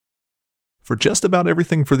for just about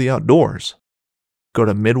everything for the outdoors. Go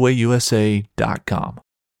to MidwayUSA.com.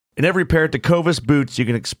 In every pair of Tecovas boots, you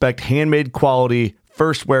can expect handmade quality,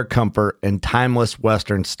 first wear comfort, and timeless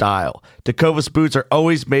Western style. Tecovas boots are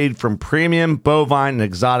always made from premium bovine and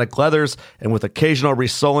exotic leathers, and with occasional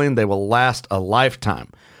resoling, they will last a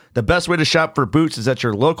lifetime. The best way to shop for boots is at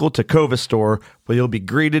your local Tecovas store, where you'll be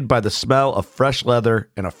greeted by the smell of fresh leather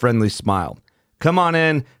and a friendly smile. Come on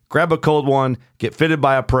in, grab a cold one, get fitted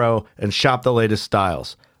by a pro, and shop the latest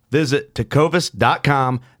styles. Visit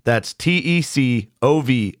Tecovas.com, that's Tecovas.com,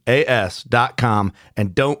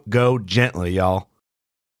 and don't go gently, y'all.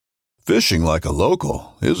 Fishing like a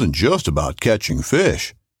local isn't just about catching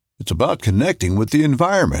fish. It's about connecting with the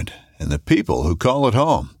environment and the people who call it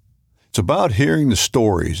home. It's about hearing the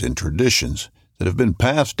stories and traditions that have been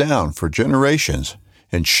passed down for generations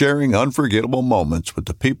and sharing unforgettable moments with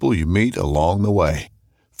the people you meet along the way.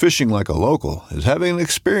 Fishing like a local is having an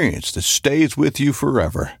experience that stays with you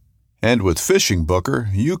forever. And with Fishing Booker,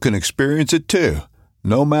 you can experience it too,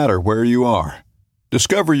 no matter where you are.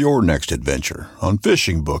 Discover your next adventure on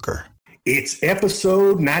Fishing Booker. It's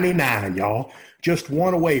episode 99, y'all. Just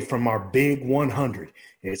one away from our big 100.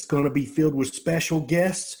 It's going to be filled with special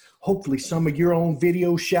guests, hopefully some of your own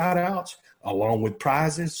video shout-outs, along with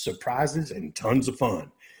prizes, surprises, and tons of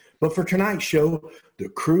fun. But for tonight's show, the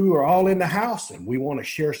crew are all in the house, and we want to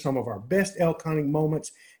share some of our best elk hunting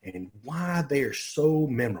moments and why they are so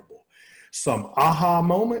memorable. Some aha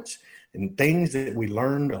moments and things that we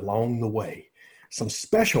learned along the way. Some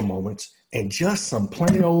special moments and just some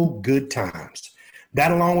plain old good times.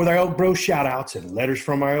 That along with our Elk Bros shout-outs and letters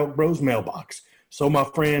from our Elk Bros mailbox. So my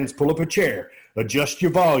friends, pull up a chair, adjust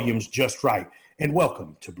your volumes just right, and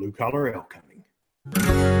welcome to Blue Collar Elk Hunting.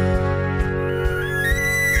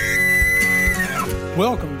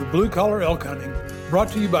 Welcome to Blue Collar Elk Hunting, brought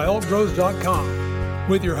to you by ElkBros.com,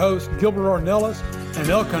 with your hosts Gilbert Ornelas and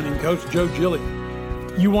elk hunting coach Joe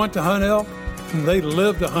Gilliam. You want to hunt elk, and they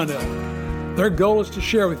live to hunt elk. Their goal is to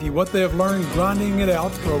share with you what they have learned grinding it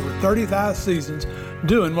out for over 35 seasons,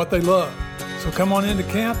 doing what they love. So come on into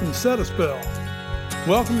camp and set a spell.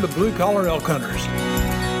 Welcome to Blue Collar Elk Hunters.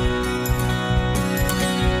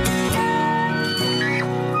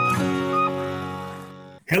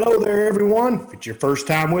 Hello there, everyone. If it's your first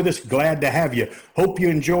time with us, glad to have you. Hope you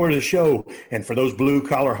enjoy the show. And for those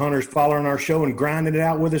blue-collar hunters following our show and grinding it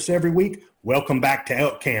out with us every week, welcome back to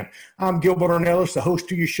Elk Camp. I'm Gilbert Ornelas, the host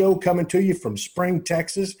of your show, coming to you from Spring,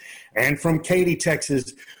 Texas, and from Katy,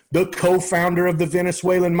 Texas, the co-founder of the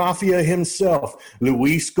Venezuelan Mafia himself,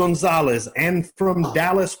 Luis Gonzalez, and from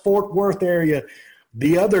Dallas-Fort Worth area,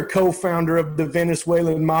 the other co-founder of the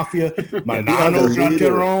Venezuelan Mafia, Manano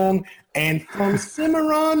Rateron, and from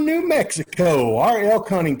Cimarron, New Mexico, our elk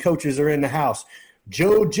hunting coaches are in the house,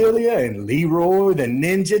 Joe Gilia and Leroy the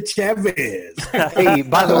Ninja Chavez. Hey,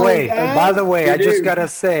 by the way, I just gotta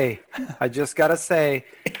say,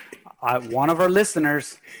 one of our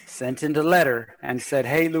listeners sent in the letter and said,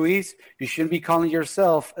 "Hey, Luis, you shouldn't be calling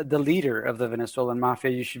yourself the leader of the Venezuelan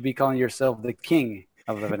Mafia. You should be calling yourself the king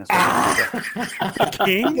of the Venezuelan Mafia."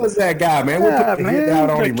 King? Who's that guy, man? We'll put the hit down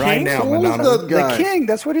on him right now. The king.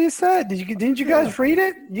 That's what he said. Didn't you guys read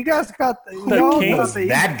it? You guys got the king.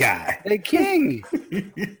 That guy. The king.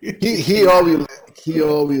 he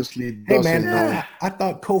obviously doesn't know. I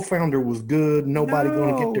thought co-founder was good. Nobody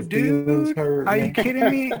gonna get their feelings hurt. Are you kidding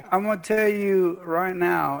me? I'm gonna tell you right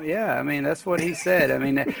now. Yeah, I mean that's what he said. I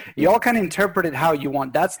mean, y'all can interpret it how you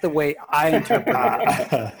want. That's the way I interpret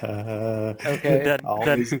it. Okay.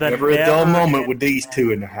 Always never a dull moment with these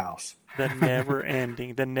two in the house. The never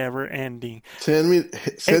ending. Send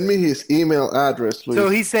me his email address, please. So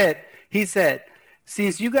he said,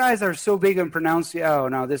 since you guys are so big on pronouncing, oh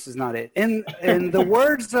no, this is not it. In the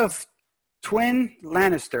words of Twin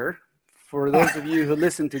Lannister, for those of you who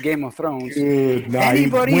listen to Game of Thrones,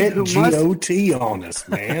 anybody who GOT on us,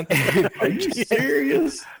 man. Are you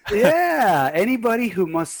serious? Yeah, anybody who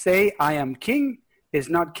must say I am king is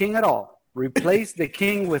not king at all. Replace the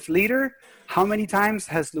king with leader. How many times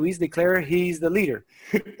has Luis declared he's the leader?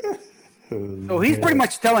 So he's pretty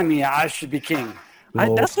much telling me I should be king.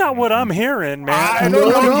 That's not what I'm hearing, man. I don't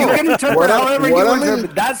know. You can interpret however you want,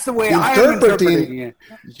 but that's the way I am interpreting it.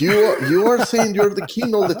 You are saying you're the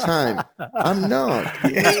king all the time. I'm not.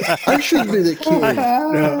 I should be the king.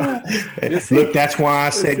 Look, that's why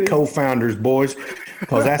I said co-founders, boys,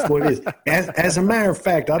 because that's what it is. As a matter of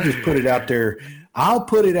fact, I'll just put it out there. I'll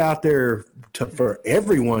put it out there for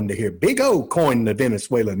everyone to hear. Big O coined the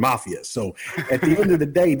Venezuelan mafia. So at the end of the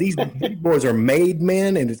day, these big boys are made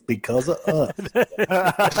men, and it's because of us.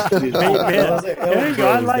 Made men. There you go.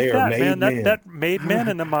 I like that, man. Men. That made men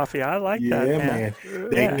in the mafia. I like that, man.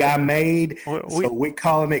 They got made. So we're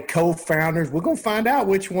calling it co-founders. We're gonna find out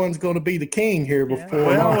which one's gonna be the king here before.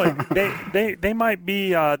 Well, they might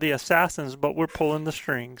be the assassins, but we're pulling the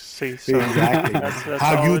strings. See, so exactly. That's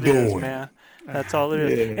How all you it is, doing, man? That's all it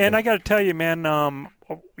is. And I got to tell you, man,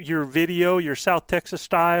 your video, your South Texas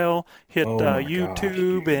style, hit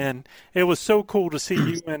YouTube, and it was so cool to see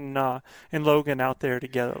you and Logan out there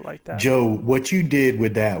together like that. Joe, what you did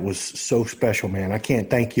with that was so special, man. I can't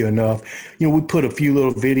thank you enough. You know, we put a few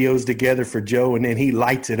little videos together for Joe, and then he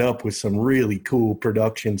lights it up with some really cool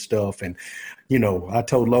production stuff. And you know, I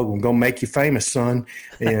told Logan, I'm going to make you famous, son.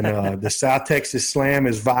 And the South Texas Slam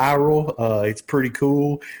is viral. It's pretty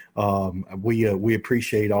cool. We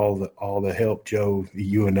appreciate all the help, Joe,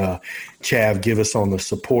 you and Chav give us on the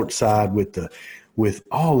support side with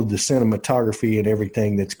all of the cinematography and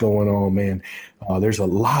everything that's going on, man. There's a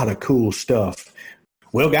lot of cool stuff.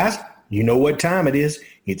 Well, guys, you know what time it is.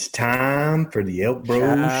 It's time for the Elk Bros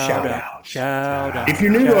shout-outs. Shout-out. If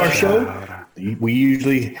you're new to our show, we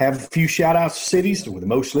usually have a few shout-outs to cities with the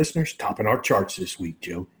most listeners topping our charts this week,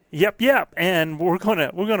 Joe. Yep, and we're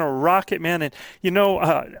gonna rock it, man. And you know,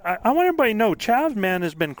 I want everybody to know, Chav, man,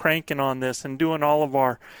 has been cranking on this and doing all of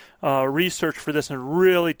our research for this and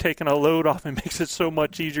really taking a load off and makes it so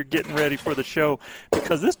much easier getting ready for the show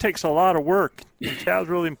because this takes a lot of work. And Chav's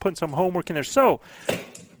really been putting some homework in there. So,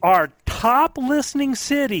 our top listening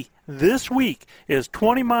city this week is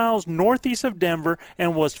 20 miles northeast of Denver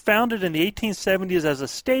and was founded in the 1870s as a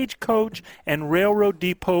stagecoach and railroad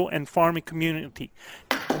depot and farming community.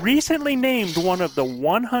 Recently named one of the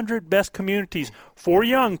 100 best communities for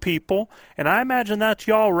young people, and I imagine that's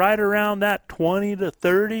y'all right around that 20 to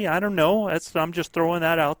 30. I don't know. I'm just throwing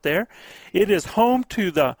that out there. It is home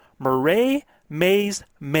to the Murray Maze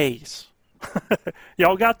Maze.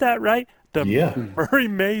 Y'all got that right? The Murray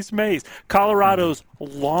Maze, Colorado's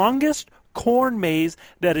longest corn maze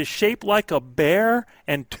that is shaped like a bear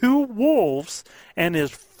and two wolves and is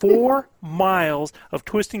 4 miles of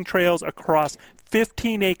twisting trails across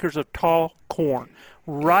 15 acres of tall corn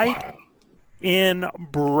right in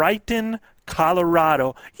Brighton,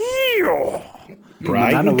 Colorado.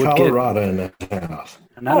 Brighton, Colorado in the house.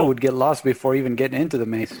 Nana would get lost before even getting into the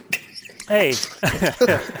maze. Hey,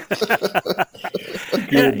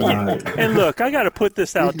 and look, I got to put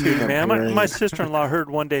this out too, man. My sister-in-law heard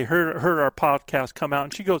our podcast come out,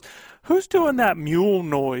 and she goes, "Who's doing that mule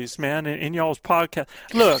noise, man, in y'all's podcast?"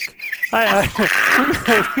 Look,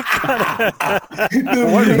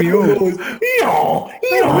 What a mule?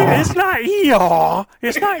 It's not eeyaw.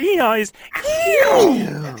 It's not eeyaw. It's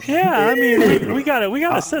eeyaw. Yeah, I mean, we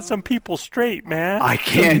gotta set some people straight, man. I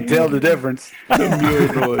can't tell the difference. The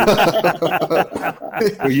mule noise.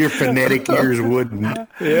 Well, your phonetic ears wouldn't.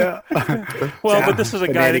 Yeah. Well, but this is a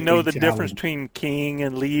guy that knows the difference between king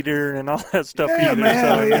and leader and all that stuff. Yeah, either,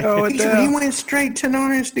 man, so. you know, he went straight to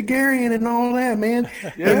Honest Hungarian and all that, man.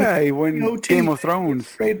 Yeah, he went Game of Thrones.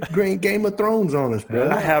 Straight Game of Thrones on us, bro.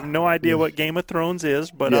 I have no idea what Game of Thrones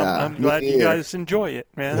is, but I'm glad you guys enjoy it,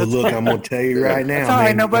 man. Well, look, I'm going to tell you right now, That's all right,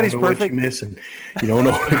 man, nobody's you don't know perfect. What you're missing. You don't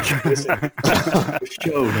know what you're missing.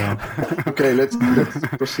 Show now. Okay, let's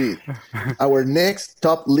proceed. Our next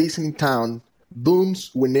top listening town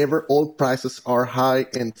booms whenever oil prices are high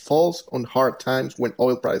and falls on hard times when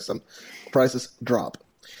oil prices drop.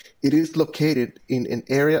 It is located in an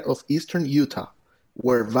area of eastern Utah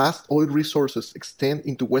where vast oil resources extend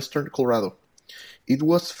into western Colorado. It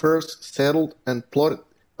was first settled and plotted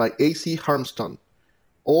by A.C. Harmston.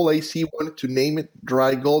 All A.C. wanted to name it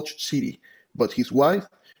Dry Gulch City, but his wife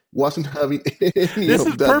wasn't having any This of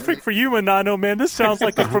is that. perfect for you, Manano, man. This sounds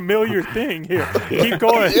like a familiar thing here. Keep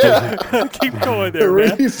going. Keep going there,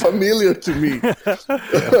 man. Really familiar to me.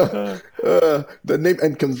 The name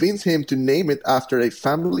and convinced him to name it after a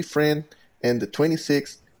family friend and the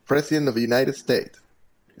 26th President of the United States.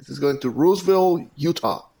 This is going to Roosevelt,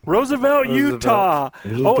 Utah. Roosevelt, Utah.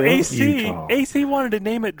 AC. Utah. AC wanted to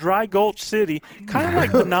name it Dry Gulch City, kind of like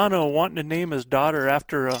Bonanno wanting to name his daughter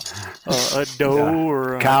after a doe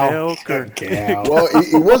or a Cow. elk. Or, Well,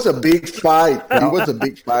 it was a big fight. It was a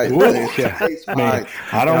big fight. Man, Fight.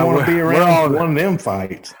 I don't want to be around one of them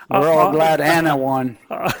fights. We're all glad Anna won.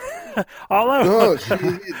 No, she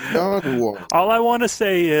did not won. All I want to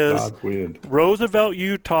say is God win. Roosevelt,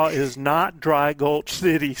 Utah is not Dry Gulch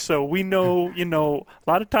City. So we know, a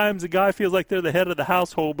lot of times the guy feels like they're the head of the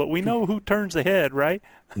household, but we know who turns the head, right?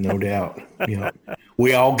 No doubt. Yeah.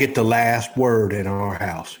 We all get the last word in our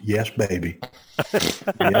house. Yes, baby. Yes,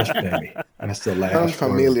 baby. That's the last Sounds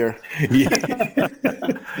familiar. Yeah.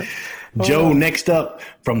 Joe, next up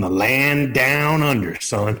from the land down under,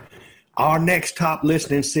 son. Our next top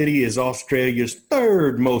listening city is Australia's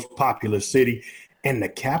third most populous city and the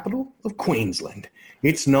capital of Queensland.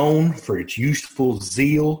 It's known for its youthful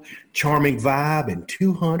zeal, charming vibe, and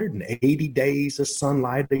 280 days of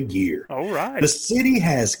sunlight a year. All right. The city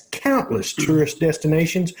has countless tourist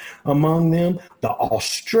destinations, among them the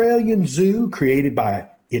Australian Zoo, created by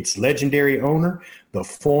its legendary owner, the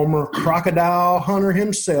former crocodile hunter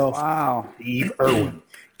himself, Steve Irwin,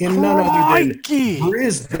 in none other than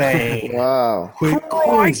Brisbane,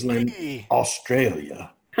 Queensland,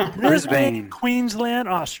 Australia. Brisbane, Queensland,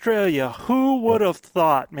 Australia. Who would have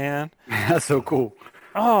thought, man? That's so cool.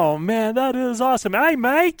 Oh, man, that is awesome. Hey,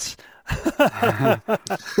 mates.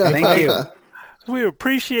 Thank you. We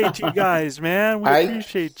appreciate you guys, man. We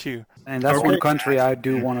appreciate you. And that's one country I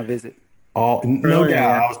do want to visit. Oh, no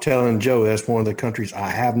doubt. I was telling Joe that's one of the countries I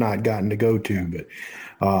have not gotten to go to, but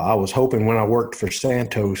I was hoping when I worked for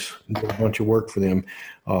Santos, did a bunch of work for them,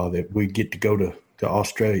 that we'd get to go to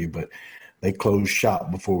Australia, but they closed shop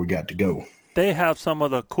before we got to go. They have some of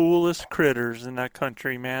the coolest critters in that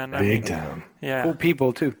country, man. Big time. Yeah. Cool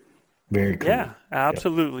people, too. Very cool. Yeah,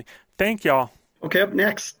 absolutely. Yeah. Thank y'all. Okay, up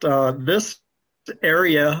next, this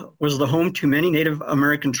area was the home to many Native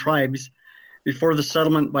American tribes before the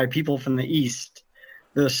settlement by people from the east.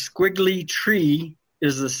 The squiggly tree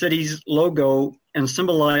is the city's logo and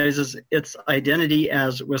symbolizes its identity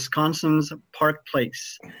as Wisconsin's Park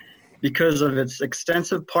Place because of its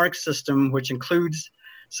extensive park system, which includes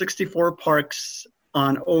 64 parks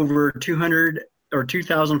on over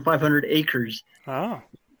 2,500 acres. Oh.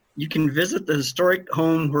 You can visit the historic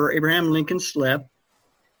home where Abraham Lincoln slept,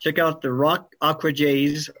 check out the Rock Aqua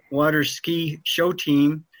Jays water ski show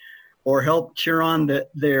team, or help cheer on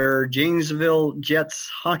their Janesville Jets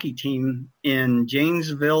hockey team in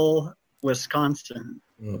Janesville, Wisconsin.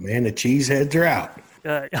 Oh, man, the cheeseheads are out.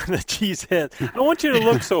 The cheesehead. I want you to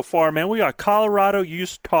look so far, man. We got Colorado,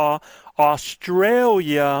 Utah,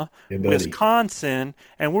 Australia, Wisconsin,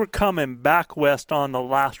 and we're coming back west on the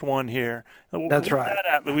last one here. That's right. Where's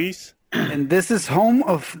that at, Luis? And this is home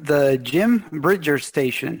of the Jim Bridger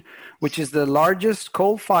Station, which is the largest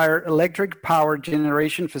coal-fired electric power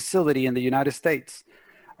generation facility in the United States.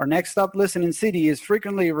 Our next up listening city is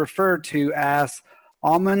frequently referred to as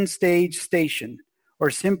Almond Stage Station, or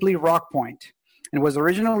simply Rock Point, and was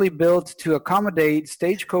originally built to accommodate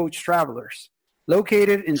stagecoach travelers.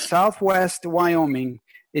 Located in southwest Wyoming,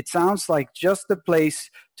 it sounds like just the place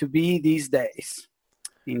to be these days.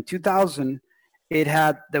 In 2000, it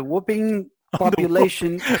had the whooping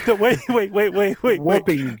population. Wait.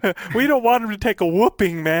 Whooping. We don't want him to take a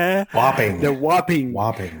whooping, man. Whopping. The whopping.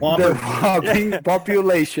 The whopping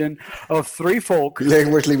population of 3 folk.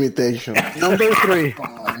 Language limitation. Number 3.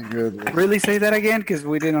 Oh, my goodness. Really say that again? Because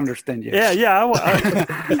we didn't understand you. Yeah.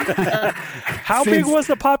 How big was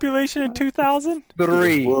the population in 2000?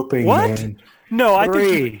 3. Whooping, what? Man. No, 3. I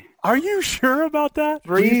think. Are you sure about that?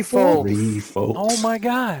 3 folks. 3 folks. Oh my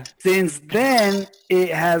God. Since then, it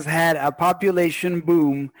has had a population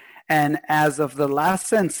boom, and as of the last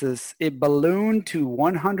census, it ballooned to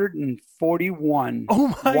 141.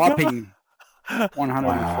 Oh my whopping God.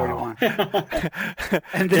 141.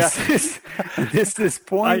 And this is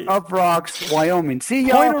Point of Rocks, Wyoming. See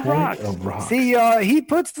y'all. Point of Rocks. See he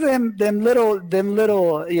puts them little and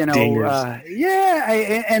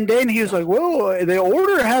then he was like, well, the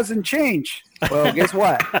order hasn't changed. Well, guess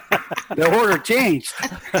what? The order changed.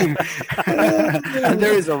 And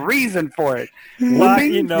there is a reason for it.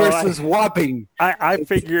 Whooping versus whopping. I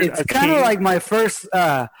figured it's kind of like my first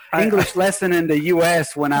English lesson in the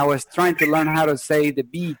U.S. when I was trying to learn how to say the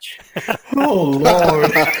beach. Oh,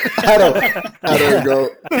 Lord. I don't go.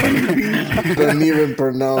 Don't even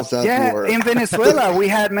pronounce that word. In Venezuela, we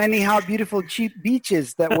had many beautiful, cheap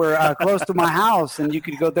beaches that were close to my house, and you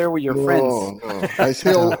could go there with your friends. No. I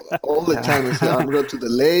say all the time, I'm going to the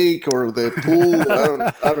lake or the pool.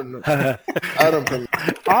 I don't know. I don't know.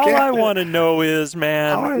 All I want to know is,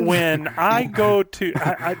 man, when I go to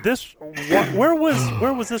where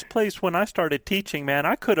was this place when I started teaching, man?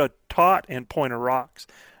 I could have taught in Point of Rocks.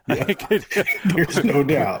 Yeah. There's no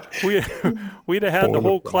doubt. We'd have had the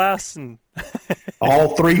whole class and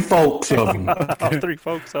all 3 folks of them. All 3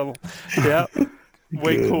 folks of them. Yeah.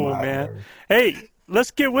 Way cool, man. Hey,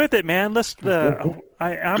 let's get with it, man.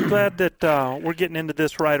 I'm glad that we're getting into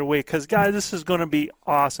this right away because, guys, this is going to be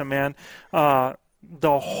awesome, man.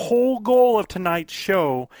 The whole goal of tonight's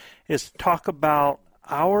show is to talk about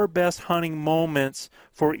our best hunting moments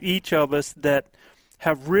for each of us that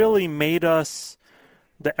have really made us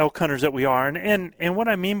the elk hunters that we are. And what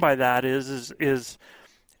I mean by that is it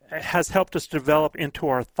has helped us develop into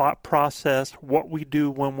our thought process, what we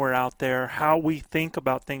do when we're out there, how we think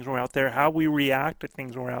about things when we're out there, how we react to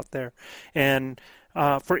things when we're out there. And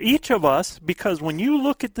for each of us, because when you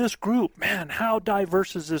look at this group, man, how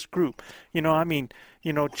diverse is this group?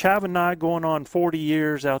 Chav and I going on 40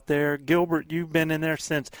 years out there. Gilbert, you've been in there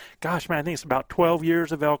since, gosh, man, I think it's about 12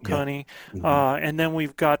 years of elk hunting. And then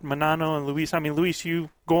we've got Manano and Luis. I mean, Luis, you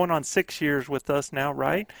going on 6 years with us now,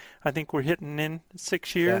 right? I think we're hitting in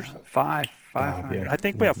 6 years. Yeah, five. I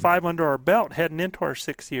think we have 5 under our belt heading into our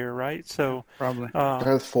 6th year, right? So probably.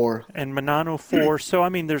 That's 4. And Manano 4. So, I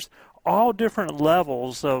mean, there's all different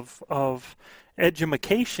levels of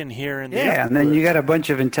edumacation here in the and then you got a bunch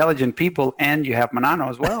of intelligent people, and you have Manano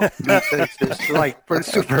as well. It's like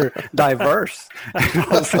super diverse.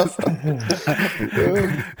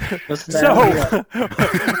 So,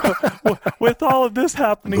 with all of this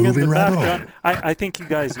happening in the background, I think you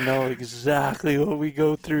guys know exactly what we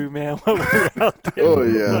go through, man. When we're out there. Oh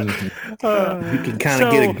yeah, you can kind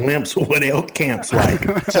of get a glimpse of what elk camp's like.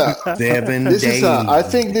 7 days. I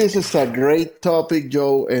think this is a great topic,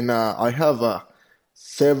 Joe, and I have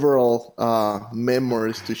several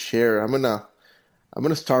memories to share. I'm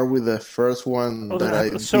gonna start with the first one that I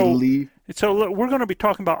believe. So we're going to be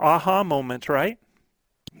talking about aha moments, right?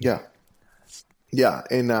 Yeah,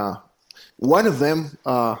 and one of them,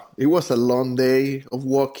 it was a long day of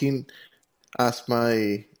walking, as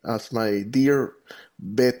my dear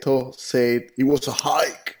Beto said, it was a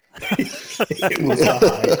hike. It was a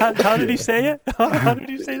hike. How did he say it? How did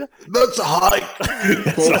he say that? That's a hike.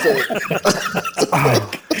 That's a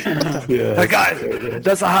hike. Yeah. Guys,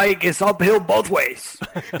 that's a hike. It's uphill both ways.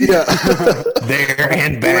 Yeah. There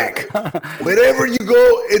and back. Wherever you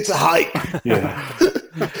go, it's a hike. Yeah.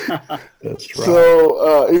 That's right.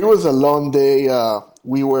 So it was a long day.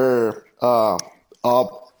 We were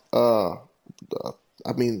up.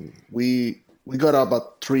 We got up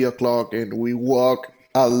at 3:00 and we walked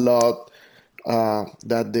a lot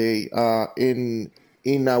that day.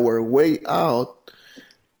 In our way out,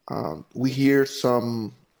 we hear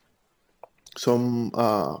some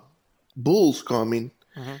bulls coming.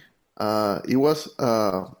 Mm-hmm. It was,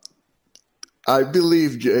 I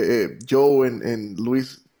believe, Joe and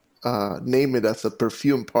Luis name it as a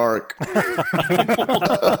perfume park.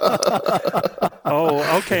 Oh,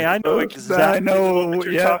 okay. I know exactly what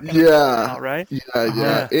you're talking about, right?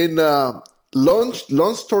 Yeah. And long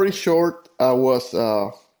story short, I was,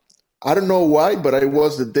 I don't know why, but I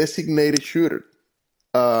was the designated shooter.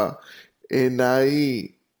 And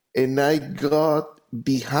I got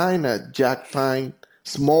behind a jack pine,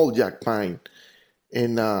 small jack pine.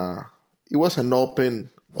 And it was an open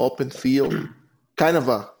field, kind of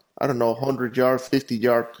a, I don't know, 100 yard, 50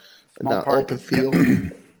 yard, open field.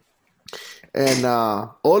 And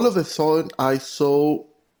all of a sudden, I saw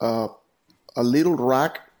a little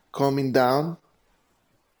rack coming down.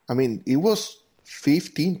 I mean, it was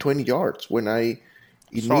 15, 20 yards when I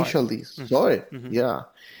initially saw it. Mm-hmm. Yeah.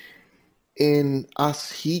 And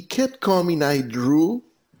as he kept coming, I drew,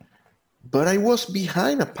 but I was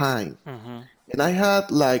behind a pine. Mm-hmm. And I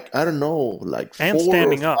had like, I don't know, like and 4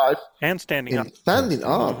 standing or 5. Up. And standing up. Standing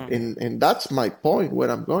up. Mm-hmm. And that's my point where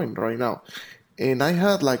I'm going right now. And I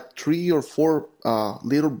had like 3 or 4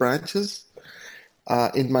 little branches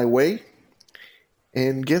in my way.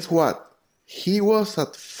 And guess what? He was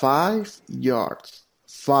at 5 yards.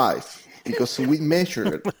 5. Because we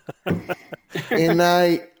measured it. And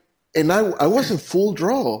I was in full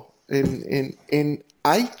draw. And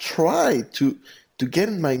I tried to get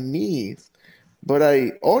on my knees. But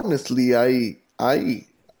I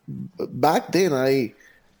back then I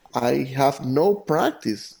have no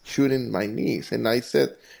practice shooting my knees, and I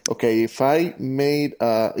said, okay, if I make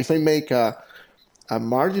a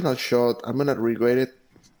marginal shot, I'm gonna regret it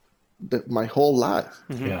my whole life.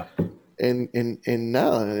 Mm-hmm. Yeah.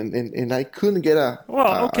 And I couldn't get a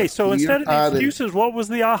okay. So instead of the excuses, what was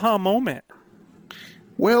the aha moment?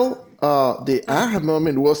 Well, the aha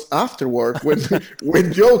moment was afterward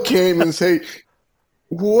when Joe came and said,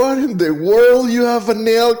 "What in the world? You have an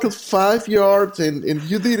elk at 5 yards and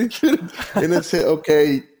you didn't shoot it." And I said,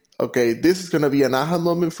 "Okay, this is gonna be an aha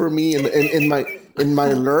moment for me in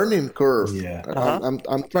my learning curve. Yeah,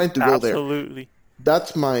 I'm trying to go there. Absolutely.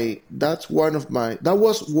 That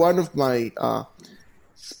was one of my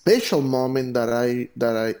special moment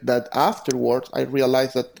that afterwards I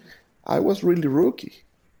realized that I was really rookie.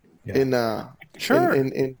 Yeah.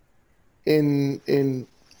 And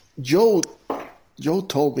Joe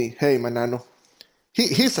told me, "Hey, Manano,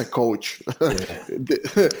 he's a coach.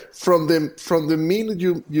 From the minute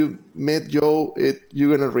you met Joe,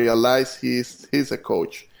 you're gonna realize he's a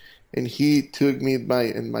coach, and he took me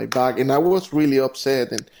in my back, and I was really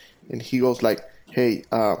upset, and he was like, "Hey,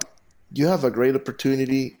 you have a great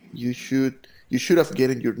opportunity. You should have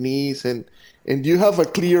gotten your knees, and you have a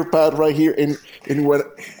clear path right here." And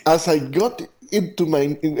as I got into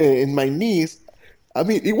in my knees, I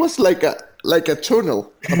mean, it was like a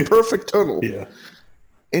tunnel, a perfect tunnel. Yeah.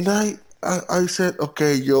 And I said,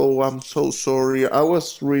 "Okay, Joe, I'm so sorry. I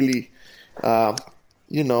was really,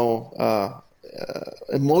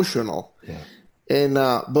 emotional." Yeah. And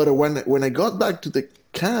but when I got back to the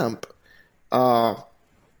camp, I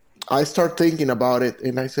started thinking about it,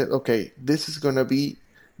 and I said, "Okay, this is gonna make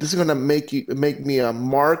me a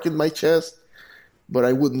mark in my chest, but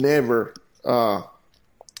I would never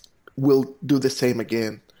will do the same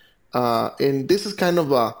again." And this is kind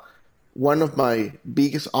of one of my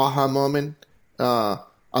biggest aha moment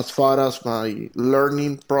as far as my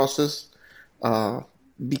learning process,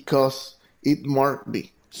 because it marked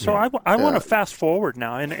me. So I want to fast forward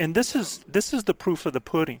now, and this is the proof of the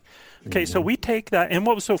pudding. Okay, so we take that, and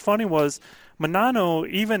what was so funny was Manano,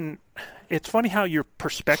 even, it's funny how your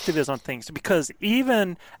perspective is on things, because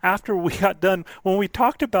even after we got done, when we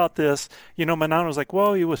talked about this, Manano was like,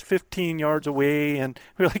 well, he was 15 yards away, and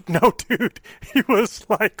we were like, no, dude, he was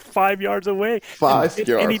like 5 yards away. 5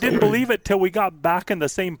 yards. And he didn't believe it till we got back in the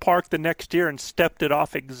same park the next year and stepped it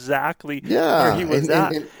off exactly where he was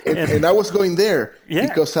at. And I was going there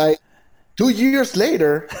because 2 years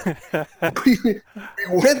later, we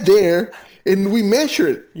went there and we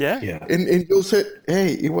measured. Yeah. And you said,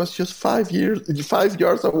 hey, it was just 5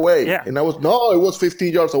 yards away. Yeah. And I was, no, it was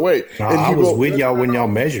 15 yards away. No, and I was with y'all when y'all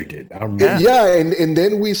measured it. I remember. And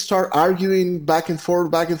then we start arguing back and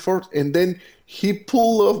forth. And then he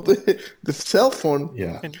pulled up the cell phone.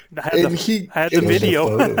 Yeah. And he had the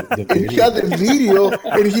video. And he had the video,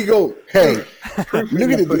 and he go, hey,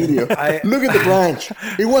 look at the video. Look at the branch.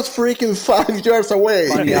 It was freaking 5 yards away.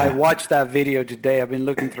 Funny, I watched that video today. I've been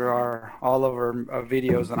looking through all of our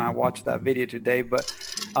videos, and I watched that video today. But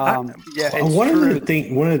it's one of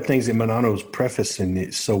the things that Manano's prefacing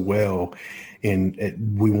it so well, and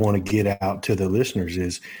we want to get out to the listeners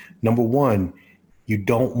is, number one, you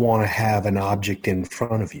don't want to have an object in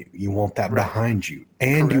front of you. You want that behind you.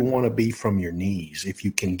 And you want to be from your knees. If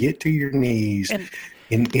you can get to your knees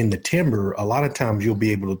in the timber, a lot of times you'll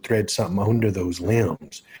be able to thread something under those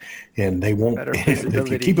limbs. And they won't, if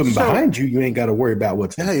you keep them behind you, you ain't got to worry about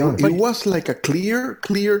what's in front. It was like a clear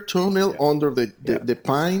tunnel under the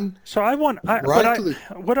pine. So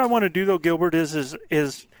what I want to do though, Gilbert, is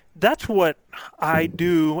that's what I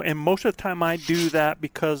do, and most of the time I do that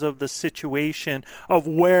because of the situation of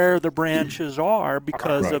where the branches are,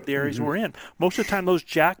 because of the areas we're in. Most of the time those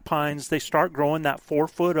jack pines, they start growing that 4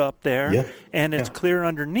 foot up there, and it's clear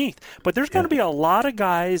underneath. But there's going to be a lot of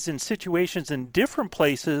guys in situations in different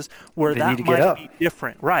places where that might be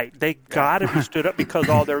different. Right. They got to be stood up because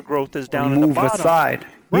all their growth is down in the bottom. Aside.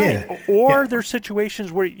 Right. Yeah. Or there's situations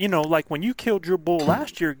where, like when you killed your bull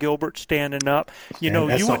last year, Gilbert, standing up, you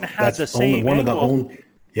wouldn't have the same angle.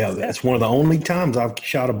 That's one of the only times I've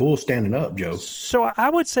shot a bull standing up, Joe. So I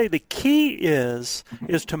would say the key is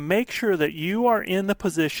to make sure that you are in the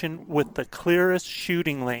position with the clearest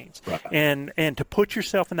shooting lanes, and to put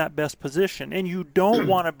yourself in that best position. And you don't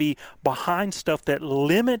want to be behind stuff that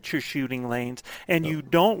limits your shooting lanes, and you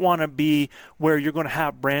don't want to be where you're going to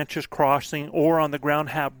have branches crossing or on the ground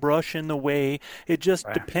have brush in the way. It just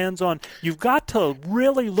depends on, you've got to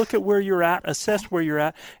really look at where you're at, assess where you're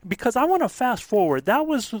at, because I want to fast forward. That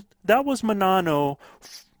was Manano.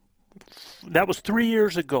 That was 3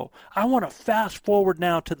 years ago. I want to fast forward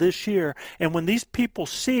now to this year, and when these people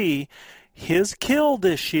see his kill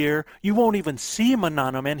this year, you won't even see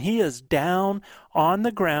Manano, man. He is down on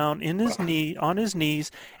the ground on his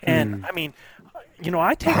knees, and I mean,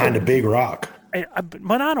 I take behind a big rock.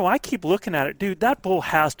 Manano, I keep looking at it, dude. That bull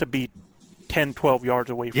has to be 10, 12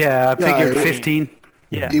 yards away from I figured 15.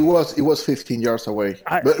 Yeah, it was 15 yards away,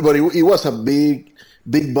 but it was a big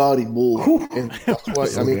body bull, and that's why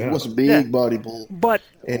it was a big body bull. But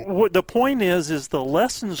what the point is the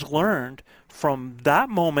lessons learned from that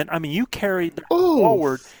moment. I mean, you carried that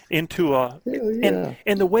forward into and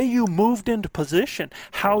the way you moved into position,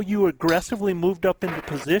 how you aggressively moved up into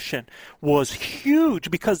position was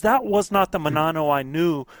huge, because that was not the Manano I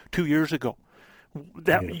knew 2 years ago.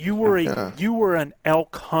 That you were an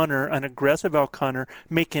elk hunter, an aggressive elk hunter,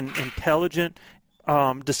 making intelligent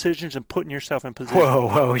decisions and putting yourself in position.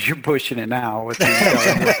 Whoa, you're pushing it now. With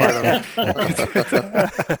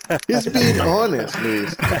He's being honest,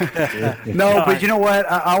 Luis. No, but you know what?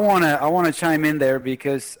 I wanna chime in there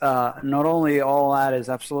because not only all that is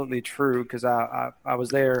absolutely true because I was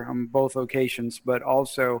there on both occasions, but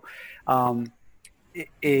also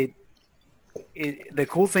the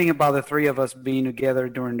cool thing about the three of us being together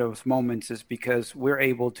during those moments is because we're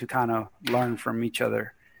able to kind of learn from each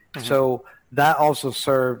other. Mm-hmm. So that also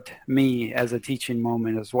served me as a teaching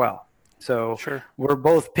moment as well. So we're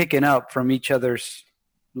both picking up from each other's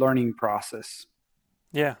learning process.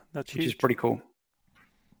 Yeah, that's huge. Which is pretty cool.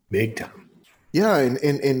 Big time. Yeah,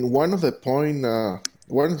 and one of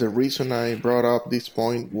the reason I brought up this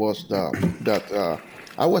point was that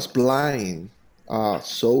I was blind,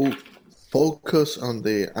 so focused on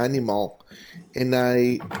the animal, and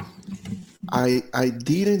I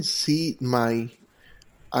didn't see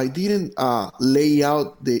I didn't lay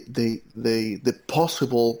out the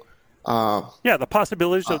possible. The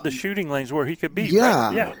possibilities of the shooting lanes where he could be.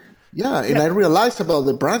 Yeah, right? And I realized about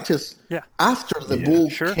the branches after the bull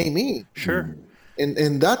came in. Sure.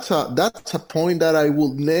 And that's a point that I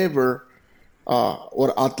will never,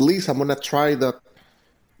 or at least I'm gonna try that.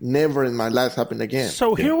 Never in my life happen again.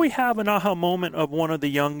 So here we have an aha moment of one of the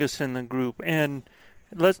youngest in the group, and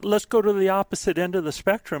let's go to the opposite end of the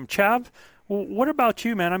spectrum. Chav, what about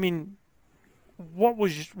you, man? I mean, what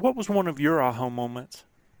was one of your aha moments?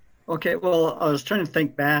 Okay, well, I was trying to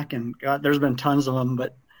think back, and God, there's been tons of them,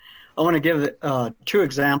 but I want to give two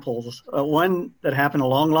examples. One that happened a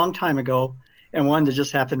long, long time ago, and one that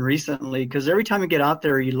just happened recently, because every time you get out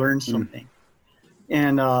there, you learn something.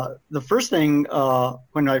 And the first thing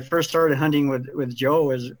when I first started hunting with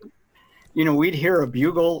Joe is, we'd hear a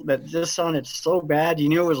bugle that just sounded so bad. You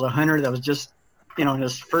knew it was a hunter that was just,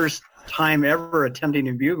 his first time ever attempting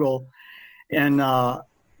to bugle. And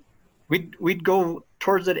we'd go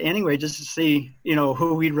towards it anyway just to see,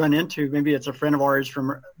 who we'd run into. Maybe it's a friend of ours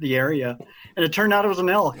from the area. And it turned out it was an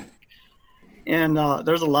elk. And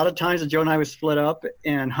there's a lot of times that Joe and I would split up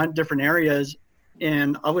and hunt different areas.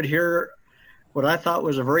 And I would hear what I thought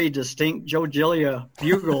was a very distinct Joe Gillia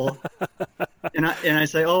bugle. and I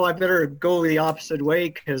say, I better go the opposite way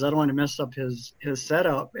because I don't want to mess up his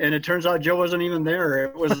setup. And it turns out Joe wasn't even there.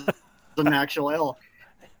 It was an actual elk.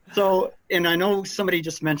 So, and I know somebody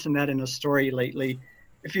just mentioned that in a story lately.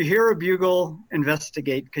 If you hear a bugle,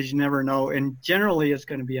 investigate because you never know. And generally it's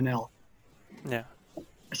going to be an elk. Yeah.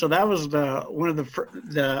 So that was one of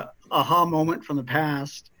the aha moment from the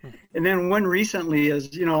past. And then one recently is,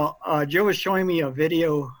 Joe was showing me a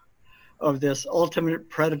video of this ultimate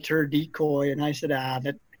predator decoy. And I said,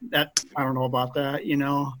 that I don't know about that.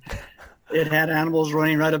 It had animals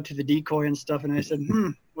running right up to the decoy and stuff. And I said,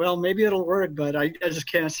 well, maybe it'll work, but I just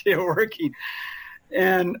can't see it working.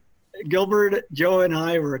 And Gilbert, Joe, and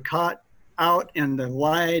I were caught out in the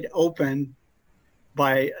wide open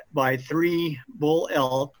by three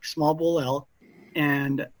small bull elk,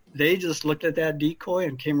 and they just looked at that decoy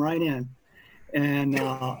and came right in. And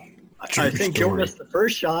I think Joe missed the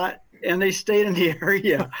first shot, and they stayed in the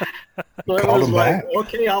area. So it was like,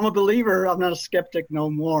 okay, I'm a believer. I'm not a skeptic no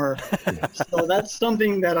more. So that's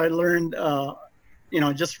something that I learned,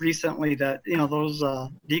 just recently that, those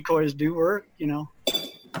decoys do work, Yeah,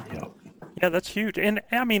 that's huge. And,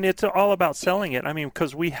 I mean, it's all about selling it. I mean,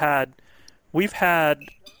 because we've had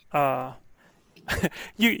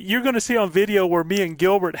you're going to see on video where me and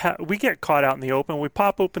Gilbert we get caught out in the open. We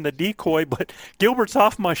pop open the decoy, but Gilbert's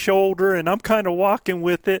off my shoulder and I'm kind of walking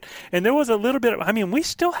with it. And there was a little bit we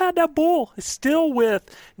still had that bull still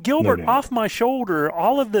with Gilbert off my shoulder,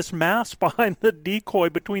 all of this mass behind the decoy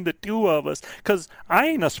between the two of us, because I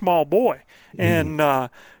ain't a small boy. And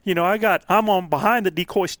I'm on behind the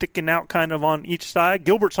decoy sticking out kind of on each side.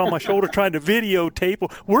 Gilbert's on my shoulder trying to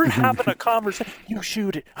videotape. We're having a conversation. You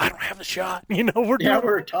shoot it. I don't have the shot.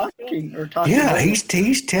 We're talking. Yeah,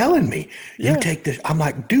 he's telling me. You take this. I'm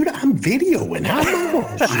like, dude, I'm videoing. How am I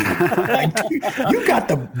going to shoot? You got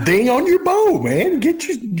the thing on your bow, man.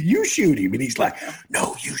 You shoot him. And he's like,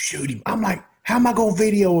 no, you shoot him. I'm like, how am I going to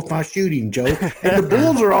video if I shoot him, Joe? And the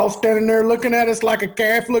bulls are all standing there looking at us like a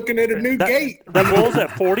calf looking at a new gate. The bulls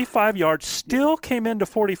at 45 yards still came into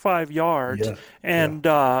 45 yards and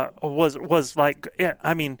was like,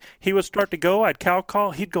 he would start to go. I'd cow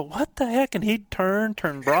call. He'd go, what the heck? And he'd turn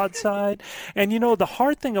broadside. And, the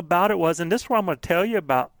hard thing about it was, and this is what I'm going to tell you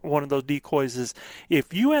about one of those decoys, is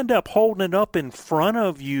if you end up holding it up in front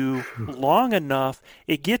of you long enough,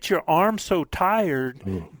 it gets your arm so tired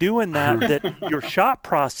doing that your shot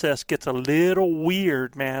process gets a little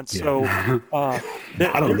weird, man. So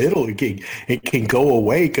not a little. It can go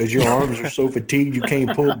away because your arms are so fatigued you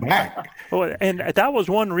can't pull back. And that was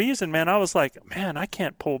one reason, man. I was like, man, I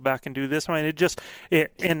can't pull back and do this. I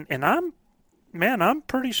mean, I'm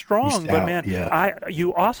pretty strong, but man,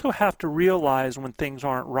 you also have to realize when things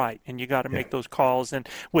aren't right, and you got to make those calls. And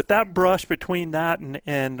with that brush between that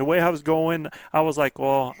and the way I was going, I was like,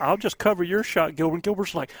 well, I'll just cover your shot, Gilbert.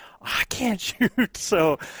 Gilbert's like, I can't shoot,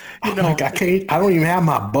 so you know, I can't. I don't even have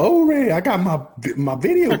my bow ready. I got my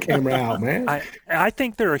video camera out, man. I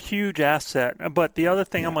think they're a huge asset. But the other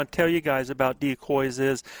thing I'm going to tell you guys about decoys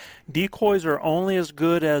is decoys are only as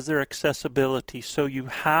good as their accessibility. So you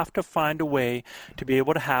have to find a way to be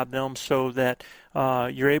able to have them so that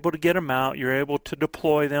you're able to get them out, you're able to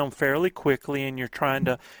deploy them fairly quickly, and you're trying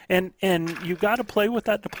to and you got to play with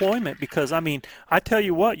that deployment, because I mean, I tell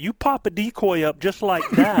you what, you pop a decoy up just like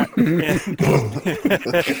that,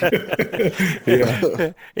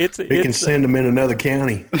 it can send them in another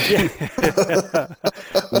county.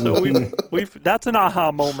 So we've that's an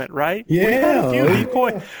aha moment, right? Yeah, we've had a few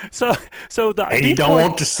decoy. So the and you don't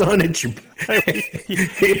want the sun at you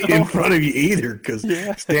in front of you either, because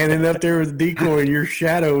standing up there with a decoy and your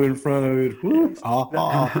shadow in front of it. Whoop,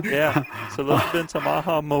 yeah. So those have been some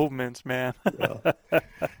aha moments, man.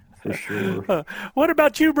 For sure. What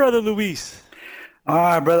about you, Brother Luis? All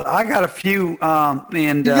right, brother. I got a few, and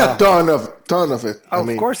you got ton of it.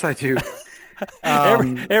 Of course I do.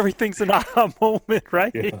 Everything's an aha moment,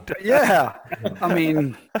 right? Yeah. I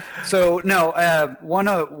mean, so no, one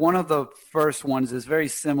of the first ones is very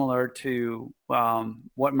similar to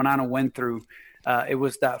what Manano went through. It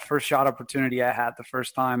was that first shot opportunity I had the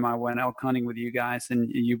first time I went elk hunting with you guys,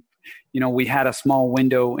 and you know, we had a small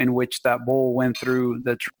window in which that bull went through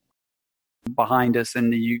the tree behind us,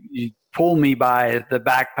 and you pulled me by the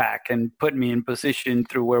backpack and put me in position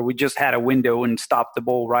through where we just had a window and stopped the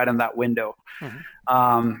bull right in that window.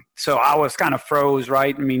 Mm-hmm. So I was kind of froze,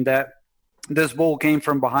 right? I mean, that this bull came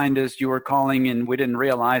from behind us. You were calling and we didn't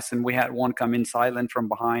realize, and we had one come in silent from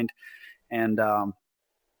behind, and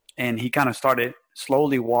he kind of started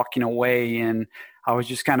slowly walking away, and I was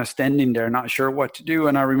just kind of standing there, not sure what to do.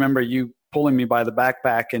 And I remember you pulling me by the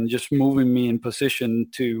backpack and just moving me in position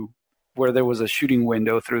to where there was a shooting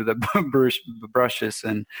window through the brushes,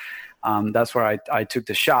 and that's where I took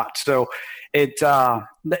the shot. So it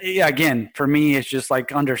again, for me, it's just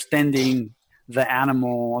like understanding the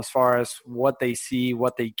animal as far as what they see,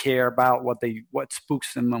 what they care about, what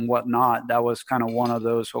spooks them and what not. That was kind of one of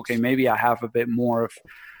those, okay, maybe I have a bit more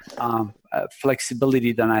of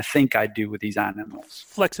flexibility than I think I do with these animals.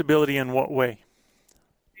 Flexibility in what way?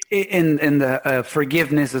 In the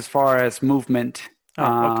forgiveness as far as movement.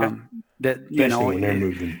 Okay. That, you know, when they're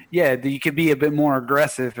moving. Yeah, you could be a bit more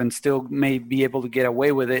aggressive and still may be able to get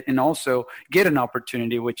away with it, and also get an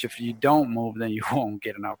opportunity, which if you don't move, then you won't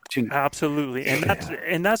get an opportunity. Absolutely.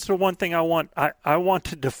 And that's the one thing I want. I want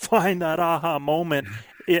to define that aha moment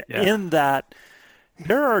in that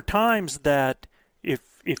there are times that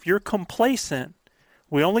if you're complacent,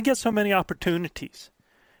 we only get so many opportunities.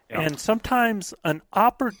 Yeah. And sometimes an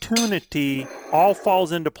opportunity all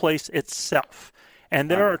falls into place itself. And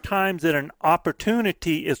there are times that an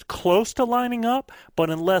opportunity is close to lining up, but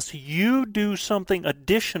unless you do something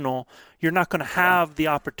additional, you're not going to have the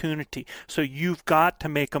opportunity. So you've got to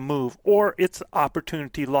make a move, or it's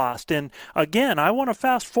opportunity lost. And again, I want to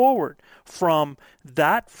fast forward from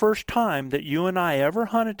that first time that you and I ever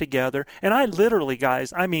hunted together. And I literally,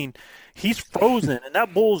 guys, I mean, he's frozen and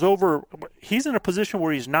that bull's over. He's in a position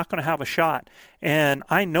where he's not going to have a shot. And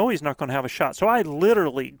I know he's not going to have a shot. So I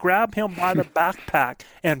literally grab him by the backpack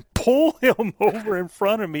and pull him over in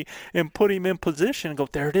front of me and put him in position and go,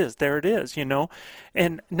 there it is, you know.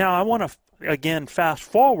 And now I want to, again, fast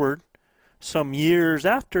forward some years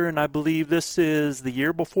after, and I believe this is the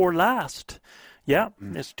year before last. Yeah,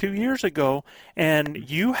 it's 2 years ago. And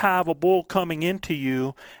you have a bull coming into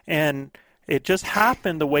you, and it just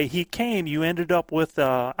happened the way he came. You ended up with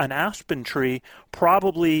an aspen tree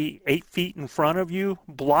probably 8 feet in front of you,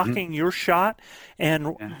 blocking your shot.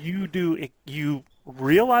 And you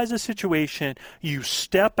realize the situation, you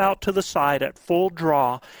step out to the side at full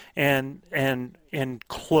draw and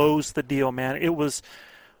close the deal, man. It was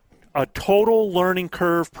a total learning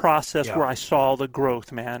curve process where I saw the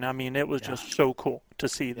growth, man. I mean, it was just so cool to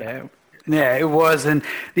see that. Yeah, it was. And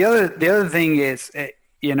the other thing is,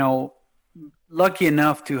 you know, lucky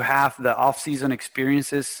enough to have the off-season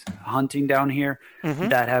experiences hunting down here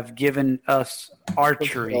that have given us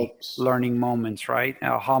archery learning moments, right?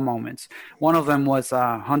 Aha moments. One of them was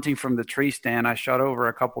hunting from the tree stand. I shot over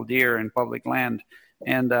a couple deer in public land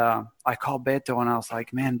And I called Beto and I was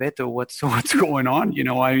like, man, Beto, what's going on?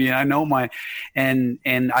 I mean, I know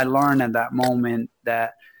and I learned at that moment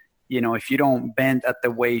that, if you don't bend at the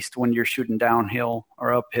waist when you're shooting downhill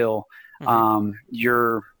or uphill,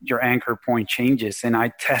 your anchor point changes. And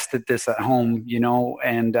I tested this at home,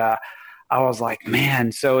 and I was like,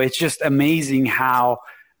 man, so it's just amazing how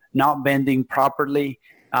not bending properly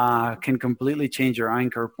can completely change your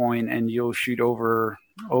anchor point, and you'll shoot over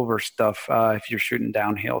stuff if you're shooting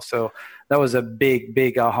downhill. So that was a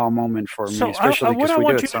big aha moment for me, especially because we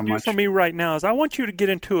do it so much. For me right now is I want you to get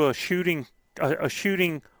into a shooting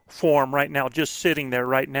form right now, just sitting there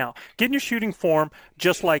right now. Get in your shooting form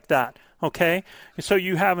just like that. Okay, so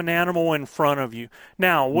you have an animal in front of you.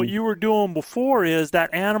 Now, what you were doing before is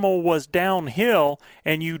that animal was downhill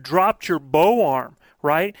and you dropped your bow arm,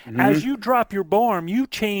 right? As you drop your bow arm, you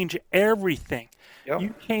change everything. Yep.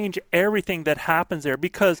 You change everything that happens there,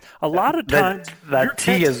 because a lot of times that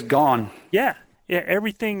T is gone. Yeah,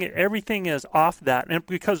 everything is off that, and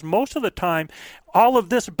because most of the time, all of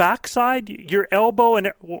this backside, your elbow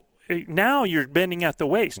and now you're bending at the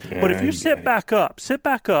waist. But if you sit back up,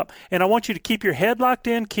 and I want you to keep your head locked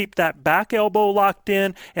in, keep that back elbow locked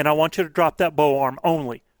in, and I want you to drop that bow arm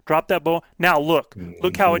only. Drop that bow. Now look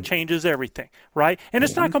how it changes everything, right? And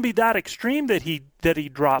it's not going to be that extreme that he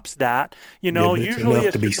drops that. Usually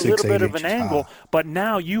it's just a little bit of an angle, but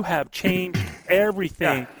now you have changed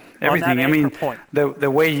everything. Everything. I mean,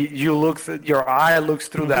 the way you look, your eye looks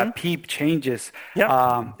through that peep changes.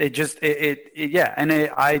 Yeah.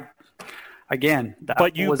 Again,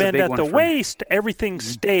 but you bend at the waist, everything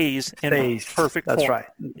stays in perfect form. That's right.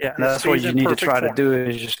 Yeah, that's what you need to try to do,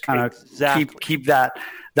 is just kind of keep that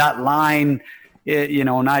line,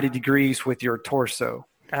 90 degrees with your torso.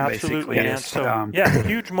 Absolutely, man. So,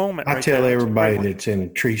 huge moment. I tell everybody that's in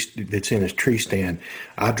a tree stand,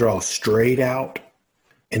 I draw straight out,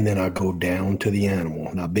 and then I go down to the animal,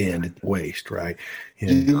 and I bend at the waist, right?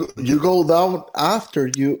 And you go down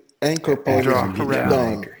after you anchor point is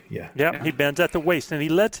done. Yeah, he bends at the waist, and he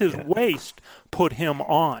lets his waist put him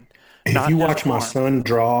on. If you watch my son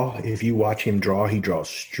draw, he draws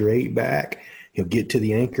straight back. He'll get to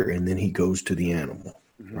the anchor, and then he goes to the animal.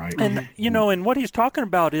 Right. And and what he's talking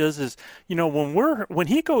about is when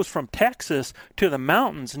he goes from Texas to the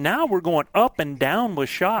mountains, now we're going up and down with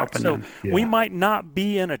shots. So we might not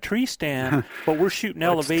be in a tree stand, but we're shooting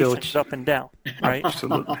elevations up and down. Right.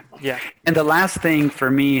 Absolutely. Yeah. And the last thing for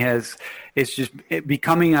me is just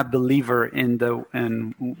becoming a believer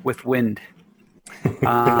with wind.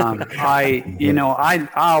 I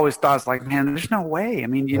always thought, it's like, man, there's no way. I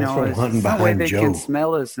mean, there's no way they can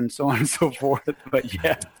smell us and so on and so forth. But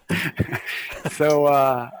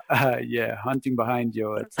so hunting behind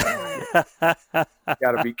Joe, it's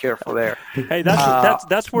got to be careful there. Hey,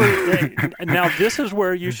 that's where. Now this is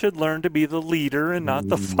where you should learn to be the leader and not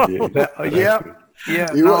the follower.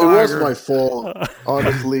 Yeah, it was my fault,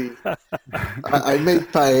 honestly. I made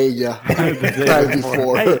paella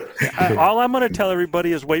before. Hey, all I'm going to tell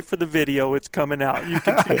everybody is wait for the video. It's coming out. You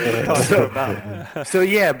can see what we're talking about. So,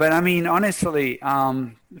 but I mean, honestly,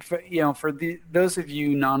 for those of you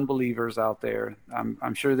non-believers out there,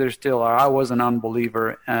 I'm sure there still are. I was an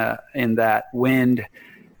unbeliever in that wind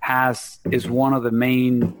is one of the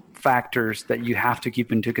main factors that you have to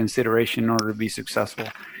keep into consideration in order to be successful.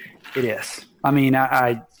 It is. I mean,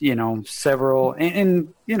 several,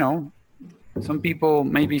 and some people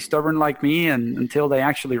may be stubborn like me, and until they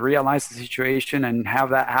actually realize the situation and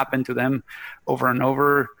have that happen to them over and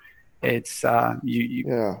over, it's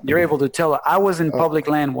you're able to tell. I was in public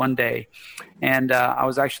land one day, and I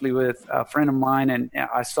was actually with a friend of mine, and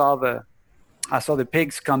I saw the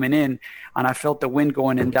pigs coming in, and I felt the wind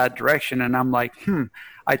going in that direction, and I'm like,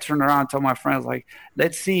 I turned around and told my friend, I was like,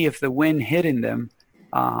 let's see if the wind hitting them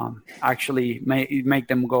actually make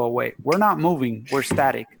them go away. We're not moving. We're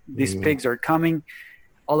static. These pigs are coming.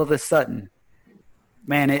 All of a sudden,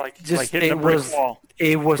 man, it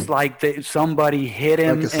was like somebody hit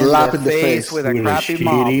him in the face with a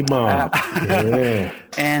crappy mop.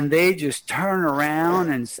 And they just turned around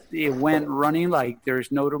and it went running like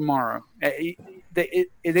there's no tomorrow.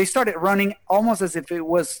 They started running almost as if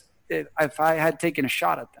if I had taken a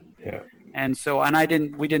shot at them. Yeah. And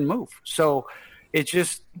we didn't move. So it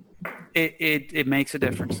just it makes a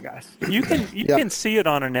difference, guys. You can see it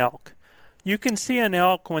on an elk. You can see an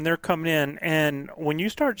elk when they're coming in, and when you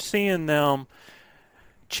start seeing them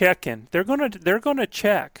checking. They're gonna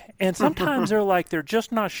check, and sometimes they're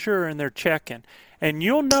just not sure and they're checking. And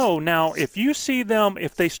you'll know now if you see them,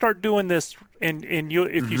 if they start doing this,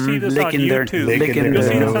 if you see this on YouTube, you'll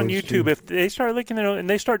see this on YouTube. If they start licking their nose and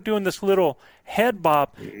they start doing this little head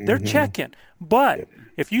bob, they're checking. But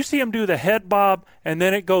if you see them do the head bob and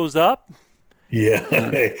then it goes up,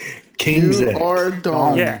 Kings are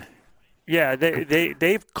done. Yeah,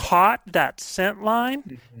 they've caught that scent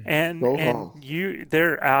line, and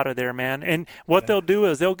they're out of there, man. And what they'll do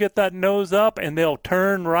is they'll get that nose up and they'll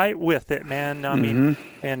turn right with it, man. I mean,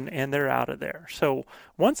 and they're out of there. So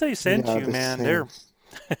once they sense you, man, they're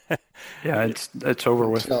it's over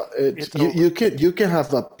with. So you can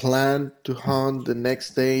have a plan to hunt the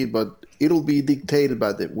next day, but it'll be dictated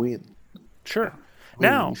by the wind. Sure.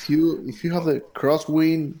 Now, if you have the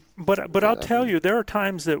crosswind. But I'll tell you, there are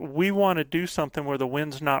times that we want to do something where the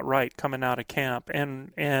wind's not right coming out of camp,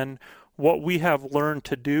 and what we have learned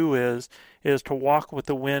to do is to walk with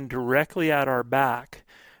the wind directly at our back,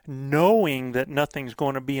 knowing that nothing's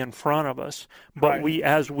going to be in front of us. But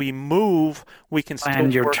as we move, we can still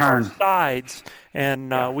work our sides,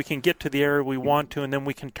 and we can get to the area we want to, and then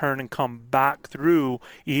we can turn and come back through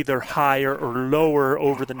either higher or lower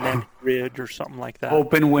over the next ridge or something like that.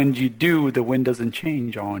 Hoping when you do, the wind doesn't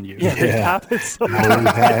change on you. Yeah. It happens. It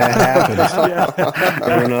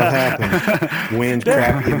happens. Wind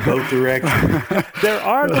crappy in both directions. There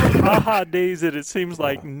are those aha days that it seems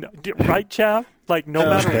like, right, Chav? Like no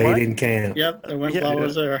matter what. In camp. Yep, the wind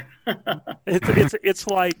blows there. It's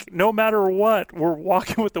like no matter what, we're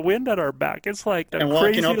walking with the wind at our back. It's like the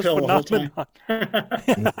craziest phenomenon.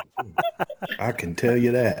 I can tell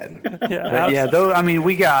you that. Those, I mean,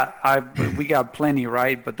 we got plenty,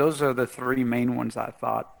 right? But those are the three main ones I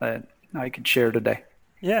thought that I could share today.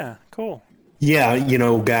 Yeah, cool. Yeah,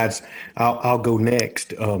 guys, I'll go next.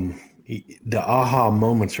 The aha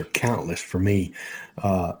moments are countless for me.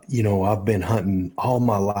 I've been hunting all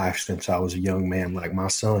my life since I was a young man, like my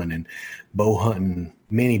son, and bow hunting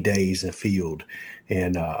many days in the field.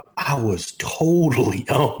 And I was totally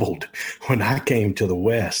humbled when I came to the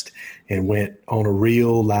West and went on a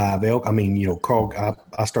real live elk. I mean, Carl,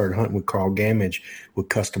 I started hunting with Carl Gamage with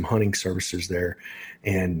Custom Hunting Services there.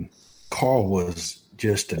 And Carl was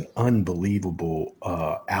just an unbelievable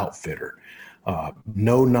outfitter.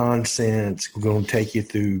 No nonsense. We're going to take you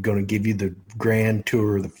through, going to give you the grand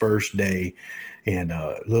tour the first day. And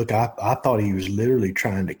look, I thought he was literally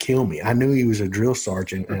trying to kill me. I knew he was a drill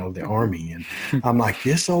sergeant of the Army. And I'm like,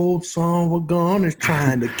 this old son of a gun is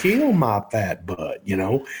trying to kill my fat butt,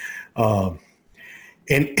 And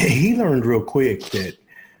he learned real quick that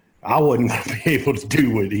I wasn't going to be able to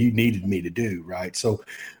do what he needed me to do, right? So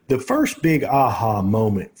the first big aha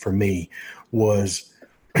moment for me was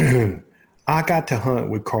I got to hunt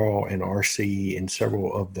with Carl and RC and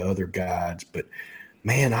several of the other guides, but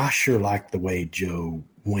man, I sure liked the way Joe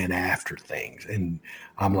went after things. And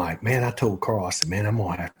I'm like, man, I told Carl, I said, man,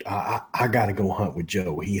 I got to go hunt with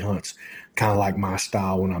Joe. He hunts kind of like my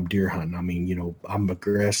style when I'm deer hunting. I mean, I'm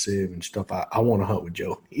aggressive and stuff. I want to hunt with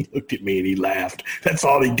Joe. He looked at me and he laughed. That's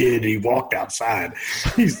all he did. He walked outside.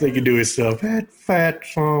 He's thinking to himself, that fat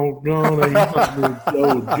son of a gun, with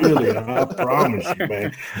Joe Julian. I promise you,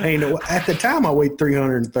 man. At the time, I weighed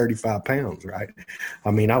 335 pounds, right?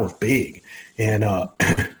 I mean, I was big. And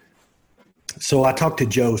so I talked to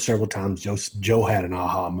Joe several times. Joe had an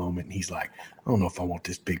aha moment, and he's like, I don't know if I want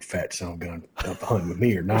this big fat son of a gun up hunting with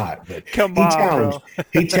me or not. But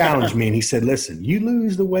he challenged me, and he said, listen, you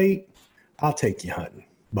lose the weight, I'll take you hunting,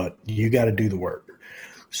 but you got to do the work.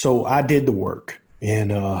 So I did the work,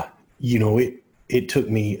 and, it took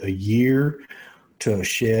me a year to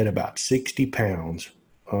shed about 60 pounds.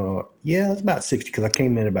 It's about 60 because I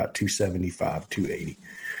came in about 275, 280.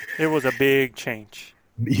 It was a big change.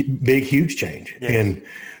 Big, huge change. Yes. And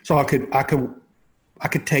so I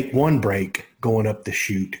could take one break going up the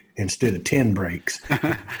chute instead of 10 breaks,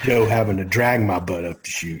 Joe having to drag my butt up the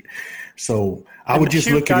chute. So I would just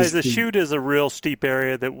look at the chute is a real steep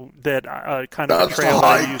area that kind of a trail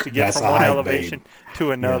that you use to get from one elevation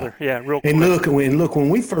to another. Yeah, real quick. And look, when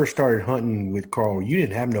we first started hunting with Carl, you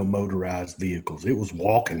didn't have no motorized vehicles. It was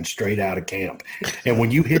walking straight out of camp. And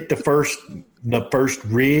when you hit the first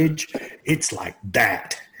ridge, it's like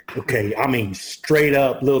that. Okay, I mean, straight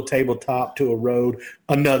up, little tabletop to a road,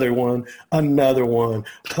 another one.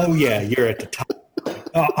 Oh, yeah, you're at the top.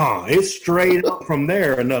 It's straight up from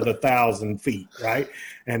there another 1,000 feet, right?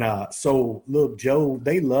 And so, look, Joe,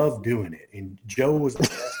 they love doing it. And Joe was the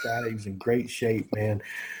best guy. He was in great shape, man.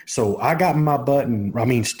 So I got my butt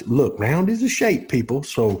look, round is a shape, people.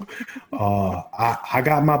 So I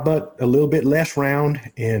got my butt a little bit less round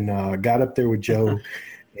and got up there with Joe.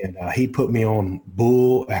 And he put me on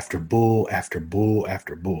bull after bull after bull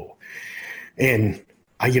after bull. And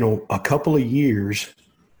a couple of years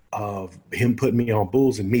of him putting me on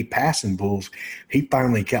bulls and me passing bulls, he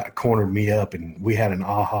finally cornered me up, and we had an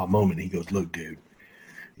aha moment. He goes, "Look, dude,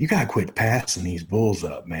 you got to quit passing these bulls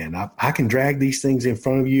up, man. I can drag these things in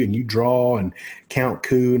front of you and you draw and count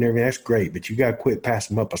coup and everything. That's great, but you got to quit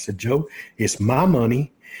passing them up." I said, "Joe, it's my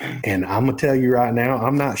money. And I'm going to tell you right now,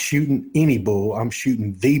 I'm not shooting any bull. I'm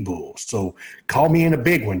shooting the bull. So call me in a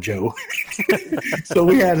big one, Joe." So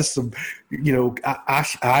we had some,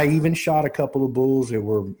 I even shot a couple of bulls that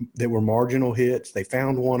were marginal hits. They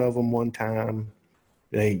found one of them one time.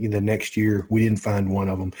 The next year, we didn't find one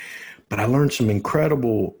of them. But I learned some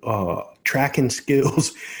incredible tracking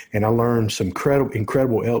skills, and I learned some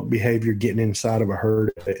incredible elk behavior getting inside of a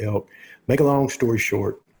herd of elk. Make a long story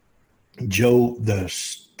short, Joe,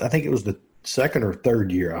 I think it was the second or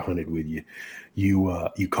third year I hunted with you.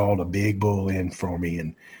 You called a big bull in for me,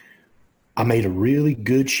 and I made a really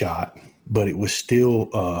good shot, but it was still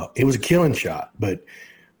it was a killing shot. But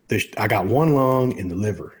I got one lung in the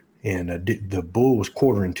liver, and the bull was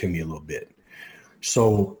quartering to me a little bit.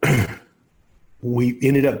 So we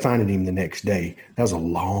ended up finding him the next day. That was a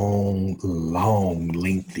long,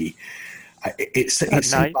 lengthy. It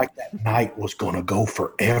seemed like that night was going to go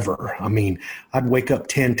forever. I mean, I'd wake up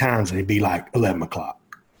 10 times and it'd be like 11 o'clock,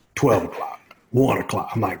 12 o'clock, 1 o'clock.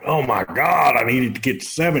 I'm like, oh my God, I needed to get to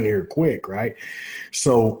 7 here quick, right?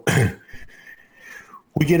 So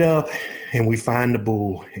we get up and we find the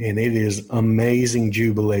bull, and it is amazing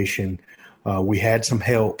jubilation. We had some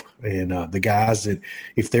help, and the guys that,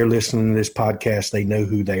 if they're listening to this podcast, they know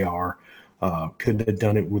who they are. Couldn't have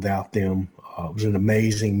done it without them. It was an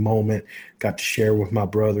amazing moment. Got to share with my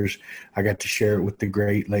brothers. I got to share it with the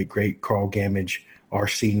late great Carl Gamage.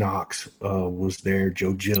 R.C. Knox was there.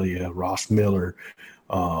 Joe Gillia, Ross Miller,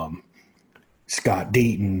 Scott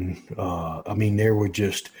Deaton. There were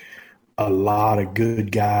just a lot of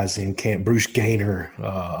good guys in camp. Bruce Gaynor,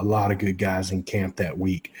 a lot of good guys in camp that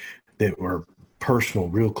week that were personal,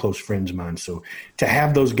 real close friends of mine. So to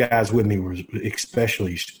have those guys with me was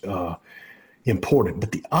especially important.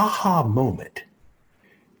 But the aha moment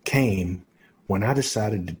came when I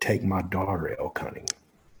decided to take my daughter elk hunting.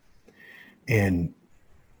 And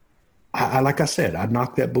I like I said, I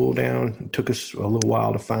knocked that bull down. It took us a little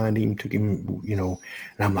while to find him, and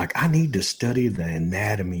I'm like, I need to study the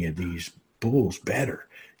anatomy of these bulls better.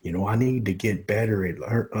 I need to get better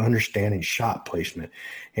at understanding shot placement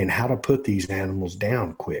and how to put these animals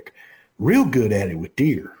down quick. Real good at it with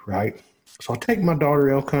deer, right? So I take my daughter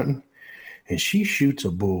elk hunting, and she shoots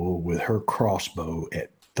a bull with her crossbow at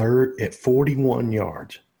 41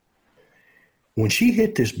 yards. When she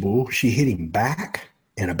hit this bull, she hit him back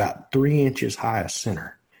and about 3 inches high of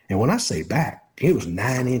center. And when I say back, it was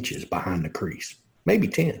 9 inches behind the crease, maybe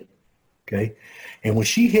 10. Okay. And when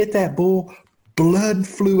she hit that bull, blood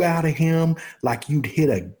flew out of him like you'd hit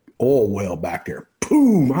a oil well back there.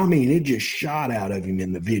 Boom. It just shot out of him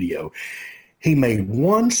in the video. He made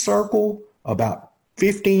one circle about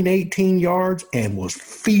 15, 18 yards and was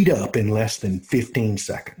feet up in less than 15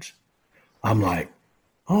 seconds. I'm like,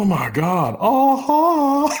 oh my God.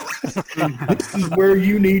 This is where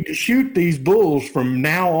you need to shoot these bulls from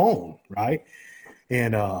now on, right?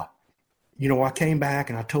 And, I came back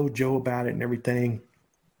and I told Joe about it and everything.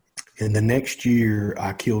 And the next year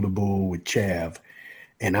I killed a bull with Chav,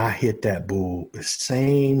 and I hit that bull the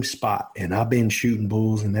same spot. And I've been shooting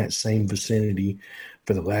bulls in that same vicinity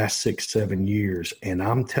for the last 6-7 years. And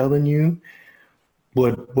I'm telling you,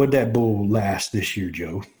 what that bull last this year,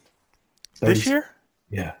 Joe? This year?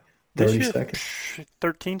 Yeah. 30 seconds.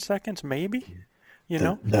 13 seconds, maybe.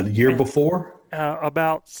 The year before?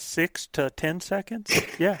 About 6 to 10 seconds.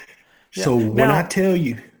 Yeah. So when I tell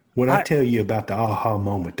you about the aha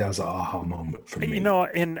moment, that was an aha moment for me.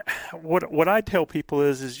 And what I tell people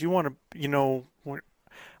is you want to,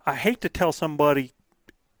 I hate to tell somebody,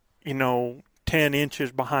 10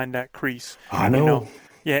 inches behind that crease. I know.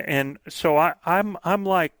 Yeah, and so I'm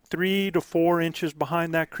like 3 to 4 inches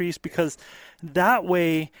behind that crease, because that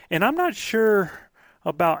way, and I'm not sure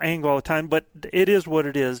about angle all the time, but it is what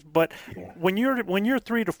it is. But when you're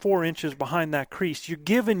 3 to 4 inches behind that crease, you're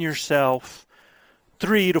giving yourself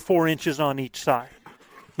 3 to 4 inches on each side.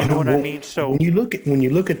 You know what I mean? So when you look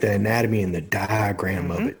at the anatomy and the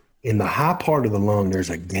diagram of it, in the high part of the lung, there's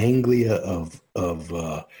a ganglia of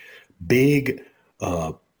big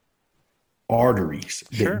arteries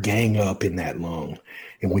that gang up in that lung.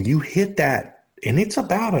 And when you hit that, and it's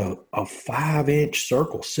about a 5-inch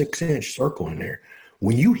circle, 6-inch circle in there.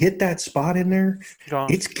 when you hit that spot in there,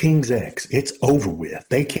 Gone. it's King's X. It's over with.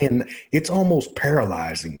 It's almost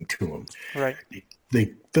paralyzing to them. Right.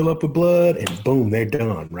 They fill up with blood and boom, they're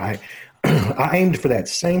done, right? I aimed for that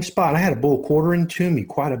same spot. I had a bull quartering to me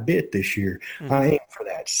quite a bit this year. Mm-hmm. I aimed for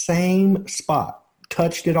that same spot,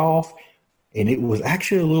 touched it off, and it was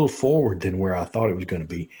actually a little forward than where I thought it was going to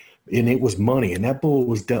be. And it was money. And that bull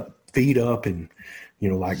was feet up and,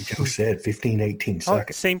 like Joe said, 15, 18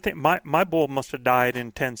 seconds. Same thing. My bull must have died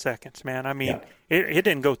in 10 seconds, man. I mean, it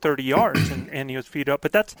didn't go 30 yards and he was feet up.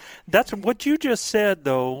 But that's what you just said,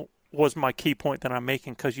 though, was my key point that I'm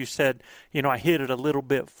making, because you said, I hit it a little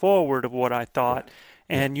bit forward of what I thought,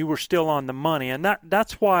 and you were still on the money. And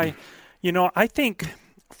that's why, I think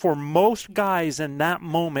for most guys in that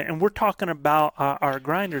moment, and we're talking about our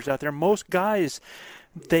grinders out there, most guys,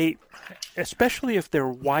 they, especially if they're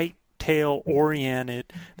white tail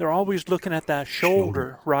oriented, they're always looking at that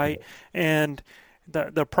shoulder, right? And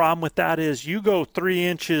the problem with that is you go 3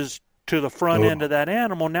 inches to the front end of that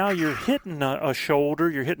animal, now you're hitting a shoulder,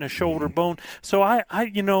 you're hitting a shoulder bone. So I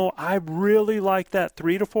really like that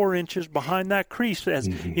 3 to 4 inches behind that crease. As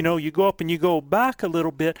you go up and you go back a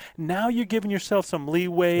little bit, now you're giving yourself some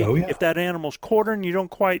leeway. If that animal's quartering, you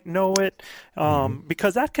don't quite know it,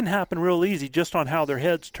 because that can happen real easy just on how their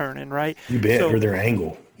head's turning, right? You bet, or their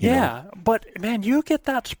angle. Yeah, but man, you get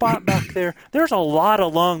that spot back there. There's a lot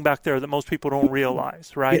of lung back there that most people don't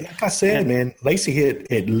realize, right? Yeah, like I said, man, Lacey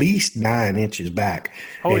hit at least 9 inches back.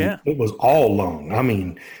 Oh, and yeah. It was all lung. I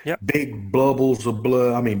mean, big bubbles of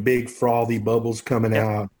blood. I mean, big frothy bubbles coming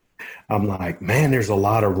out. I'm like, man, there's a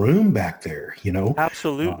lot of room back there,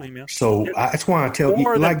 Absolutely, man. So that's why I tell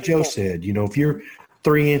you, like Joe said, if you're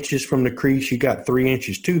 3 inches from the crease, you got 3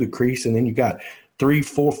 inches to the crease, and then you got 3,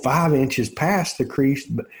 4, 5 inches past the crease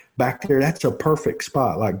back there. That's a perfect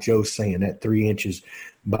spot, like Joe's saying, that 3 inches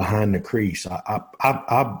behind the crease.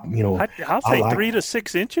 I'll say 3 to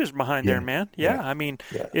 6 inches behind there, man. Yeah. I mean,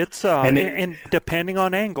 it's and depending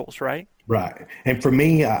on angles, right? Right. And for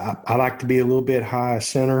me, I like to be a little bit high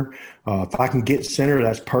center. If I can get center,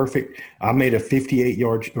 that's perfect. I made a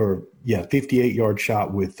 58-yard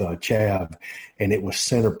shot with Chav, and it was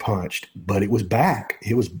center punched, but it was back.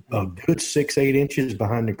 It was a good 6-8 inches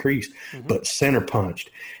behind the crease, but center punched.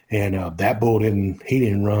 And that bull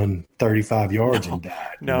didn't run 35 yards and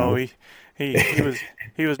died. No, he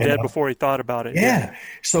was dead before he thought about it. Yeah.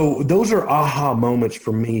 So those are aha moments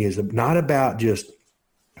for me. Is not about just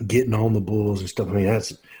getting on the bulls and stuff. I mean,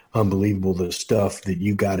 that's unbelievable, the stuff that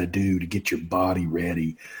you got to do to get your body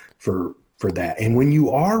ready for that. And when you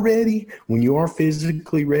are ready, when you are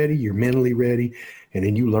physically ready, you're mentally ready, and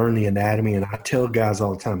then you learn the anatomy. And I tell guys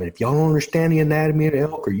all the time, if y'all don't understand the anatomy of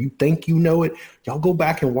elk, or you think you know it, y'all go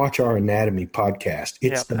back and watch our anatomy podcast.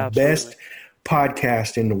 It's the best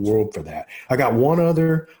podcast in the world for that. I got one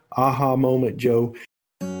other aha moment, Joe.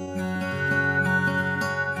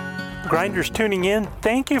 Grinders tuning in,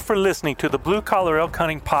 thank you for listening to the Blue Collar Elk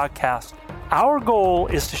Hunting Podcast. Our goal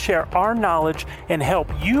is to share our knowledge and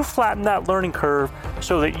help you flatten that learning curve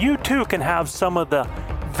so that you too can have some of the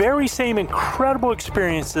very same incredible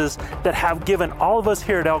experiences that have given all of us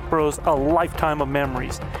here at Elk Bros a lifetime of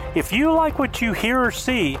memories. If you like what you hear or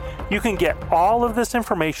see, you can get all of this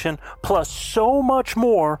information plus so much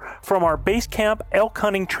more from our Base Camp Elk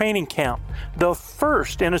Hunting Training Camp, the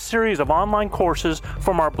first in a series of online courses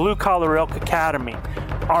from our Blue Collar Elk Academy.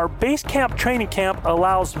 Our Base Camp Training Camp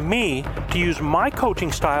allows me to use my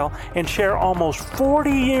coaching style and share almost 40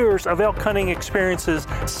 years of elk hunting experiences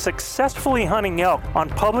successfully hunting elk on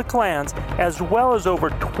public lands, as well as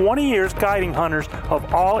over 20 years guiding hunters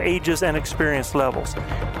of all ages and experience levels.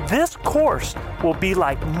 This course will be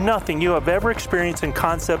like nothing you have ever experienced in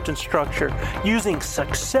concept and structure, using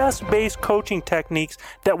success-based coaching techniques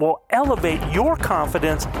that will elevate your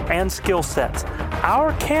confidence and skill sets.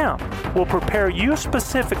 Our camp will prepare you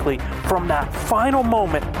specifically from that final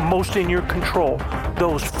moment most in your control,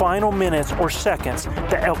 those final minutes or seconds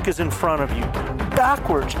the elk is in front of you,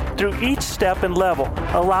 backwards through each step and level,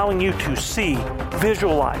 allowing you to see,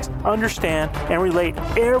 visualize, understand, and relate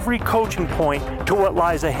every coaching point to what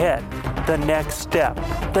lies ahead, the next step,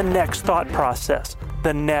 the next thought process,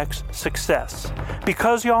 the next success.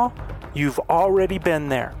 Because y'all, you've already been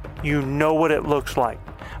there. You know what it looks like.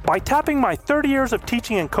 By tapping my 30 years of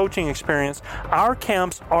teaching and coaching experience, our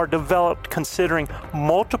camps are developed considering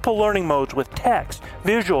multiple learning modes with text,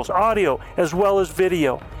 visuals, audio, as well as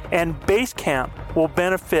video. And Base Camp will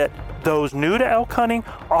benefit those new to elk hunting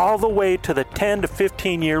all the way to the 10 to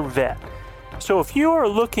 15 year vet. So if you are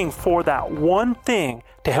looking for that one thing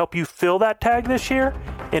to help you fill that tag this year,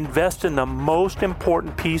 invest in the most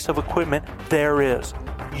important piece of equipment there is,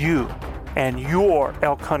 you. and your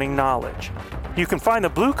elk hunting knowledge. You can find the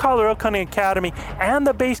Blue Collar Elk Hunting Academy and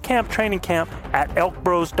the Base Camp Training Camp at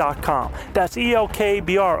elkbros.com. That's ELKBROS.com.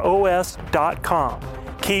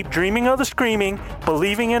 Keep dreaming of the screaming,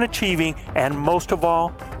 believing in achieving, and most of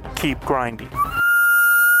all, keep grinding.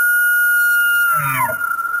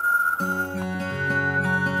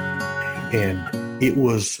 And it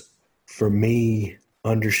was, for me,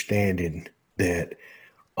 understanding that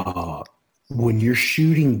when you're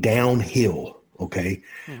shooting downhill, okay,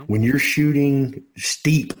 when you're shooting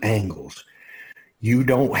steep angles, you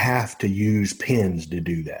don't have to use pins to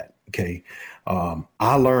do that, okay?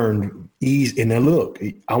 I learned ease, and now look,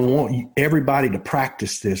 I want everybody to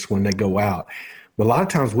practice this when they go out. But a lot of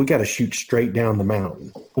times we got to shoot straight down the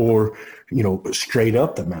mountain or, straight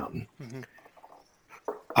up the mountain.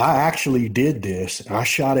 I actually did this. I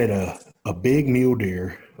shot at a big mule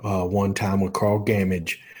deer one time with Carl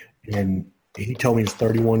Gamage, and he told me it's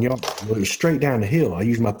 31 yards. Well, it was straight down the hill. I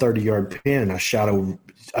used my 30-yard pin, and I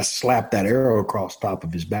slapped that arrow across top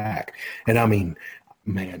of his back. And I mean,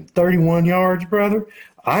 man, 31 yards, brother,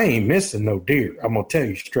 I ain't missing no deer. I'm going to tell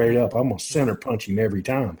you straight up, I'm going to center punch him every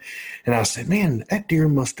time. And I said, man, that deer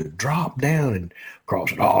must have dropped down. And Carl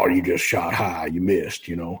said, oh, you just shot high. You missed,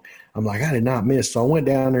 I'm like, I did not miss. So I went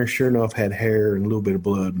down there, sure enough, had hair and a little bit of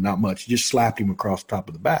blood, not much. Just slapped him across the top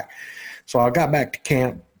of the back. So I got back to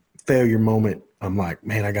camp, failure moment. I'm like,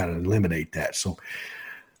 man, I got to eliminate that. So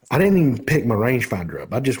I didn't even pick my rangefinder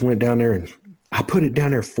up. I just went down there and I put it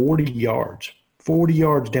down there 40 yards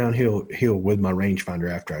downhill with my rangefinder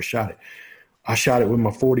after I shot it. I shot it with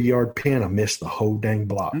my 40-yard pin. I missed the whole dang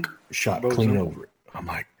block, shot clean over it. I'm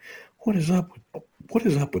like, what is up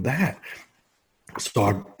with that? So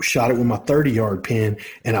I shot it with my 30-yard pin,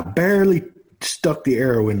 and I barely stuck the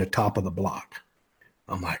arrow in the top of the block.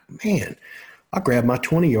 I'm like, man, I grabbed my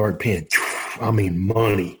 20-yard pin. I mean,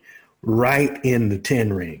 money, right in the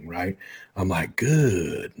 10 ring, right? I'm like,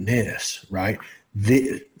 goodness, right?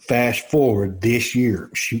 Fast forward this year,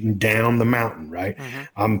 shooting down the mountain, right?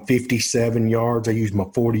 I'm 57 yards. I used my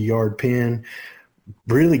 40-yard pin,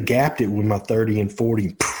 really gapped it with my 30 and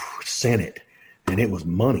 40, sent it, and it was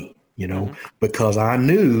money. Because I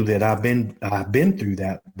knew that I've been through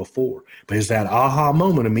that before. But it's that aha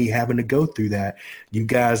moment of me having to go through that. You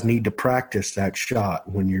guys need to practice that shot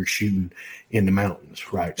when you're shooting in the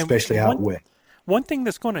mountains, right? Especially out west. One thing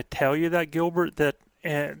that's going to tell you that, Gilbert, that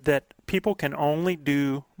people can only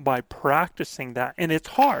do by practicing that. And it's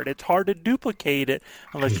hard. It's hard to duplicate it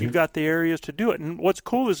unless you've got the areas to do it. And what's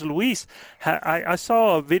cool is Luis, I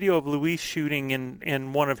saw a video of Luis shooting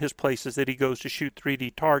in one of his places that he goes to shoot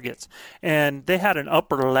 3D targets. And they had an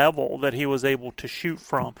upper level that he was able to shoot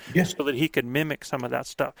from so that he could mimic some of that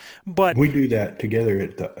stuff. But we do that together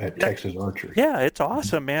at Texas Archery. Yeah, it's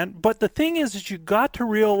awesome, man. But the thing is you got to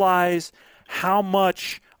realize how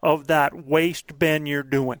much of that waist bend you're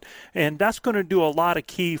doing. And that's going to do a lot of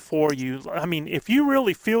key for you. I mean, if you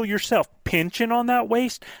really feel yourself pinching on that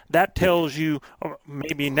waist, that tells you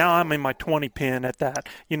maybe now I'm in my 20 pin at that.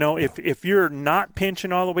 If you're not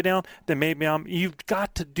pinching all the way down, then maybe you've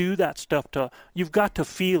got to do that stuff you've got to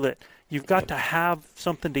feel it. You've got to have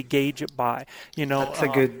something to gauge it by.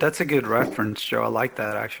 That's a good reference, Joe. I like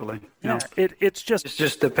that actually. It's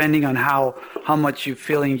just depending on how much you're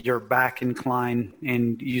feeling your back incline,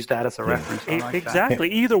 and use that as a reference. Exactly.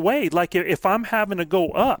 That. Either way, like if I'm having to go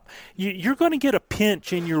up, you're going to get a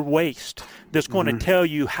pinch in your waist that's going to tell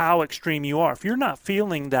you how extreme you are. If you're not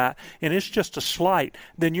feeling that and it's just a slight,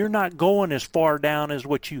 then you're not going as far down as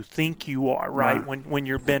what you think you are, right? When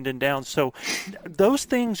you're bending down. So those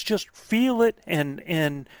things, just feel it,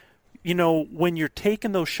 and when you're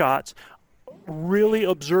taking those shots, really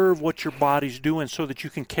observe what your body's doing so that you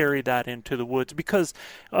can carry that into the woods. Because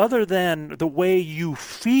other than the way you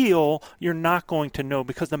feel, you're not going to know,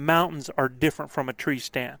 because the mountains are different from a tree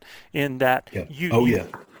stand in that you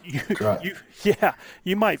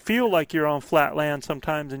might feel like you're on flat land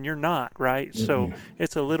sometimes and you're not, right? So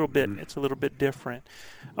it's a little bit different.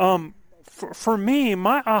 For me,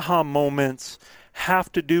 my aha moments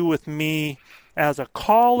have to do with me as a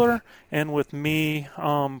caller and with me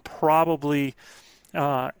probably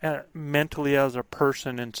mentally as a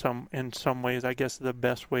person in some ways, I guess is the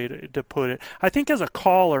best way to put it. I think as a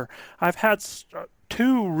caller, I've had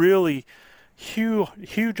two really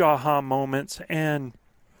huge aha moments, and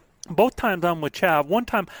both times I'm with Chav. One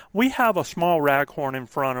time we have a small raghorn in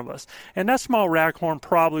front of us, and that small raghorn,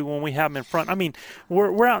 probably when we have him in front, I mean,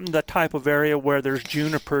 we're out in the type of area where there's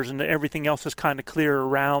junipers and everything else is kind of clear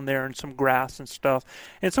around there and some grass and stuff.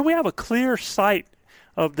 And so we have a clear sight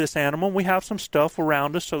of this animal. We have some stuff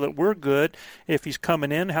around us so that we're good. If he's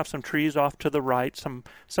coming in, have some trees off to the right, some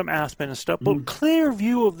aspen and stuff. But clear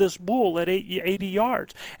view of this bull at 80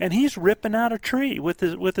 yards, and he's ripping out a tree with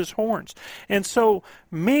his horns. And so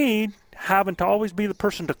me having to always be the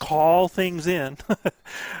person to call things in,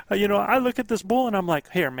 I look at this bull and I'm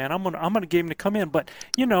like, here, man, I'm gonna give him to come in. But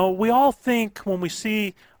we all think when we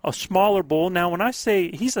see a smaller bull. Now, when I say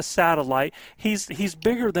he's a satellite, he's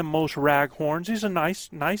bigger than most raghorns. He's a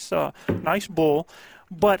nice bull.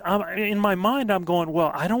 But in my mind, I'm going,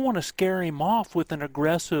 well, I don't want to scare him off with an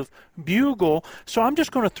aggressive bugle, so I'm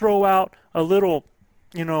just going to throw out a little,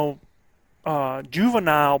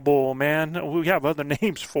 juvenile bull, man. We have other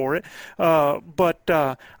names for it. But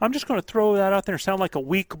I'm just going to throw that out there and sound like a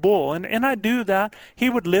weak bull. And I do that. He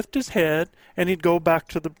would lift his head, and he'd go back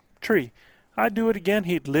to the tree. I'd do it again.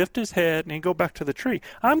 He'd lift his head, and he'd go back to the tree.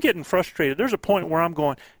 I'm getting frustrated. There's a point where I'm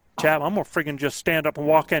going, Chab, I'm going to friggin' just stand up and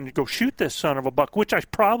walk in and go shoot this son of a buck, which I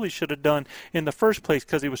probably should have done in the first place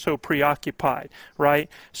because he was so preoccupied, right?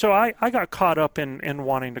 So I got caught up in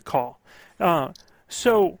wanting to call.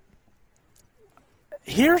 So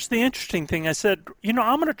here's the interesting thing. I said, I'm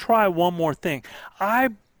going to try one more thing. I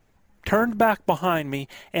turned back behind me,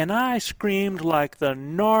 and I screamed like the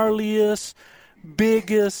gnarliest,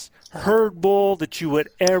 biggest herd bull that you would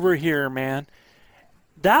ever hear, man.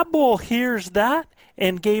 That bull hears that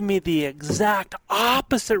and gave me the exact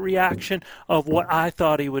opposite reaction of what I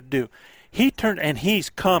thought he would do. He turned, and he's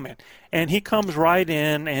coming, and he comes right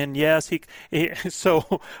in, and yes,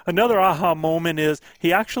 so another aha moment is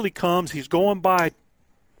he actually comes, he's going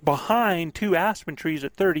behind two aspen trees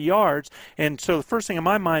at 30 yards, and so the first thing in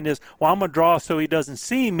my mind is, well, I'm going to draw so he doesn't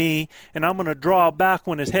see me, and I'm going to draw back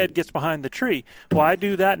when his head gets behind the tree. Well, I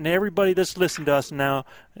do that, and everybody that's listened to us now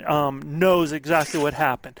knows exactly what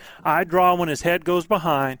happened. I draw when his head goes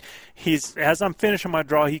behind. As I'm finishing my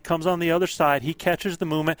draw, he comes on the other side. He catches the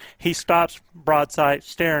movement. He stops broadside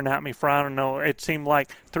staring at me for, I don't know, it seemed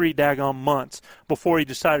like 3 daggone months before he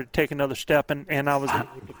decided to take another step, and I was able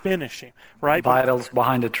to finish him, right? Vitals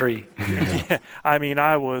behind a tree. Yeah, I mean,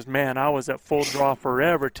 I was at full draw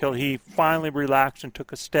forever till he finally relaxed and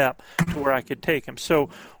took a step to where I could take him. So,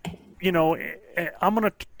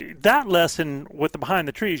 that lesson with the behind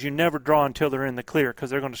the trees, you never draw until they're in the clear because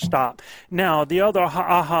they're going to stop. Now, the other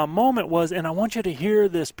aha moment was, and I want you to hear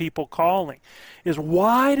this, people calling, is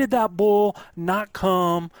why did that bull not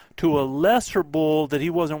come to a lesser bull that he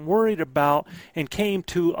wasn't worried about and came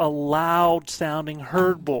to a loud-sounding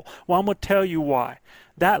herd bull? Well, I'm going to tell you why.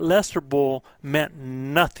 That lesser bull meant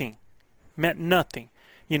nothing.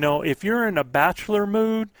 If you're in a bachelor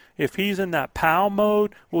mood, if he's in that pal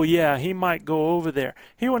mode, well, yeah, he might go over there.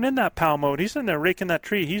 He wasn't in that pal mode. He's in there raking that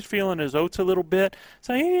tree. He's feeling his oats a little bit.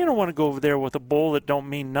 So he don't want to go over there with a bull that don't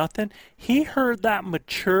mean nothing. He heard that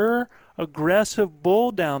mature, aggressive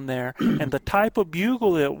bull down there and the type of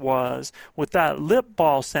bugle it was with that lip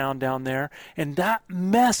ball sound down there and that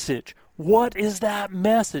message. What is that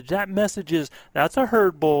message? That message is that's a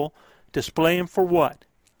herd bull displaying for what?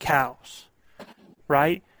 Cows.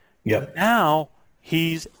 Right? Yep. Now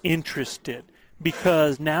he's interested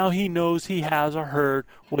because now he knows he has a herd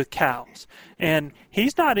with cows. And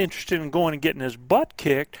he's not interested in going and getting his butt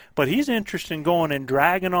kicked, but he's interested in going and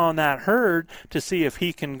dragging on that herd to see if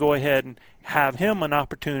he can go ahead and have him an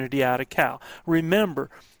opportunity at a cow. Remember,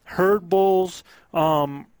 herd bulls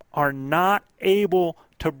are not able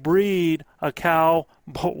to breed a cow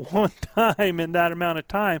but one time in that amount of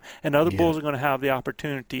time, and other bulls are going to have the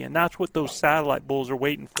opportunity, and that's what those satellite bulls are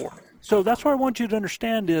waiting for. So that's what I want you to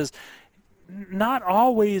understand is not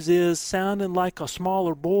always is sounding like a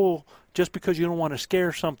smaller bull just because you don't want to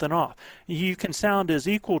scare something off. You can sound as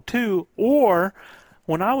equal to, or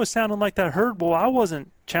when I was sounding like that herd bull, I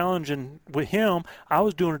wasn't challenging with him. I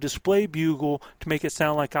was doing a display bugle to make it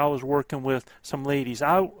sound like I was working with some ladies.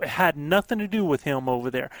 I had nothing to do with him over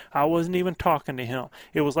there. I wasn't even talking to him.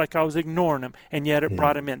 It was like I was ignoring him, and yet it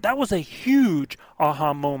brought him in. That was a huge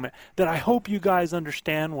aha moment that I hope you guys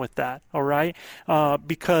understand with that, all right?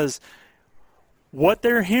 Because what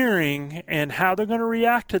they're hearing and how they're going to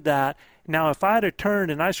react to that, now if I had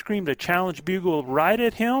turned and I screamed a challenge bugle right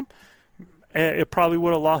at him, it probably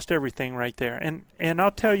would have lost everything right there. And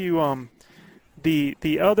I'll tell you,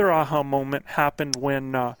 the other aha moment happened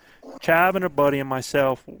when Chav and a buddy and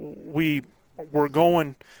myself, we were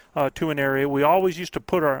going to an area. We always used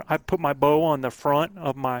to I put my bow on the front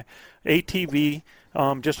of my ATV,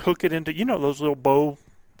 just hook it into, those little bow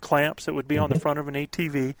clamps that would be on the front of an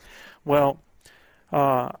ATV. Well,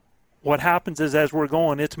 what happens is as we're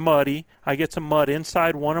going, it's muddy. I get some mud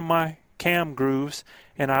inside one of my cam grooves,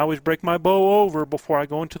 and I always break my bow over before I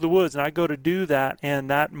go into the woods, and I go to do that,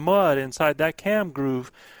 and that mud inside that cam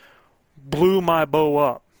groove blew my bow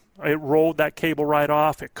up. It rolled that cable right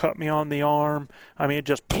off. It cut me on the arm. I mean, it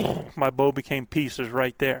just, my bow became pieces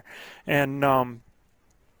right there. And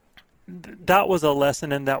that was a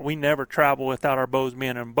lesson in that we never travel without our bows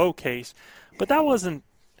being in a bow case. But that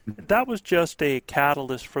was just a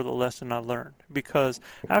catalyst for the lesson I learned, because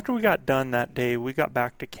after we got done that day, we got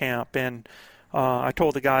back to camp, and I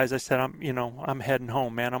told the guys, I said, I'm heading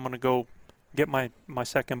home, man. I'm going to go get my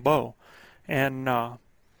second bow. And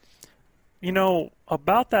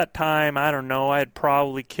about that time, I don't know, I had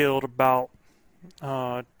probably killed about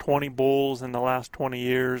 20 bulls in the last 20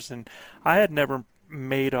 years, and I had never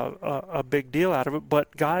made a big deal out of it,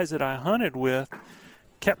 but guys that I hunted with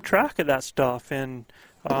kept track of that stuff, and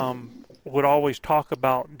would always talk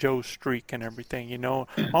about Joe's streak and everything,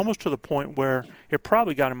 almost to the point where it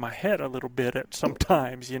probably got in my head a little bit at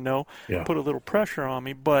sometimes, put a little pressure on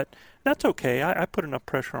me, but that's okay. I put enough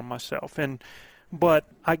pressure on myself. But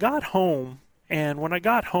I got home, and when I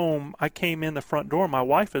got home, I came in the front door. My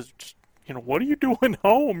wife is just, what are you doing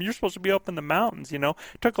home? You're supposed to be up in the mountains, It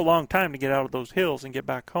took a long time to get out of those hills and get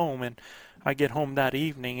back home, and I get home that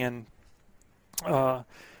evening, and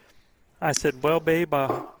I said, well, babe,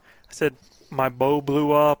 I said, my bow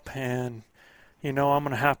blew up, and, I'm going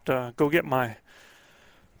to have to go get my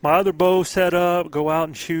other bow set up, go out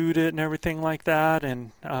and shoot it and everything like that,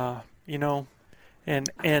 and,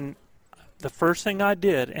 and the first thing I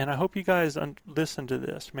did, and I hope you guys listen to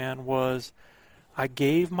this, man, was I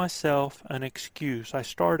gave myself an excuse. I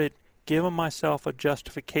started giving myself a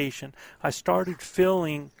justification. I started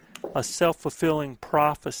feeling a self-fulfilling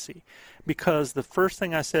prophecy, because the first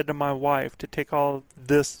thing I said to my wife to take all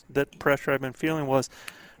that pressure I've been feeling was,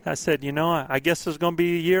 I said, I guess there's going to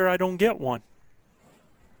be a year I don't get one.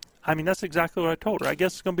 I mean, that's exactly what I told her. I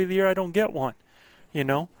guess it's going to be the year I don't get one,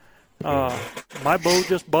 my bow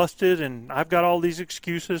just busted, and I've got all these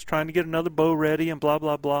excuses trying to get another bow ready and blah,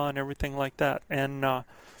 blah, blah, and everything like that. And, my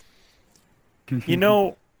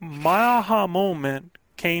aha moment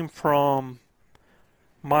came from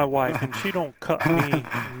my wife, and she don't cut me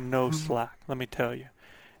no slack, let me tell you.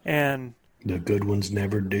 And the good ones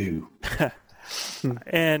never do.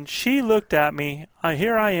 And she looked at me.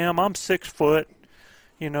 Here I am. I'm 6 foot,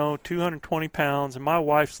 220 pounds, and my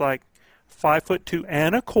wife's like 5'2"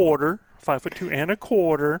 and a quarter. 5'2" and a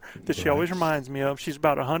quarter. That she always reminds me of. She's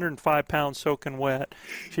about 105 pounds soaking wet.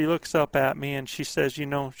 She looks up at me and she says, she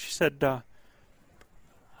said,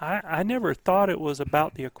 I never thought it was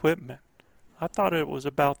about the equipment. I thought it was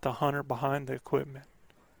about the hunter behind the equipment.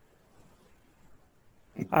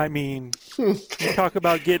 I mean, you talk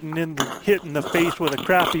about hit in the face with a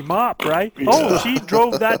crappy mop, right? Yeah. Oh, she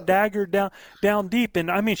drove that dagger down deep,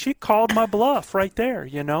 and I mean, she called my bluff right there,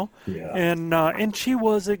 Yeah. And she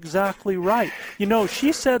was exactly right.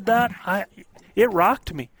 She said that it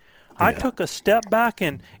rocked me. Yeah. I took a step back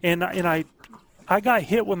and I got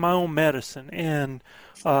hit with my own medicine, and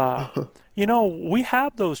we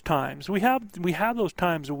have those times. We have those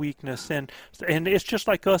times of weakness, and it's just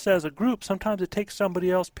like us as a group. Sometimes it takes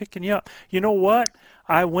somebody else picking you up. You know what?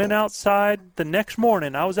 I went outside the next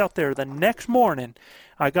morning. I was out there the next morning.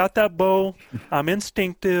 I got that bow. I'm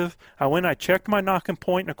instinctive. I checked my knocking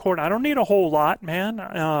point and according. I don't need a whole lot, man.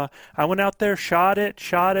 I went out there, shot it.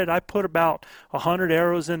 I put about 100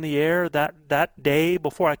 arrows in the air that day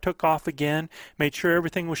before I took off again. Made sure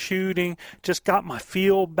everything was shooting. Just got my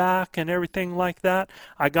feel back and everything like that.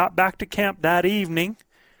 I got back to camp that evening,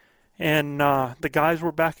 and the guys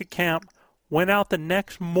were back at camp. Went out the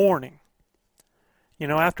next morning.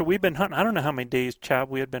 After we've been hunting, I don't know how many days, Chad,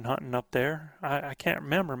 we had been hunting up there. I can't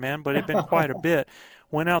remember, man, but it had been quite a bit.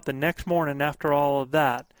 Went out the next morning after all of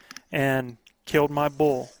that and killed my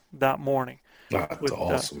bull that morning. That's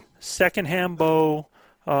awesome. Second-hand bow,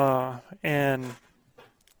 and,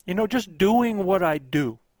 just doing what I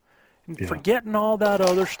do. And forgetting all that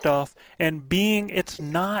other stuff and it's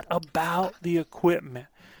not about the equipment.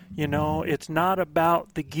 It's not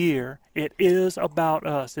about the gear. It is about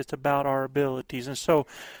us. It's about our abilities. And so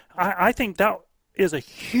I think that is a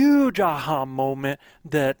huge aha moment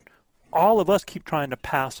that all of us keep trying to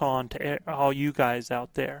pass on to all you guys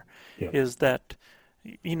out there, is that,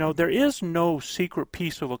 there is no secret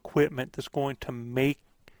piece of equipment that's going to make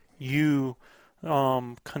you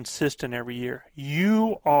consistent every year.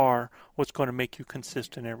 You are what's going to make you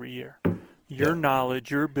consistent every year. Your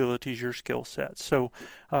knowledge, your abilities, your skill sets. So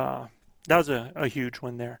that was a huge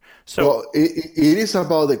one there. So well, it is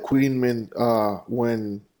about the equipment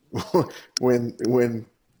when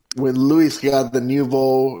when Luis got the new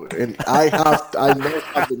bow, and I know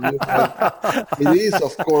have the new bow. It is,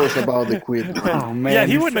 of course, about the equipment. Oh man! Yeah,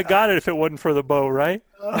 he wouldn't have got it if it wasn't for the bow, right?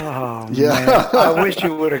 Oh Yeah. man! I wish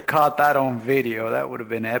you would have caught that on video. That would have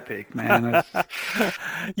been epic, man.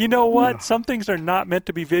 You know what? Some things are not meant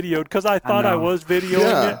to be videoed because I thought I was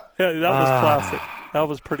videoing it. Yeah, that was classic. That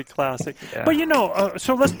was pretty classic. Yeah. But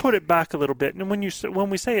so let's put it back a little bit. And when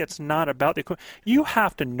we say it's not about the equipment, you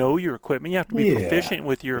have to know your equipment. You have to be proficient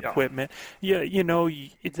with your equipment.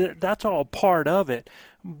 That's all part of it.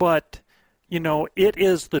 But it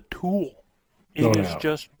is the tool. It is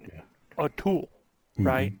just a tool,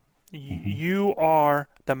 right? Mm-hmm. You are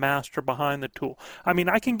the master behind the tool. I mean,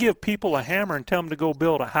 I can give people a hammer and tell them to go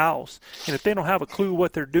build a house, and if they don't have a clue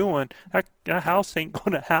what they're doing, that house ain't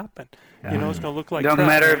going to happen. It's going to look like Doesn't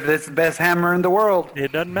matter if it's the best hammer in the world.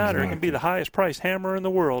 It doesn't matter. Exactly. It can be the highest priced hammer in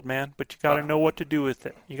the world, man. But you got to know what to do with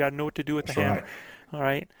it. You got to know what to do with the hammer. All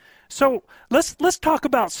right. So let's talk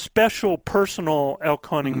about special personal elk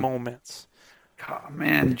hunting moments. Oh,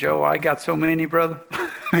 man, Joe, I got so many, brother.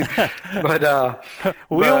 But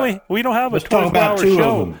we don't have a 12-hour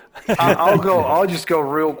show. I'll just go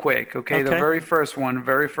real quick. Okay. The very first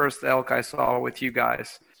elk I saw with you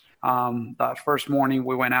guys. That first morning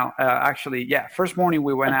we went out. First morning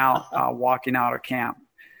we went out walking out of camp.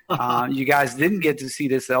 You guys didn't get to see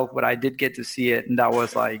this elk, but I did get to see it, and that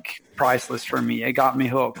was like priceless for me. It got me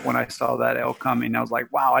hooked when I saw that elk coming. I was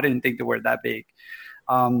like, wow, I didn't think they were that big.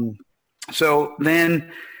 So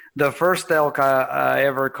then the first elk I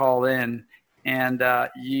ever called in, and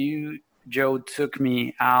Joe, took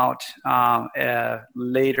me out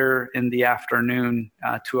later in the afternoon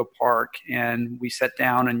to a park, and we sat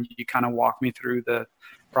down and you kind of walked me through the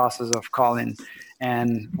process of calling,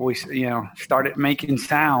 and we started making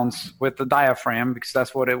sounds with the diaphragm because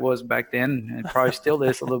that's what it was back then. It probably still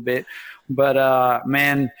is a little bit, but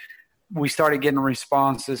man, we started getting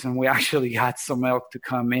responses, and we actually got some elk to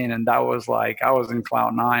come in, and that was like, I was in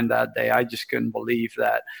cloud nine that day. I just couldn't believe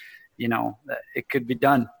that, that it could be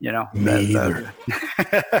done, Me either.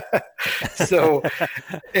 So,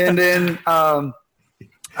 and then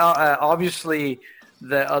obviously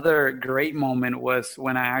the other great moment was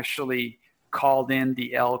when I actually called in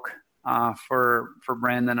the elk for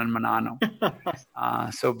Brandon and Manano.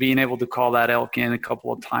 So being able to call that elk in a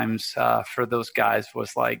couple of times for those guys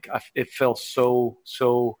was like, it felt so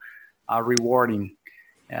rewarding.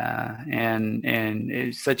 And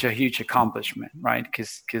it's such a huge accomplishment, right?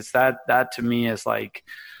 Because that to me is like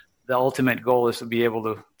the ultimate goal is to be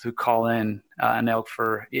able to call in an elk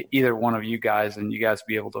for either one of you guys, and you guys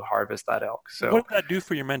be able to harvest that elk. So what does that do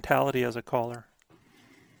for your mentality as a caller?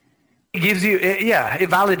 It gives you, it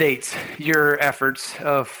validates your efforts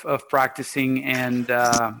of practicing, and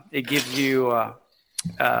it gives you,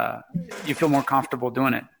 you feel more comfortable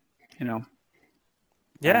doing it,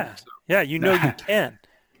 Yeah. You can.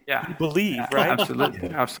 Yeah. You believe, right?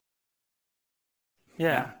 Absolutely.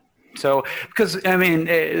 Yeah. So, because, I mean,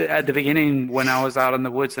 at the beginning when I was out in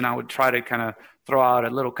the woods and I would try to kind of throw out a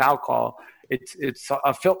little cow call,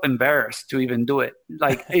 I felt embarrassed to even do it.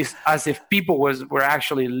 Like, it's as if people were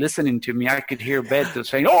actually listening to me. I could hear Beto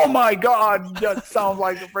saying, "Oh my God, that sounds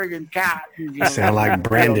like a friggin' cat." You sound like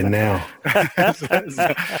Brandon now. Like,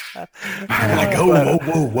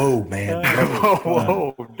 whoa, man.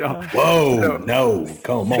 Whoa, no,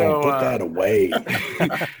 come on, put that away.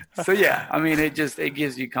 So yeah, I mean, it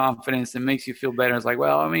gives you confidence and makes you feel better. It's like,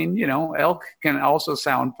 well, I mean, elk can also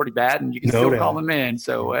sound pretty bad, and you can still call them in.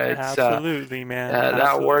 So it's absolutely, man.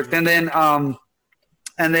 That worked. And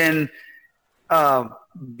then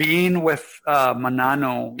being with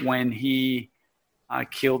Manano when he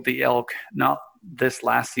killed the elk, not this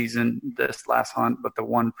last season, this last hunt, but the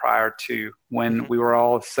one prior to, when we were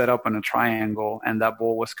all set up in a triangle and that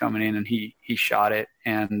bull was coming in and he shot it.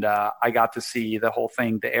 And I got to see the whole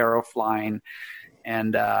thing, the arrow flying.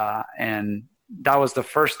 And that was the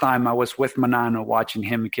first time I was with Manano watching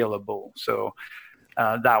him kill a bull. So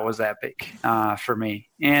that was epic for me.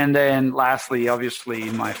 And then lastly, obviously,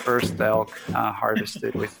 my first elk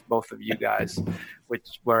harvested with both of you guys,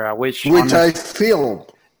 which I filmed.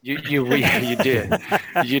 You did.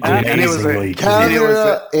 And it was a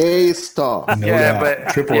camera A star.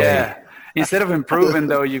 Triple A. Instead of improving,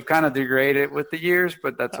 though, you've kind of degraded with the years,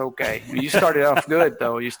 but that's okay. You started off good,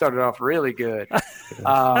 though. You started off really good.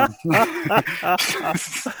 Oh my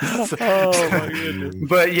goodness!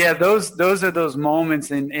 But yeah, those are those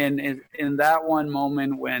moments, and in that one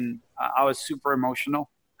moment when I was super emotional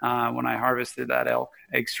when I harvested that elk,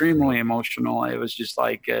 extremely emotional. It was just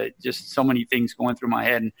like just so many things going through my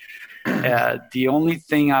head. And, the only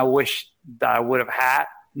thing I wish that I would have had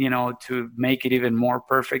to make it even more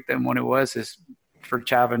perfect than what it was is for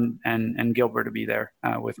Chav and Gilbert to be there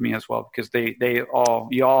with me as well, because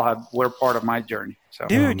we're part of my journey. So,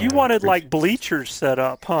 dude, you wanted like bleachers set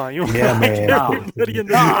up, huh? Yeah, man.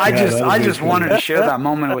 I just wanted to share that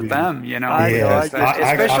moment with them,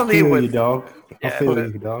 especially with you, dog. I feel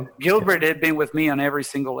you, dog. Gilbert had been with me on every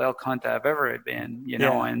single elk hunt I've ever been,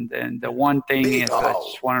 and the one thing is I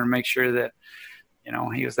just wanted to make sure that,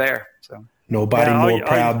 he was there. So nobody more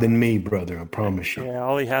proud than me, brother. I promise you. Yeah,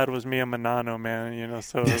 all he had was me and Manano, man.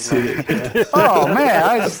 So. Oh man,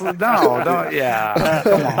 I'll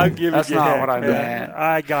give That's you not heck, what I man. meant.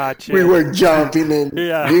 I got you. We were jumping and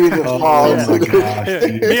giving the falls. Oh my gosh,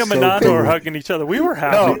 dude, me and so Manano cool. are hugging each other. We were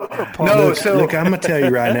happy. Look, I'm gonna tell you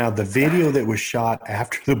right now, the video that was shot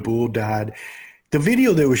after the bull died. The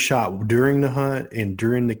video that was shot during the hunt and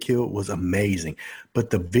during the kill was amazing. But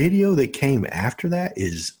the video that came after that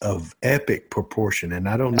is of epic proportion. And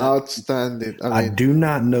I don't know. Outstanding. I do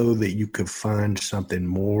not know that you could find something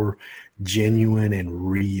more genuine and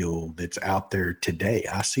real that's out there today.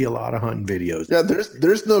 I see a lot of hunting videos. Yeah,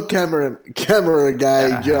 there's no camera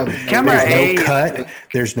guy.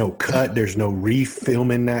 There's no cut. There's no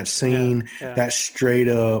refilming that scene. That's straight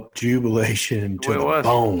up jubilation to the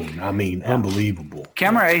bone. I mean, unbelievable.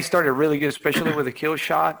 Camera A started really good, especially with the kill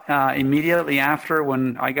shot. Immediately after,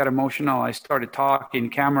 when I got emotional, I started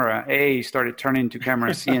talking. Camera A started turning to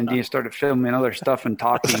camera C and D, started filming other stuff and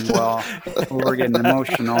talking while we were getting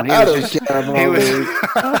emotional. Joe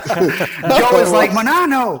was like,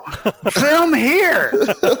 Manano, film here.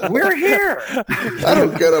 We're here. I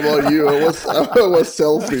don't care about you. I was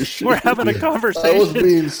selfish. We're having a conversation. I was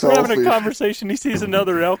being selfish. We're having a conversation. He sees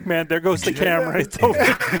another elk, man. There goes the camera. It's over.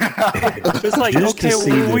 It's like, just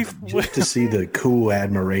to see the cool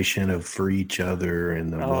admiration for each other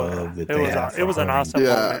and the love that they have. It was an awesome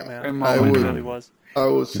moment, man. It really was. I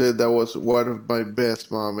would say that was one of my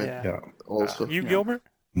best moments. Yeah. Also, you, Gilbert?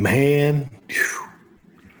 Man,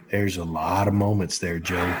 there's a lot of moments there,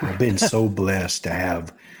 Joe. I've been so blessed to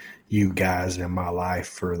have you guys in my life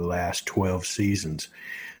for the last 12 seasons.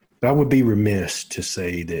 But I would be remiss to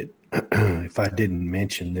say that if I didn't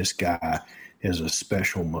mention this guy as a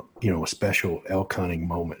special elk hunting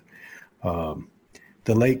moment.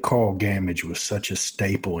 The late Carl Gamage was such a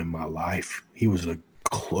staple in my life. He was a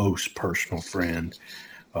close personal friend,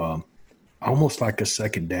 almost like a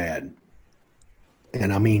second dad.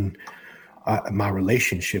 And I mean, my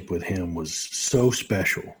relationship with him was so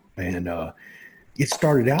special. And it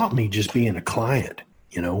started out me just being a client,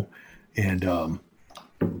 and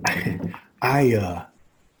I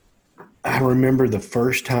remember the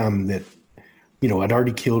first time that, I'd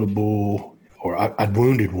already killed a bull, or I'd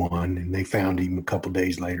wounded one, and they found him a couple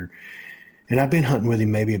days later. And I've been hunting with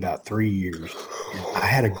him maybe about 3 years. And I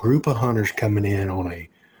had a group of hunters coming in on a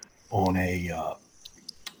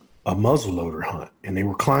muzzleloader hunt, and they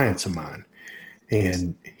were clients of mine.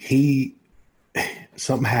 And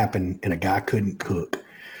something happened, and a guy couldn't cook,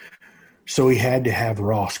 so he had to have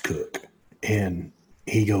Ross cook. And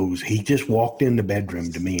he just walked in the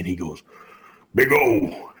bedroom to me, and he goes, "Big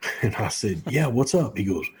O," and I said, "Yeah, what's up?" He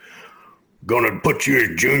goes, "Gonna put you as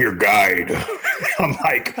junior guide." I'm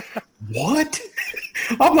like, "What?"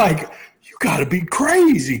 I'm like, "You gotta be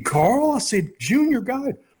crazy, Carl." I said, "Junior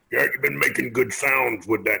guide?" "Yeah, you've been making good sounds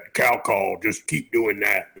with that cow call. Just keep doing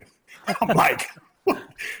that." I'm like,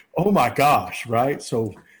 oh my gosh, right?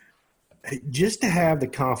 So just to have the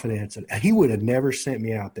confidence, and he would have never sent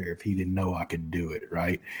me out there if he didn't know I could do it,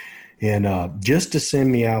 right? And just to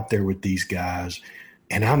send me out there with these guys,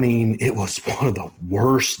 and I mean, it was one of the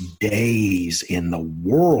worst days in the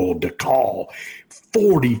world to call.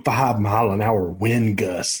 45-mile-an-hour wind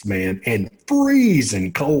gusts, man, and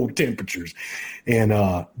freezing cold temperatures. And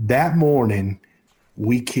that morning,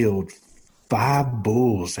 we killed 5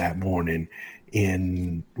 bulls that morning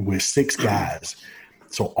with 6 guys.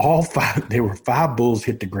 So all 5, there were 5 bulls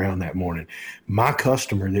hit the ground that morning. My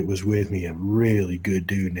customer that was with me, a really good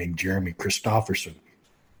dude named Jeremy Christofferson,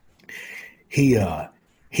 he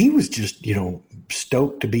was just,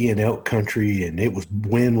 stoked to be in elk country, and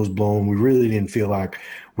wind was blowing. We really didn't feel like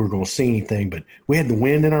we were going to see anything, but we had the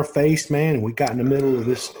wind in our face, man, and we got in the middle of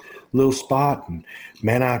this little spot, and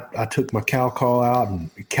man, I took my cow call out, and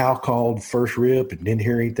cow called the first rip and didn't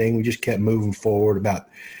hear anything. We just kept moving forward about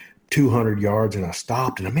 200 yards, and I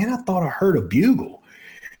stopped, and I thought I heard a bugle.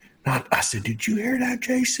 And I said, "Did you hear that,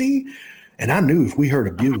 JC?" And I knew if we heard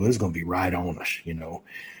a bugle, it was going to be right on us,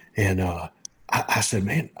 And I said,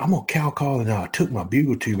 "Man, I'm going to cow call." And I took my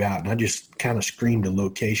bugle tube out, and I just kind of screamed a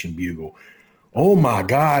location bugle. Oh my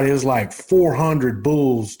God, it was like 400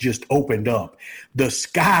 bulls just opened up. The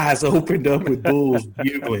skies opened up with bulls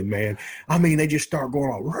bugling, man. I mean, they just start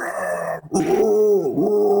going on.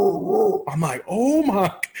 I'm like, oh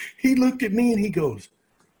my. He looked at me and he goes,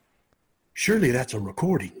 surely that's a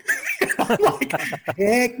recording. I'm like,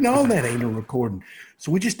 heck no, that ain't a recording.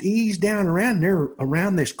 So we just ease down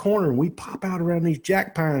around this corner, and we pop out around these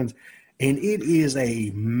jack pines, and it is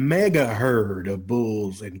a mega herd of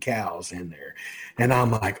bulls and cows in there. And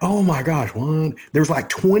I'm like, oh my gosh, there's like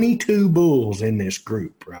 22 bulls in this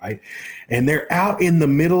group, right? And they're out in the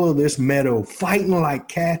middle of this meadow fighting like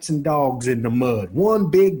cats and dogs in the mud.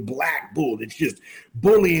 One big black bull that's just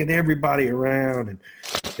bullying everybody around and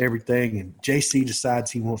everything. And JC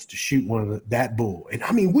decides he wants to shoot that bull. And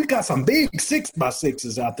I mean, we got some big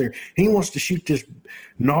 6x6s out there. He wants to shoot this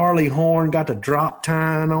gnarly horn, got the drop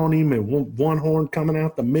tine on him, and one horn coming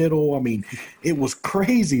out the middle. I mean, it was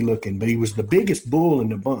crazy looking, but he was the biggest bull in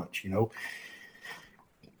the bunch, you know.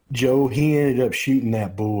 Joe, he ended up shooting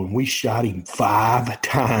that bull, and we shot him 5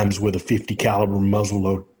 times with a 50 caliber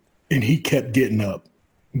muzzleloader, and he kept getting up.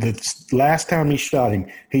 The last time he shot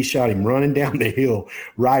him running down the hill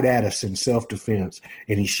right at us in self-defense,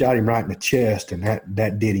 and he shot him right in the chest, and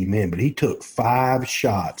that did him in. But he took 5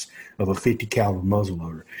 shots of a 50 caliber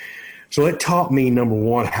muzzleloader. So it taught me, number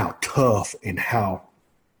one, how tough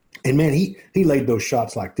and man, he laid those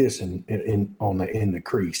shots like this in the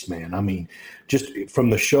crease, man. I mean, just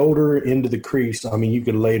from the shoulder into the crease. I mean, you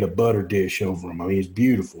could lay a butter dish over him. I mean, it's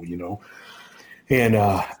beautiful, you know. And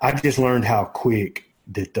I just learned how quick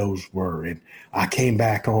that those were. And I came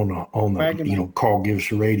back on the you know, Carl gives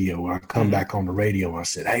the radio. I come back on the radio. I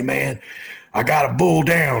said, hey man, I got a bull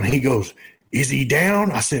down. He goes, is he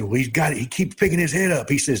down? I said, well, he keeps picking his head up.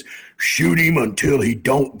 He says, shoot him until he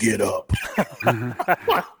don't get up.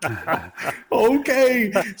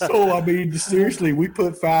 Okay. So, I mean, seriously, we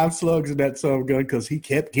put 5 slugs in that son of a gun because he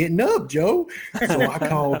kept getting up, Joe. So I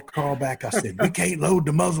called Carl back. I said, we can't load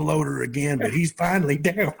the muzzleloader again, but he's finally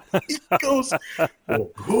down. He goes, well,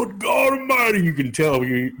 good God Almighty. You can tell,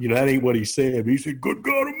 you know, that ain't what he said. He said, good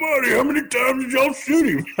God Almighty, how many times did y'all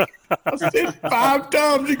shoot him? I said, 5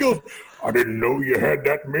 times. He goes, I didn't know you had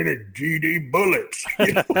that many GD bullets.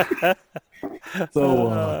 You know?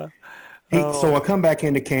 So I come back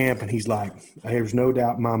into camp, and he's like, there's no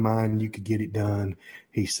doubt in my mind you could get it done.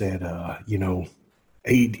 He said, you know,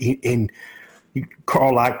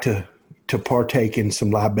 Carl liked to partake in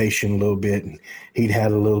some libation a little bit, and he'd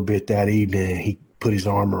had a little bit that evening, and he put his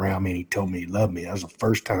arm around me, and he told me he loved me. That was the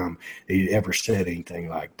first time he'd ever said anything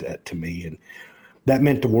like that to me, and that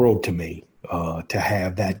meant the world to me. To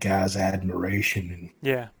have that guy's admiration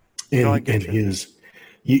and his,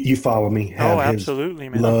 you follow me? Have absolutely,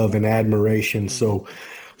 his man. Love and admiration. Mm-hmm. So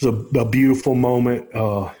it was a beautiful moment,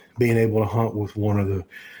 being able to hunt with one of the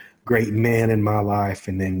great men in my life.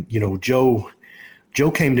 And then, you know, Joe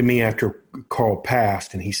came to me after Carl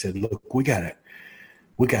passed, and he said, look, we gotta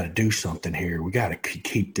do something here. We gotta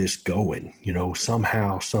keep this going, you know,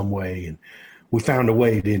 somehow, some way. And we found a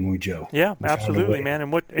way, didn't we, Joe? Yeah, absolutely, man. And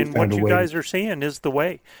what you guys are seeing is the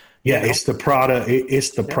way. Yeah, it's the product.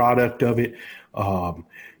 It's the product of it.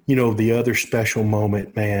 You know, the other special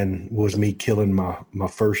moment, man, was me killing my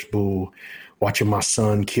first bull, watching my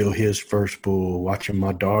son kill his first bull, watching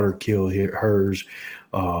my daughter kill hers.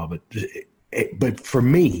 But for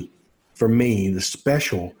me, the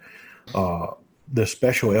special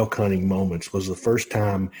elk hunting moments was the first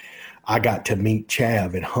time I got to meet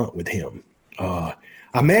Chav and hunt with him.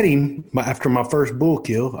 I met him after my first bull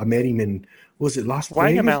kill. I met him in, was it Las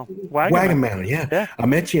Vegas? Wagon Mountain, yeah. I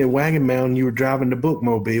met you in Wagon Mountain. You were driving the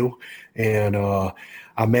bookmobile, and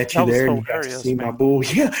I met you there, and you got to see my bull.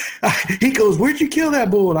 Yeah. He goes, where'd you kill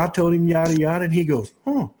that bull? And I told him yada, yada, and he goes,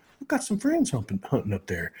 I've got some friends hunting up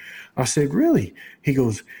there. I said, really? He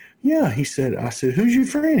goes, yeah. I said, who's your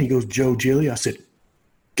friend? He goes, Joe Gilly. I said,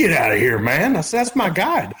 get out of here, man. I said, that's my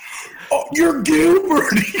guide. Oh, you're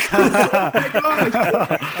Gilbert. Oh my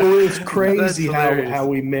gosh. It was crazy how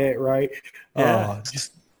we met, right? Yeah.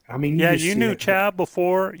 You knew Chav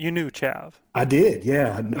before you knew Chav. I did,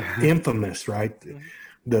 yeah. Infamous, right?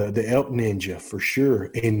 The elk ninja for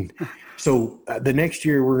sure. And so the next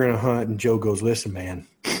year we're going to hunt, and Joe goes, listen, man,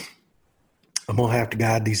 I'm going to have to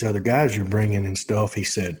guide these other guys you're bringing and stuff. He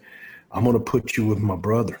said, I'm going to put you with my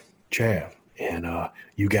brother, Chav, and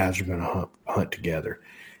you guys are going to hunt together.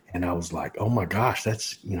 And I was like, oh my gosh,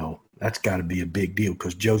 that's got to be a big deal,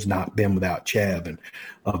 because Joe's not been without Chav in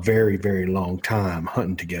a very, very long time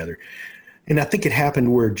hunting together. And I think it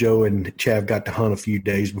happened where Joe and Chav got to hunt a few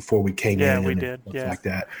days before we came in. Yeah, we did. Like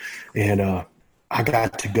that. And I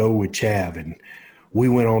got to go with Chav, and we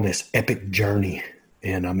went on this epic journey.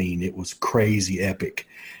 And I mean, it was crazy epic.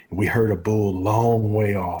 We heard a bull a long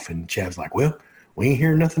way off, and Chav's like, well, we ain't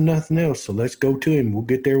hearing nothing else. So let's go to him. We'll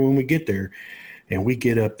get there when we get there. And we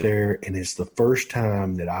get up there, and it's the first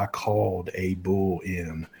time that I called a bull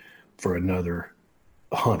in for another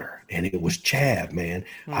hunter. And it was Chav, man.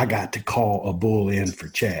 I got to call a bull in for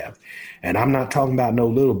Chav. And I'm not talking about no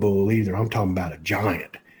little bull either. I'm talking about a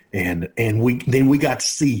giant. And we got to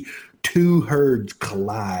see two herds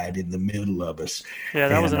collide in the middle of us. Yeah,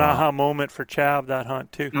 that was an aha moment for Chav, that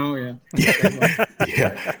hunt too. Oh yeah.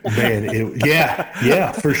 Yeah, man.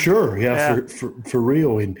 Yeah, for sure. Yeah. For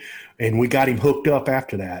real. And we got him hooked up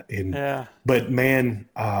after that. And but man,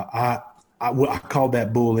 I called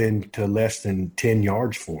that bull in to less than 10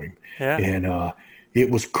 yards for him. Yeah. And it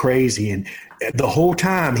was crazy. And the whole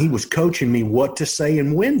time he was coaching me what to say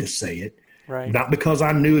and when to say it. Right. Not because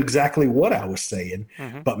I knew exactly what I was saying,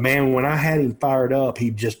 but man, when I had him fired up,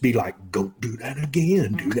 he'd just be like, "Go do that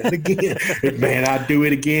again, do that again." And man, I'd do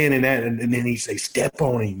it again, and then he'd say, "Step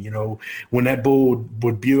on him." You know, when that bull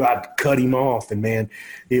would build, I'd cut him off, and man,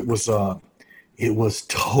 it was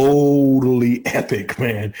totally epic,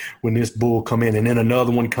 man. When this bull come in, and then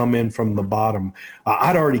another one come in from the bottom,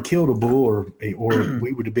 I'd already killed a bull, or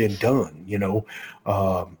we would have been done. You know,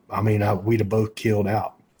 I mean, we'd have both killed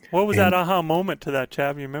out. What was that aha moment to that,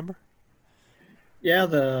 Chav? You remember? Yeah,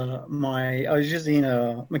 I was using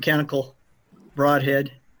a mechanical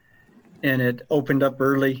broadhead, and it opened up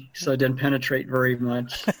early, so it didn't penetrate very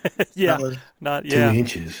much. Yeah, 2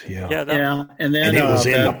 inches. Yeah, and then it was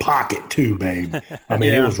in the pocket too, babe. I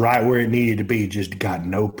mean, it was right where it needed to be, just got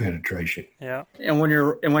no penetration. Yeah, and when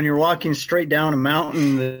you're walking straight down a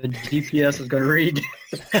mountain, the GPS is going to read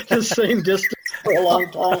the same distance for a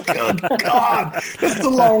long time. Good God, that's the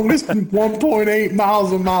longest 1.8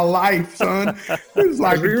 miles of my life, son. It was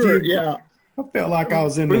like I felt like I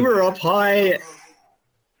was in. We were up high.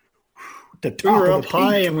 We were up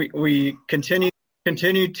high, and we continued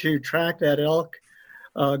to track that elk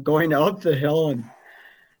going up the hill, and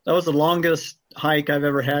that was the longest hike I've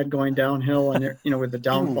ever had going downhill, and with the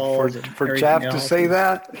downfalls. For Chav to say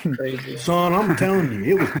that, crazy. Son, I'm telling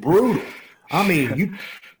you, it was brutal. I mean,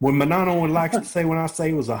 when Manano would like to say, when I say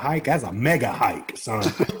it was a hike, that's a mega hike, son.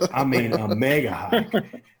 I mean, a mega hike.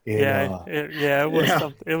 And,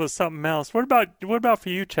 it was something else. What about for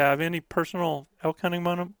you, Chav? Any personal elk hunting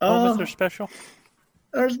moments that are special?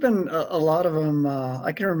 There's been a lot of them.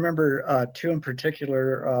 I can remember two in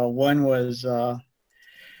particular. One was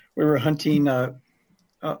we were hunting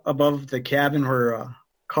above the cabin where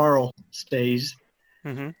Carl stays,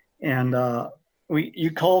 and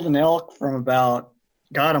you called an elk from about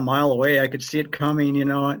a mile away. I could see it coming,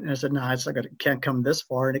 and I said, "No, it can't come this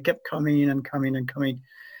far," and it kept coming and coming and coming.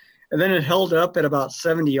 And then it held up at about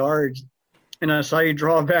 70 yards. And I saw you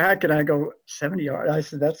draw back, and I go, 70 yards? I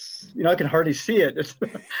said, that's, I can hardly see it.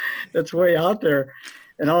 It's way out there.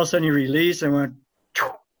 And all of a sudden you release and went,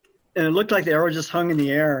 and it looked like the arrow just hung in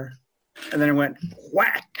the air. And then it went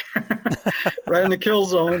whack right in the kill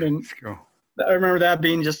zone. And I remember that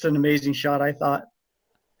being just an amazing shot, I thought.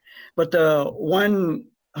 But the one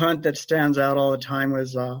hunt that stands out all the time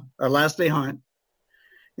was our last day hunt.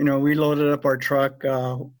 We loaded up our truck.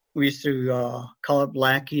 We used to call it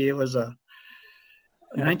Blackie. It was a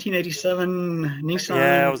 1987 Nissan.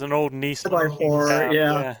 Yeah, it was an old Nissan. 4x4,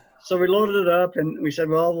 yeah. So we loaded it up, and we said,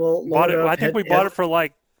 "Well, we'll load it up." I think we bought it for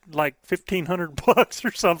like $1,500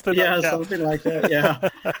 or something. Yeah, something like that. Yeah.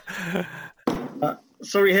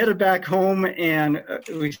 So we headed back home, and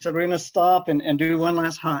we said we're going to stop and do one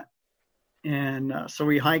last hunt. And so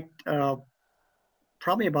we hiked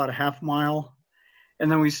probably about a half mile,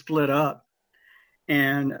 and then we split up.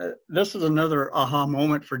 And this is another aha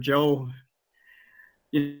moment for Joe,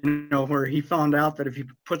 where he found out that if he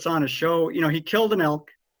puts on a show, he killed an elk.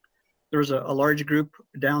 There was a large group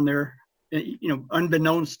down there,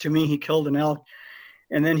 unbeknownst to me, he killed an elk.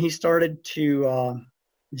 And then he started to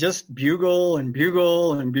just bugle and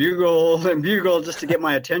bugle and bugle and bugle just to get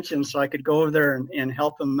my attention so I could go over there and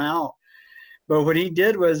help him out. But what he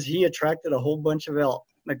did was he attracted a whole bunch of elk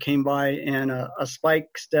that came by, and a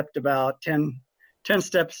spike stepped about 10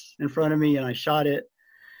 steps in front of me, and I shot it.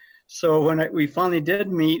 So when we finally did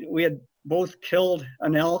meet, we had both killed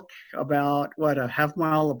an elk about, a half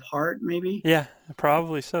mile apart maybe? Yeah,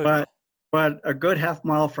 probably so. But a good half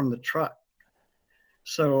mile from the truck.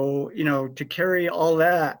 So, to carry all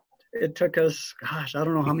that, it took us, I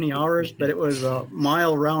don't know how many hours, but it was a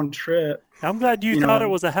mile round trip. I'm glad you thought it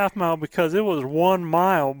was a half mile, because it was 1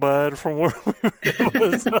 mile, bud, from where we were.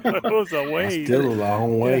 It was a ways. Still a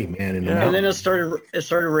long way, man. And then it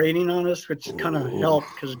started raining on us, which kind of helped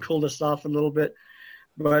because it cooled us off a little bit.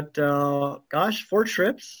 but gosh, 4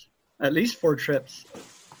 trips, at least 4 trips,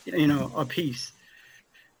 a piece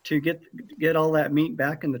to get all that meat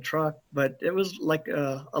back in the truck. But it was like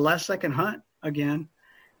a last second hunt again.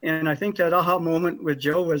 And I think that aha moment with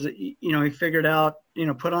Joe was, he figured out,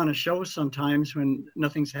 put on a show sometimes when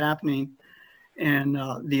nothing's happening, and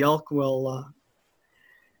the elk will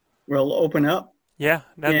open up. Yeah,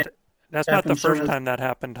 that's not the first time that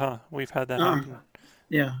happened, huh? We've had that happen.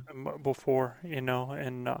 Yeah. Before,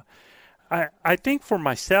 and I think for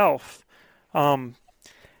myself,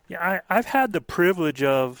 I've had the privilege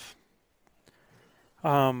of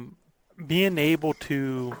being able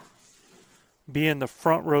to be in the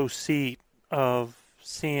front row seat of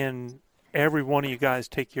seeing every one of you guys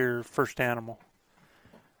take your first animal.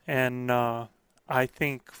 And I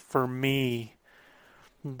think for me,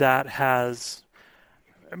 that has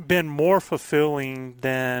been more fulfilling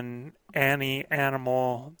than any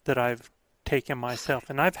animal that I've taken myself.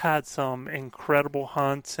 And I've had some incredible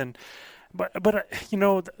hunts, but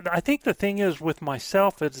I think the thing is with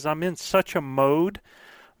myself is I'm in such a mode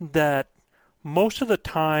that most of the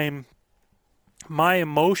time my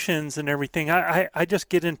emotions and everything, I just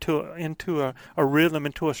get into a rhythm,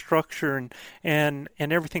 into a structure, and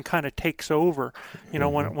everything kind of takes over,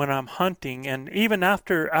 when I'm hunting. And even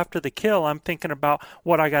after the kill, I'm thinking about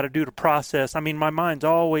what I got to do to process. I mean, my mind's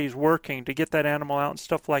always working to get that animal out and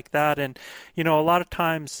stuff like that. And, a lot of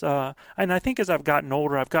times, and I think as I've gotten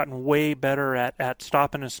older, I've gotten way better at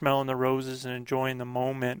stopping and smelling the roses and enjoying the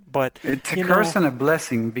moment. But it's a curse and a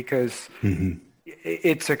blessing, because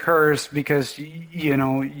it's a curse because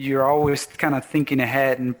you're always kind of thinking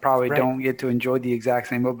ahead and probably don't get to enjoy the exact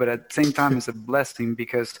same moment, but at the same time it's a blessing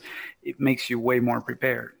because it makes you way more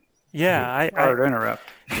prepared. Yeah, Sorry to interrupt.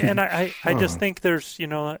 And I just think there's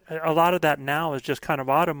a lot of that now is just kind of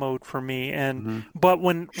auto mode for me. And but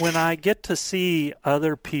when I get to see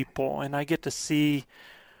other people and I get to see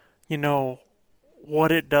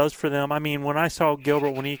what it does for them. I mean, when I saw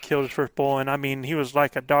Gilbert when he killed his first bull, and I mean, he was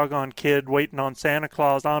like a doggone kid waiting on Santa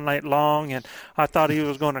Claus all night long, and I thought he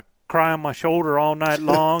was going to cry on my shoulder all night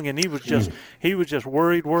long, and he was just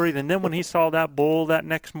worried. And then when he saw that bull that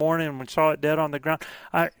next morning and we saw it dead on the ground,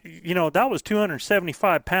 that was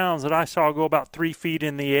 275 pounds that I saw go about 3 feet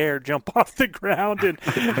in the air, jump off the ground, and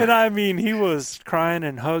I mean, he was crying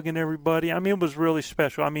and hugging everybody. I mean, it was really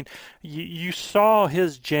special. I mean, you saw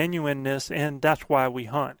his genuineness, and that's why we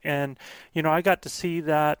hunt. And I got to see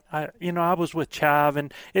that. I was with Chav,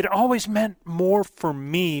 and it always meant more for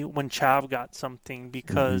me when Chav got something,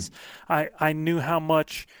 because I knew how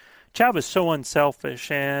much Chav is so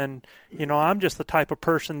unselfish, and I'm just the type of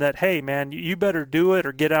person that, hey man, you better do it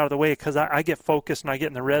or get out of the way, because I get focused and I get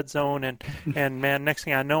in the red zone, and man, next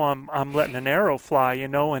thing I know, I'm letting an arrow fly,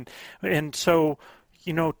 and so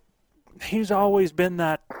he's always been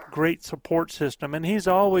that great support system, and he's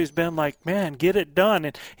always been like, man, get it done,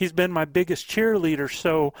 and he's been my biggest cheerleader.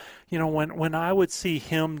 So when I would see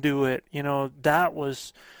him do it, that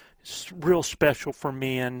was real special for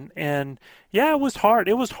me. And yeah, it was hard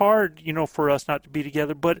for us not to be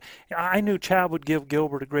together, but I knew Chav would give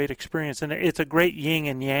Gilbert a great experience, and it's a great yin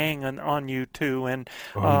and yang on you too. And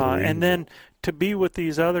then to be with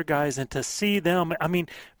these other guys and to see them, I mean,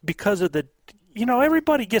 because of the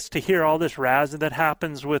everybody gets to hear all this razzing that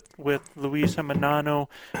happens with Luis and Manano,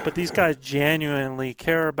 but these guys genuinely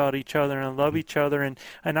care about each other and love each other. And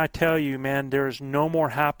I tell you, man, there's no more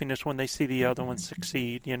happiness when they see the other one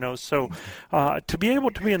succeed, So to be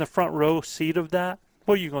able to be in the front row seat of that,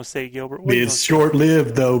 what are you going to say, Gilbert? It's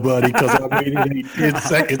short-lived, though, buddy, because I waited 10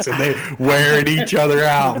 seconds and they're wearing each other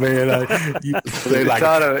out, man.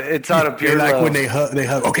 It's out of pure love. Like when they hug.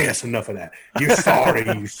 Okay, that's enough of that. You're sorry,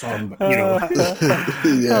 you son.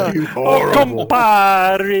 You horrible.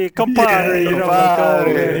 Compare, compare.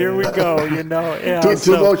 Here we go. Yeah,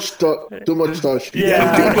 too much touch.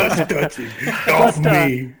 Yeah, too much touching. Off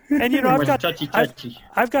me. And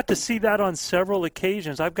I've got to see that on several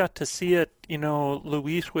occasions. I've got to see it,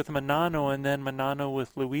 Luis with Manano, and then Manano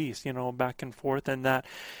with Luis, back and forth, and that,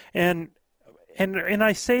 and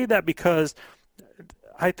I say that because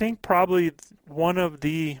I think probably one of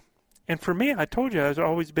the, and for me, I told you I've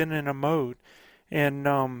always been in a mode,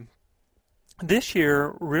 and this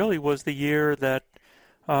year really was the year that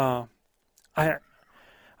I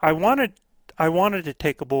wanted to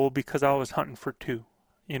take a bull because I was hunting for two.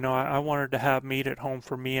 I wanted to have meat at home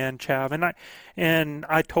for me and Chav, and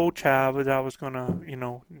I told Chav that I was going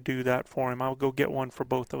to, do that for him. I would go get one for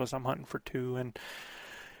both of us. I'm hunting for two, and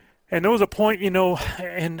there was a point,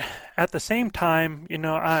 and at the same time,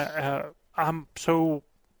 I'm so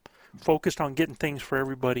focused on getting things for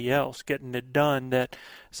everybody else, getting it done, that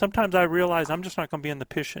sometimes I realize I'm just not going to be in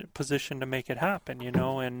the position to make it happen,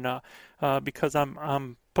 and because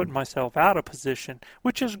I'm putting myself out of position,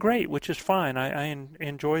 which is great, which is fine. I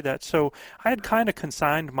enjoy that. So I had kind of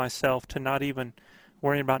consigned myself to not even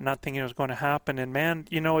worrying about not thinking it was going to happen. And man,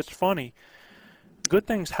 it's funny. Good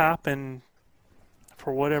things happen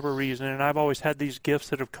for whatever reason, and I've always had these gifts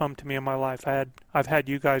that have come to me in my life. I've had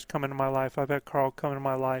you guys come into my life. I've had Carl come into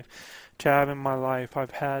my life, Chav in my life. I've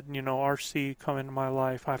had RC come into my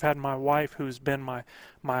life. I've had my wife, who's been my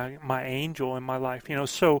angel in my life.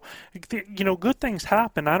 So good things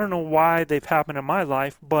happen. I don't know why they've happened in my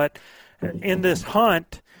life, but in this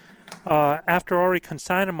hunt, after already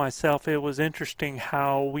consigning myself, it was interesting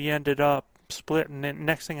how we ended up splitting, and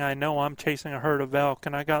next thing I know, I'm chasing a herd of elk,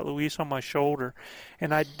 and I got Luis on my shoulder,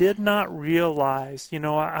 and I did not realize,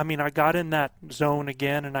 I got in that zone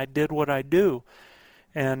again, and I did what I do,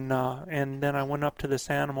 and then I went up to this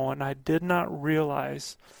animal, and I did not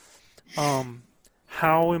realize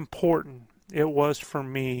how important it was for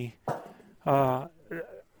me. I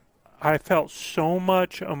felt so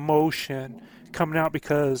much emotion coming out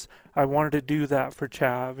because I wanted to do that for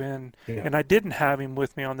Chav, and I didn't have him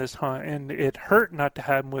with me on this hunt, and it hurt not to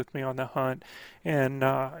have him with me on the hunt, and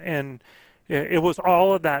it was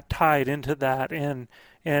all of that tied into that, and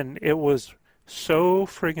it was so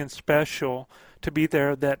friggin' special to be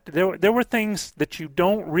there, that there were things that you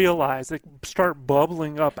don't realize that start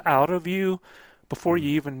bubbling up out of you before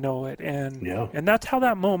you even know it, and that's how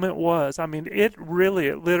that moment was. It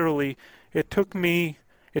literally took me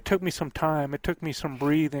some time. It took me some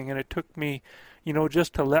breathing, and it took me,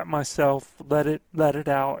 just to let myself let it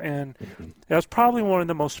out. And that was probably one of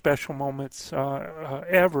the most special moments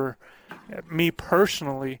ever, me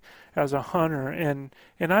personally, as a hunter. And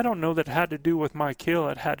I don't know that it had to do with my kill.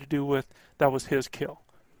 It had to do with that was his kill.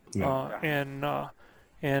 And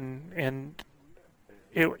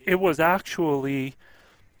it was actually.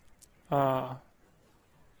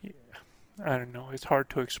 I don't know. It's hard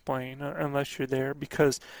to explain unless you're there,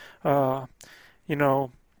 because, I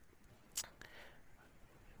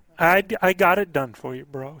got it done for you,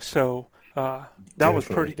 bro. So that was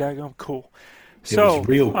pretty daggone cool. So,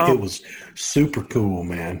 it was super cool,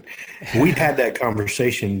 man. We'd had that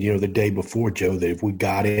conversation, the day before, Joe, that if we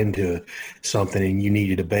got into something and you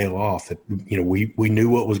needed to bail off, that, we knew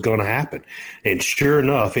what was going to happen. And sure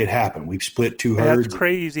enough, it happened. We split two herds. That's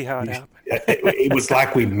crazy how it happened. It was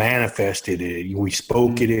like we manifested it. We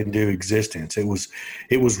spoke it into existence. It was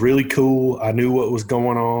really cool. I knew what was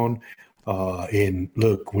going on. And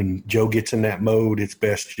look, when Joe gets in that mode, it's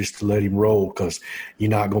best just to let him roll, because you're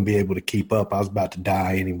not going to be able to keep up. I was about to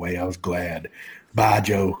die anyway. I was glad. Bye,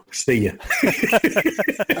 Joe. See ya.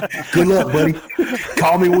 Good luck, buddy.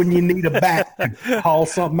 Call me when you need a bat to haul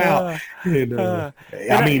something out. Look,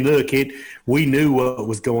 we knew what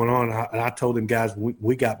was going on. I told them guys,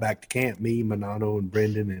 we got back to camp, me, Manano, and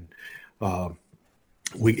Brendan, and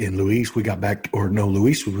Luis,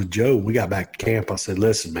 Luis was with Joe. We got back to camp. I said,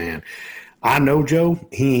 listen, man, I know Joe,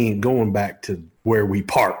 he ain't going back to where we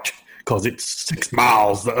parked, because it's 6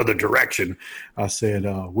 miles the other direction. I said,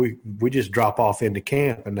 we just drop off into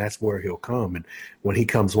camp, and that's where he'll come. And when he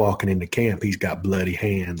comes walking into camp, he's got bloody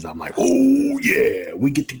hands. I'm like, oh yeah, we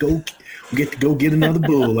get to go get another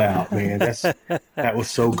bull out, man. That was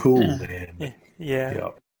so cool, man. Yeah.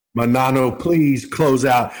 Manano, please close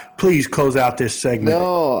out this segment.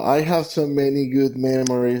 No, I have so many good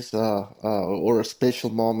memories, or a special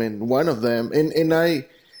moment. One of them, and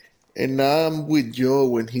I'm with Joe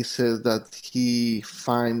when he says that he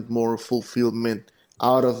finds more fulfillment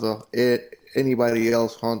out of anybody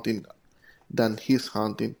else hunting than his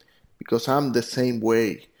hunting, because I'm the same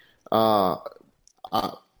way. And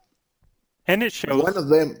it shows. One of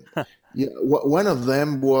them, one of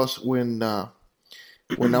them was when I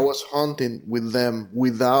was hunting with them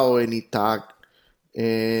without any tag,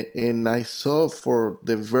 and I saw for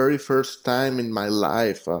the very first time in my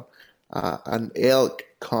life an elk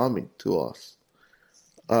coming to us,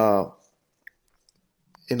 and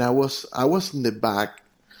I was in the back.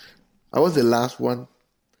 I was the last one,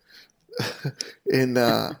 and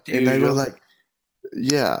I go like,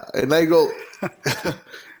 yeah, and I go,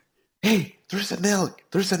 hey, there's an elk,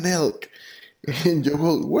 and you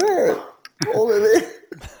go, where? Over there.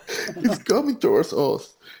 It's coming towards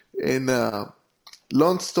us. And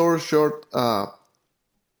long story short,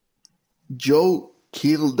 Joe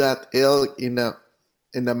killed that elk in a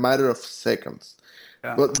matter of seconds.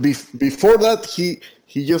 Yeah. But before that, he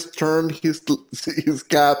just turned his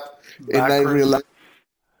cap, and I realized,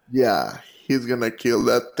 he's gonna kill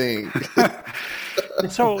that thing.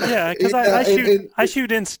 So yeah, because I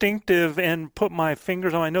shoot instinctive and put my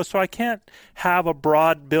fingers on my nose, so I can't have a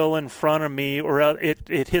broad bill in front of me, or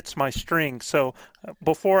it hits my string. So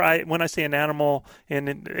when I see an animal and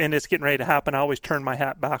it's getting ready to happen, I always turn my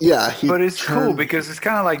hat back. Yeah, but it's cool because it's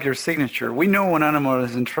kind of like your signature. We know when animal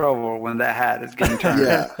is in trouble when that hat is getting turned.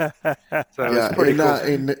 Yeah, so it's pretty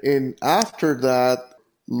cool. And after that,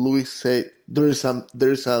 Luis said, "There's a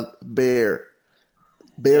bear.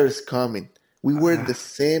 Bear is coming." We were in the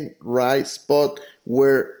same right spot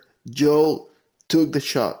where Joe took the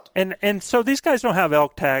shot. And so these guys don't have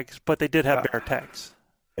elk tags, but they did have bear tags.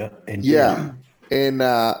 Yeah. And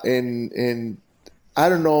I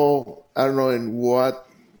don't know in what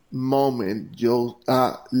moment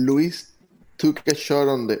Luis took a shot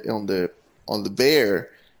on the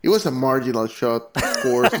bear. It was a marginal shot, of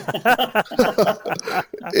course.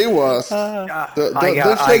 It was. I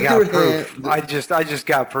got proof. I just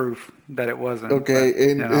got proof that it wasn't. Okay,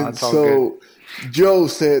 and so Joe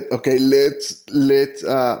said, "Okay, let's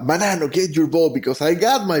Manano, get your bow," because I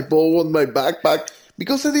got my bow on my backpack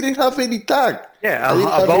because I didn't have any tag. Yeah,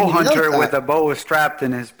 a bow hunter with a bow strapped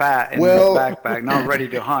in his backpack, not ready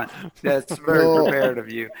to hunt. That's very prepared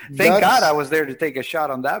of you. Thank God I was there to take a shot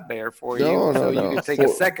on that bear for you, you could take a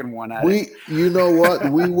second one at it. You know what?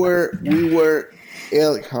 We were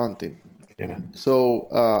elk hunting. Yeah. So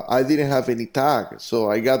I didn't have any tag, so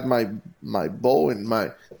I got my bow and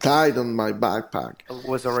tied on my backpack. It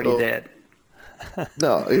was already dead.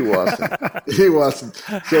 No, it wasn't. It wasn't.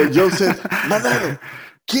 So Joe said, "Manano,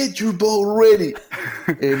 get your bow ready."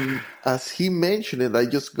 And as he mentioned it, I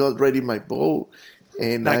just got ready my bow,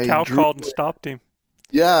 and that cow called and stopped him.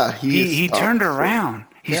 Yeah, he turned around.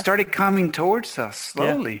 He started coming towards us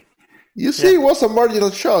slowly. Yeah. You see, it was a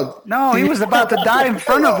marginal shot. No, he was about to die in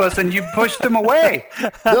front of us, and you pushed him away.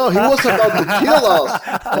 No, he was about to kill us.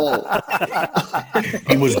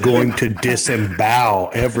 He was going to disembowel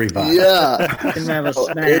everybody. Yeah.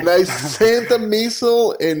 And I sent a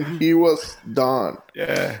missile, and he was done.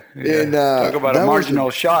 Yeah. And, talk about a marginal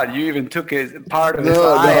shot. You even took part of his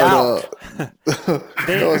eye out.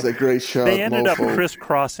 That was a great shot. They ended up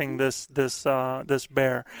crisscrossing this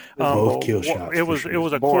bear. Both kill shots. It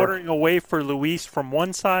was a quartering away for Luis from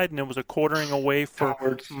one side, and it was a quartering away for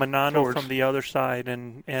Manano from the other side,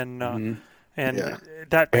 and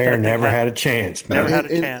that bear never had a chance. Never had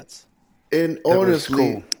a chance. And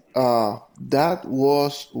honestly, that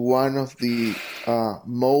was one of the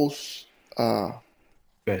most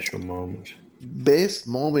special moments, best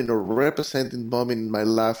moment or representing moment in my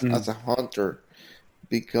life as a hunter,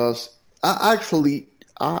 because I believe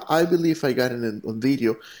I got it on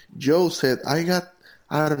video. Joe said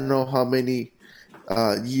I don't know how many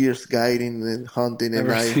years guiding and hunting,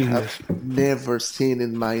 and I have never seen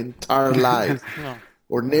in my entire life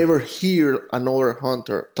or never hear another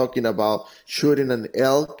hunter talking about shooting an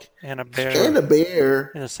elk and a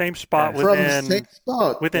bear in the same spot within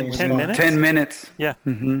 10 minutes. 10 minutes. Yeah,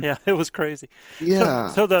 yeah, it was crazy. Yeah.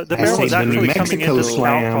 So the bear was actually coming into the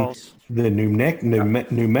cow calls. The New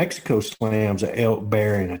Mexico slams an elk,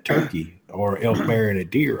 bear, and a turkey, or elk, bear, and a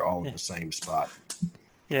deer all in the same spot.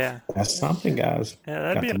 Yeah, that's something, guys. Yeah,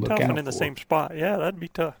 that'd be a tough one in the same spot. Yeah, that'd be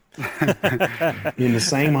tough. In the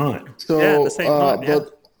same hunt. So, the same hunt. Yeah.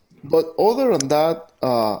 But other than that,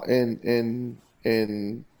 and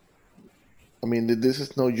I mean, this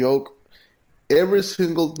is no joke. Every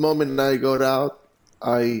single moment I got out,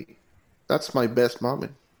 that's my best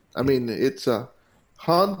moment. I mean, it's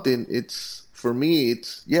hunting. It's for me.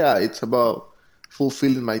 It's about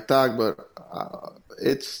fulfilling my tag, but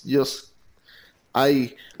it's just.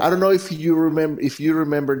 I don't know if you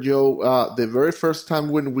remember, Joe, the very first time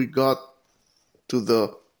when we got to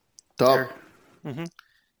the top, mm-hmm.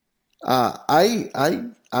 I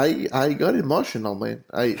got emotional, man.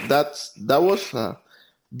 That was a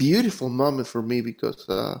beautiful moment for me because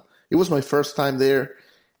it was my first time there,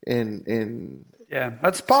 and yeah,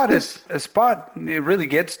 that spot is a spot. It really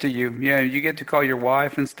gets to you. Yeah, you get to call your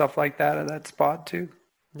wife and stuff like that at that spot too.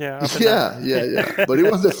 Yeah. But it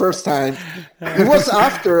was the first time. It was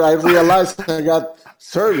after I realized I got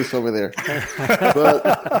service over there.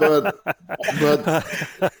 But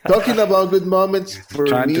talking about good moments for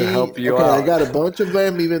me, to help you out. I got a bunch of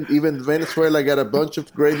them. Even Venezuela, I got a bunch of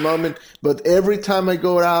great moments. But every time I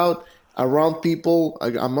go out around people,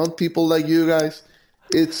 among people like you guys,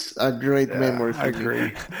 it's a great memory for I agree.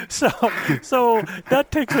 me. So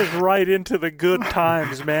that takes us right into the good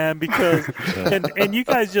times, man, because and you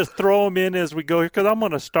guys just throw them in as we go, because I'm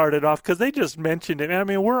going to start it off because they just mentioned it. I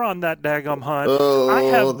mean, we're on that daggum hunt.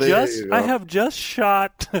 I have just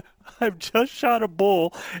shot I've just shot a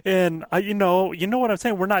bull, and you know what I'm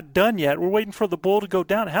saying. We're not done yet. We're waiting for the bull to go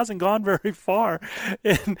down. It hasn't gone very far,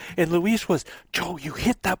 and Luis was, Joe, you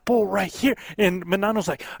hit that bull right here, and Manano's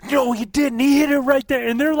like, no, you didn't. He hit it right there,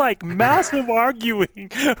 and they're like massive arguing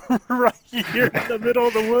right here in the middle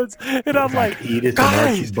of the woods, and I'm like,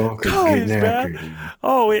 guys, man.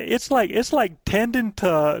 Oh, it's like tending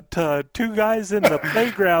to two guys in the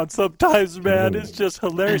playground sometimes, man. It's just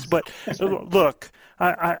hilarious. But look,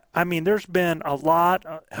 I mean, there's been a lot.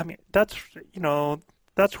 I mean, that's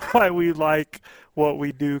why we like what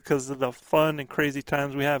we do, because of the fun and crazy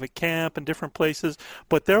times we have at camp and different places.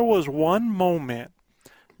 But there was one moment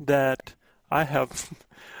that I have,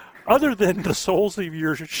 other than the soles of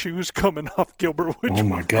your shoes coming off, Gilbert, which oh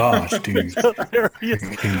my gosh, dude,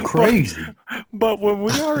 it's crazy. But when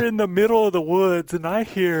we are in the middle of the woods and I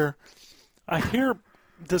hear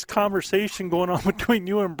this conversation going on between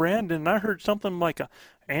you and Brandon, and I heard something like a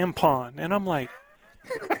ampon, and I'm like,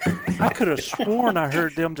 I could have sworn I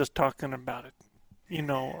heard them just talking about it,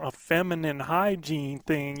 a feminine hygiene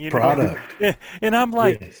thing, product. And I'm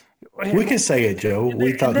like, yes. We can say it, Joe.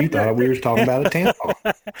 We thought you thought we were talking about a tampon.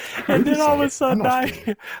 And then all of a sudden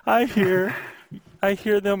I hear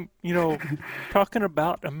them, talking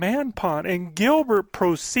about a man pond, and Gilbert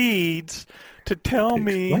proceeds to tell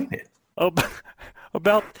me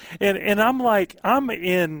about and I'm like, I'm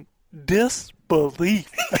in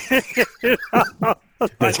disbelief.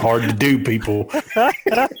 That's hard to do, people.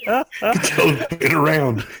 Joe's been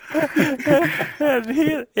around.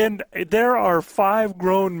 And there are 5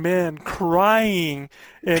 grown men crying.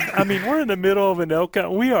 And, I mean, we're in the middle of an elk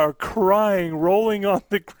hunt. We are crying, rolling on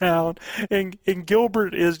the ground. And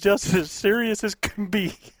Gilbert is just as serious as can be.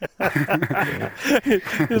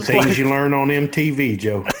 Things you learn on MTV,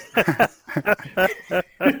 Joe.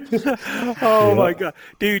 Oh, my God.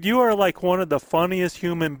 Dude, you are like one of the funniest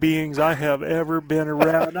human beings I have ever been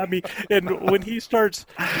around. I mean, and when he starts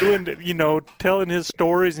doing, telling his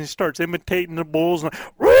stories, and he starts imitating the bulls, and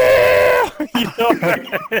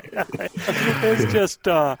it's just,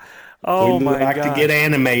 oh my God. We like to get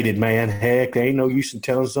animated, man. Heck, there ain't no use in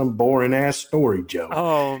telling some boring ass story, Joe.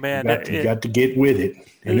 Oh man, you got to get with it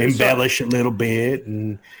and embellish a little bit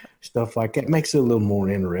and stuff like that. Makes it a little more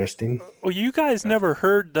interesting. Well, you guys never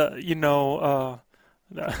heard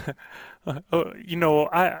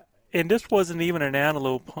and this wasn't even an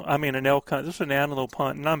antelope. I mean, an elk hunt. This was an antelope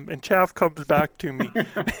hunt, and Chav comes back to me,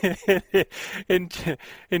 and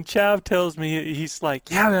Chav tells me, he's like,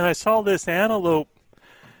 "Yeah, man, I saw this antelope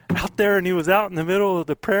out there, and he was out in the middle of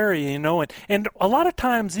the prairie, and a lot of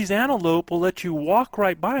times these antelope will let you walk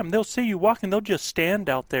right by them. They'll see you walking, they'll just stand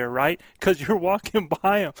out there, right, because you're walking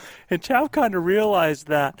by them." And Chav kind of realized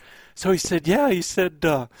that, so he said, "Yeah," he said,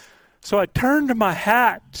 "so I turned my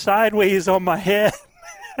hat sideways on my head."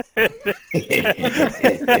 And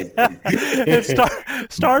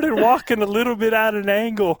started walking a little bit at an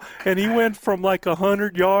angle, and he went from like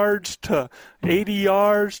 100 yards to 80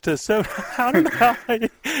 yards to 7. I don't know how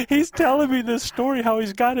he's telling me this story, how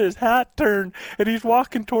he's got his hat turned and he's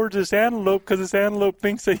walking towards this antelope because this antelope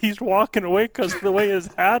thinks that he's walking away because of the way his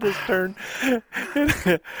hat is turned.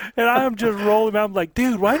 And I am just rolling out. I'm like,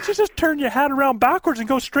 dude, why don't you just turn your hat around backwards and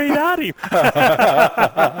go straight at him?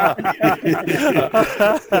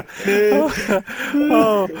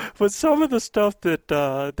 But some of the stuff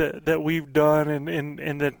that we've done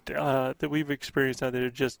and that we've experienced out there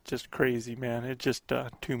are just crazy, man. It's just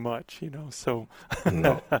too much, So,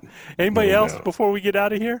 anybody else before we get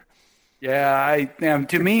out of here? Yeah,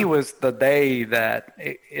 to me, it was the day that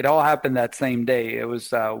it all happened that same day. It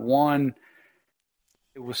was it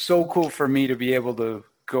was so cool for me to be able to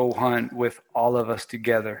go hunt with all of us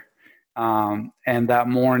together. And that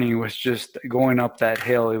morning was just going up that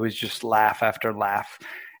hill. It was just laugh after laugh.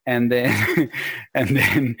 And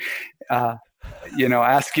then,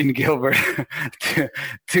 asking Gilbert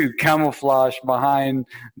to camouflage behind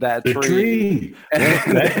that tree. That's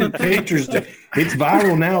the pictures. It's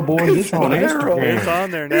viral now, boys. It's on Instagram. It's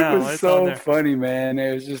on there now. It was so funny, man.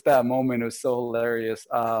 It was just that moment. It was so hilarious.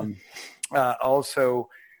 Also,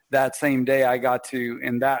 that same day I got to,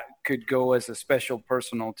 and that could go as a special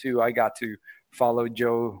personal too, I got to follow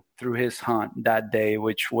Joe through his hunt that day,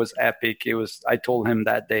 which was epic. I told him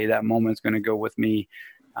that day, that moment's going to go with me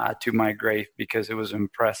to my grave, because it was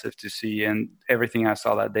impressive to see, and everything I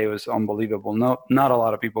saw that day was unbelievable. Not a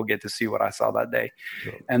lot of people get to see what I saw that day.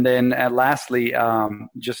 Sure. And then lastly,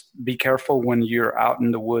 just be careful when you're out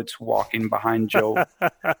in the woods walking behind Joe.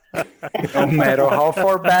 No matter how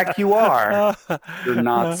far back you are, you're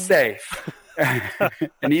not safe.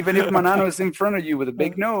 And even if Manano is in front of you with a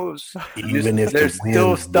big nose, there's still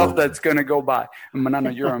wind's stuff blowing. that's going to go by. And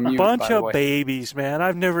Manano, you're on mute, Bunch by the of way. babies, man.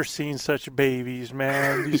 I've never seen such babies,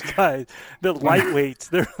 man. These guys, they're lightweights.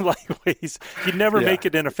 They're lightweights. You never make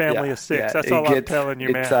it in a family of 6. That's all I'm telling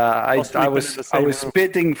you, man. I was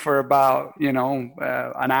spitting for about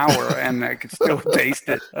an hour, and I could still taste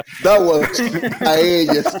it. That was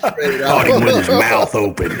paella straight Caught him out. with his mouth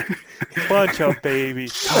open. Bunch of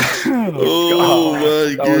babies. Oh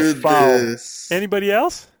my goodness! Anybody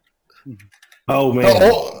else? Oh man!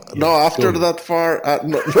 No, after that far,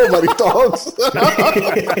 nobody talks.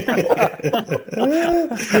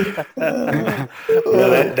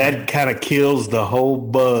 That kind of kills the whole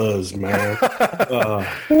buzz, man.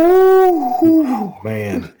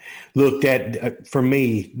 Man, look, that for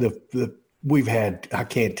me, we've had, I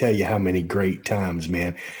can't tell you how many great times,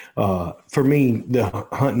 man. For me, the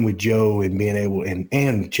hunting with Joe and being able, and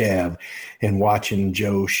Chav, and watching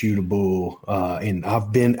Joe shoot a bull. And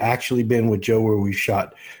I've actually been with Joe where we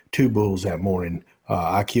shot 2 bulls that morning.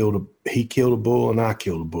 He killed a bull and I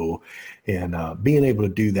killed a bull. And being able to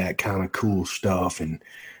do that kind of cool stuff and,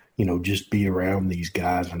 just be around these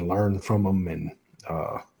guys and learn from them. And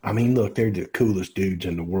I mean, look, they're the coolest dudes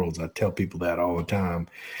in the world. I tell people that all the time.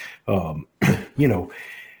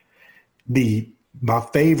 My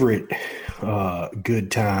favorite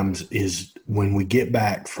good times is when we get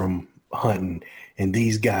back from hunting and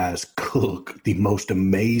these guys cook the most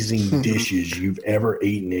amazing dishes you've ever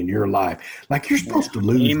eaten in your life. Like you're supposed to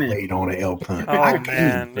lose weight on an elk hunt. I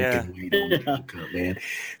can't freaking wait on an elk hunt, man.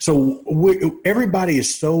 So everybody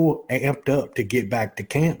is so amped up to get back to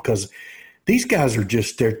camp because these guys are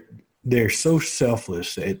just they're so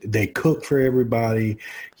selfless. They cook for everybody,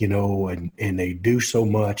 and they do so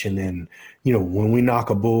much. And then, when we knock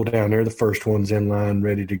a bull down, they're the first ones in line,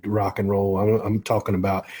 ready to rock and roll. I'm talking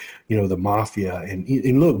about, the mafia. And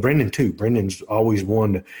look, Brendan too. Brendan's always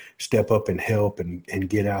one to step up and help and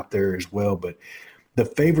get out there as well. But the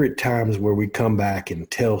favorite times where we come back and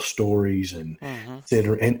tell stories and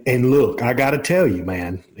and look, I got to tell you,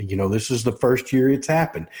 man, this is the first year it's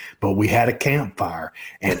happened, but we had a campfire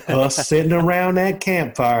and us sitting around that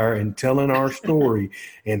campfire and telling our story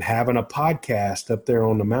and having a podcast up there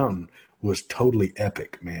on the mountain was totally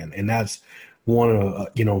epic, man. And that's one of,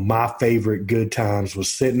 my favorite good times was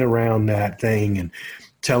sitting around that thing and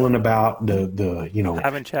telling about the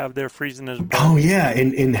having Chav there freezing his butt. Oh yeah,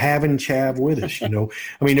 and having Chav with us, I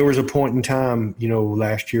mean, there was a point in time,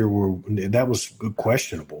 last year where that was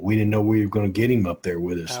questionable. We didn't know we were going to get him up there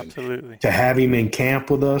with us. Absolutely. And to have him in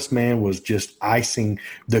camp with us, man, was just icing,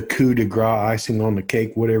 the coup de grace, icing on the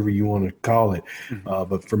cake, whatever you want to call it.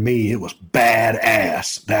 But for me, it was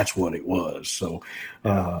badass. That's what it was. So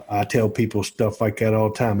I tell people stuff like that all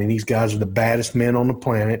the time. And these guys are the baddest men on the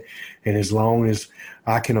planet. And as long as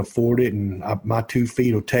I can afford it and my 2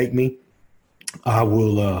 feet will take me, I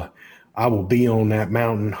will be on that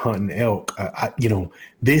mountain hunting elk.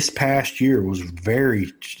 This past year was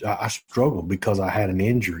I struggled because I had an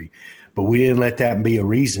injury, but we didn't let that be a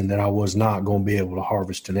reason that I was not going to be able to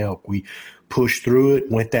harvest an elk. We pushed through it,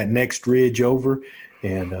 went that next ridge over,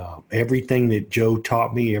 and everything that Joe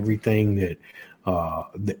taught me, everything that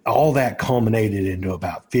all that culminated into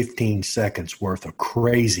about 15 seconds worth of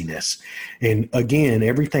craziness. And again,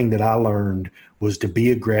 everything that I learned was to be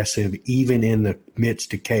aggressive, even in the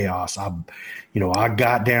midst of chaos. I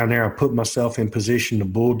got down there, I put myself in position. The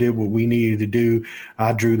bull did what we needed to do.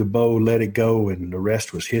 I drew the bow, let it go, and the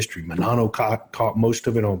rest was history. Manano caught most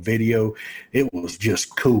of it on video. It was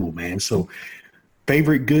just cool, man. So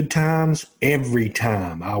favorite good times, every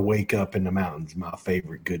time I wake up in the mountains, my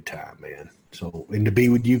favorite good time, man. So, and to be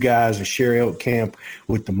with you guys and share elk camp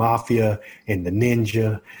with the Mafia and the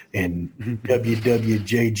Ninja and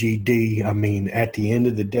WWJGD. I mean, at the end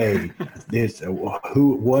of the day,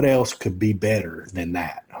 what else could be better than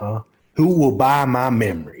that, huh? Who will buy my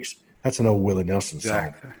memories? That's an old Willie Nelson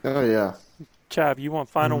song. Oh, yeah. Chav, you want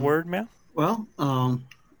final word, man? Well,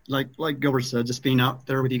 like Gilbert said, just being out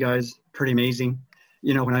there with you guys, pretty amazing.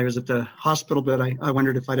 When I was at the hospital bed, I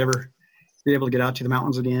wondered if I'd ever be able to get out to the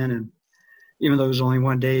mountains again. And even though it was only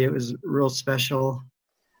one day, it was real special.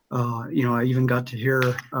 I even got to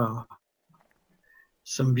hear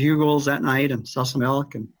some bugles that night and saw some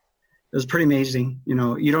elk, and it was pretty amazing. You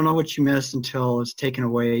don't know what you miss until it's taken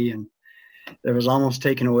away, and it was almost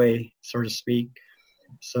taken away, so to speak.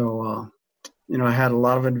 So, I had a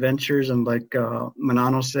lot of adventures, and like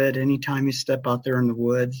Manano said, anytime you step out there in the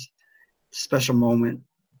woods, special moment.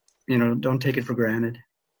 Don't take it for granted.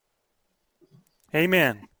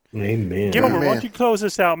 Amen. Amen. Gilbert, why don't you close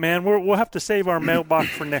this out, man? We'll have to save our mailbox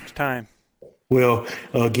for next time. Well,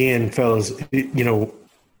 again, fellas,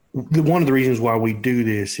 one of the reasons why we do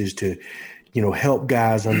this is to, help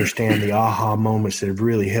guys understand the aha moments that have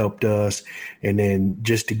really helped us. And then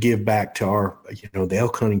just to give back to our, the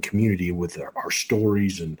elk hunting community with our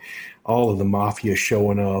stories and all of the mafia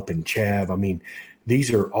showing up and Chav. I mean,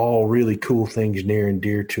 these are all really cool things near and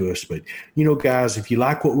dear to us. But, guys, if you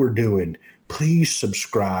like what we're doing, please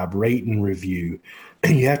subscribe, rate, and review.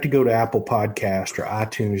 You have to go to Apple Podcast or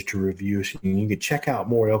iTunes to review us. And you can check out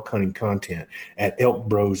more elk hunting content at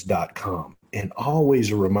elkbros.com. And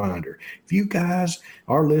always a reminder, if you guys,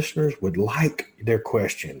 our listeners, would like their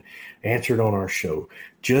question answered on our show,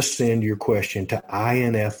 just send your question to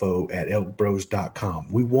info@elkbros.com.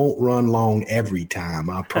 We won't run long every time,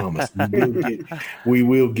 I promise. We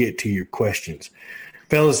will get to your questions.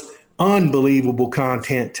 Fellas, unbelievable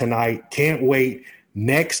content tonight. Can't wait.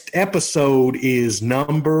 Next episode is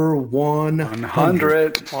number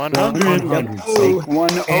 100. 100.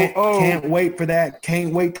 Can't wait for that.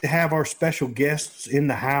 Can't wait to have our special guests in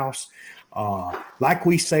the house. Like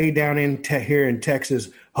we say down here in Texas,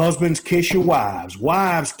 husbands kiss your wives.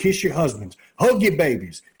 Wives kiss your husbands. Hug your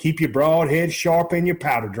babies. Keep your broad head sharp and your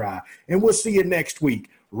powder dry. And we'll see you next week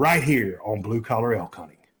right here on Blue Collar Elk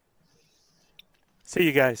Hunting. See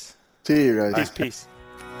you guys. See you guys. Peace.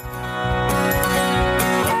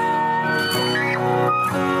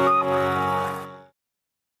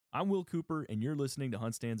 I'm Will Cooper, and you're listening to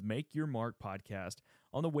HuntStand's Make Your Mark podcast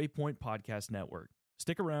on the Waypoint Podcast Network.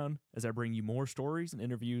 Stick around as I bring you more stories and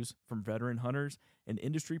interviews from veteran hunters and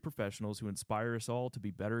industry professionals who inspire us all to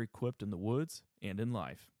be better equipped in the woods and in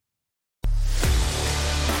life.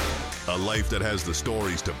 A life that has the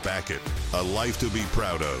stories to back it. A life to be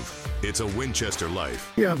proud of. It's a Winchester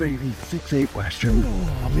life. Yeah, baby. 6'8" Western.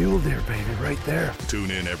 Oh, mule deer, baby, right there.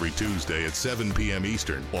 Tune in every Tuesday at 7 p.m.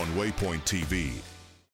 Eastern on Waypoint TV.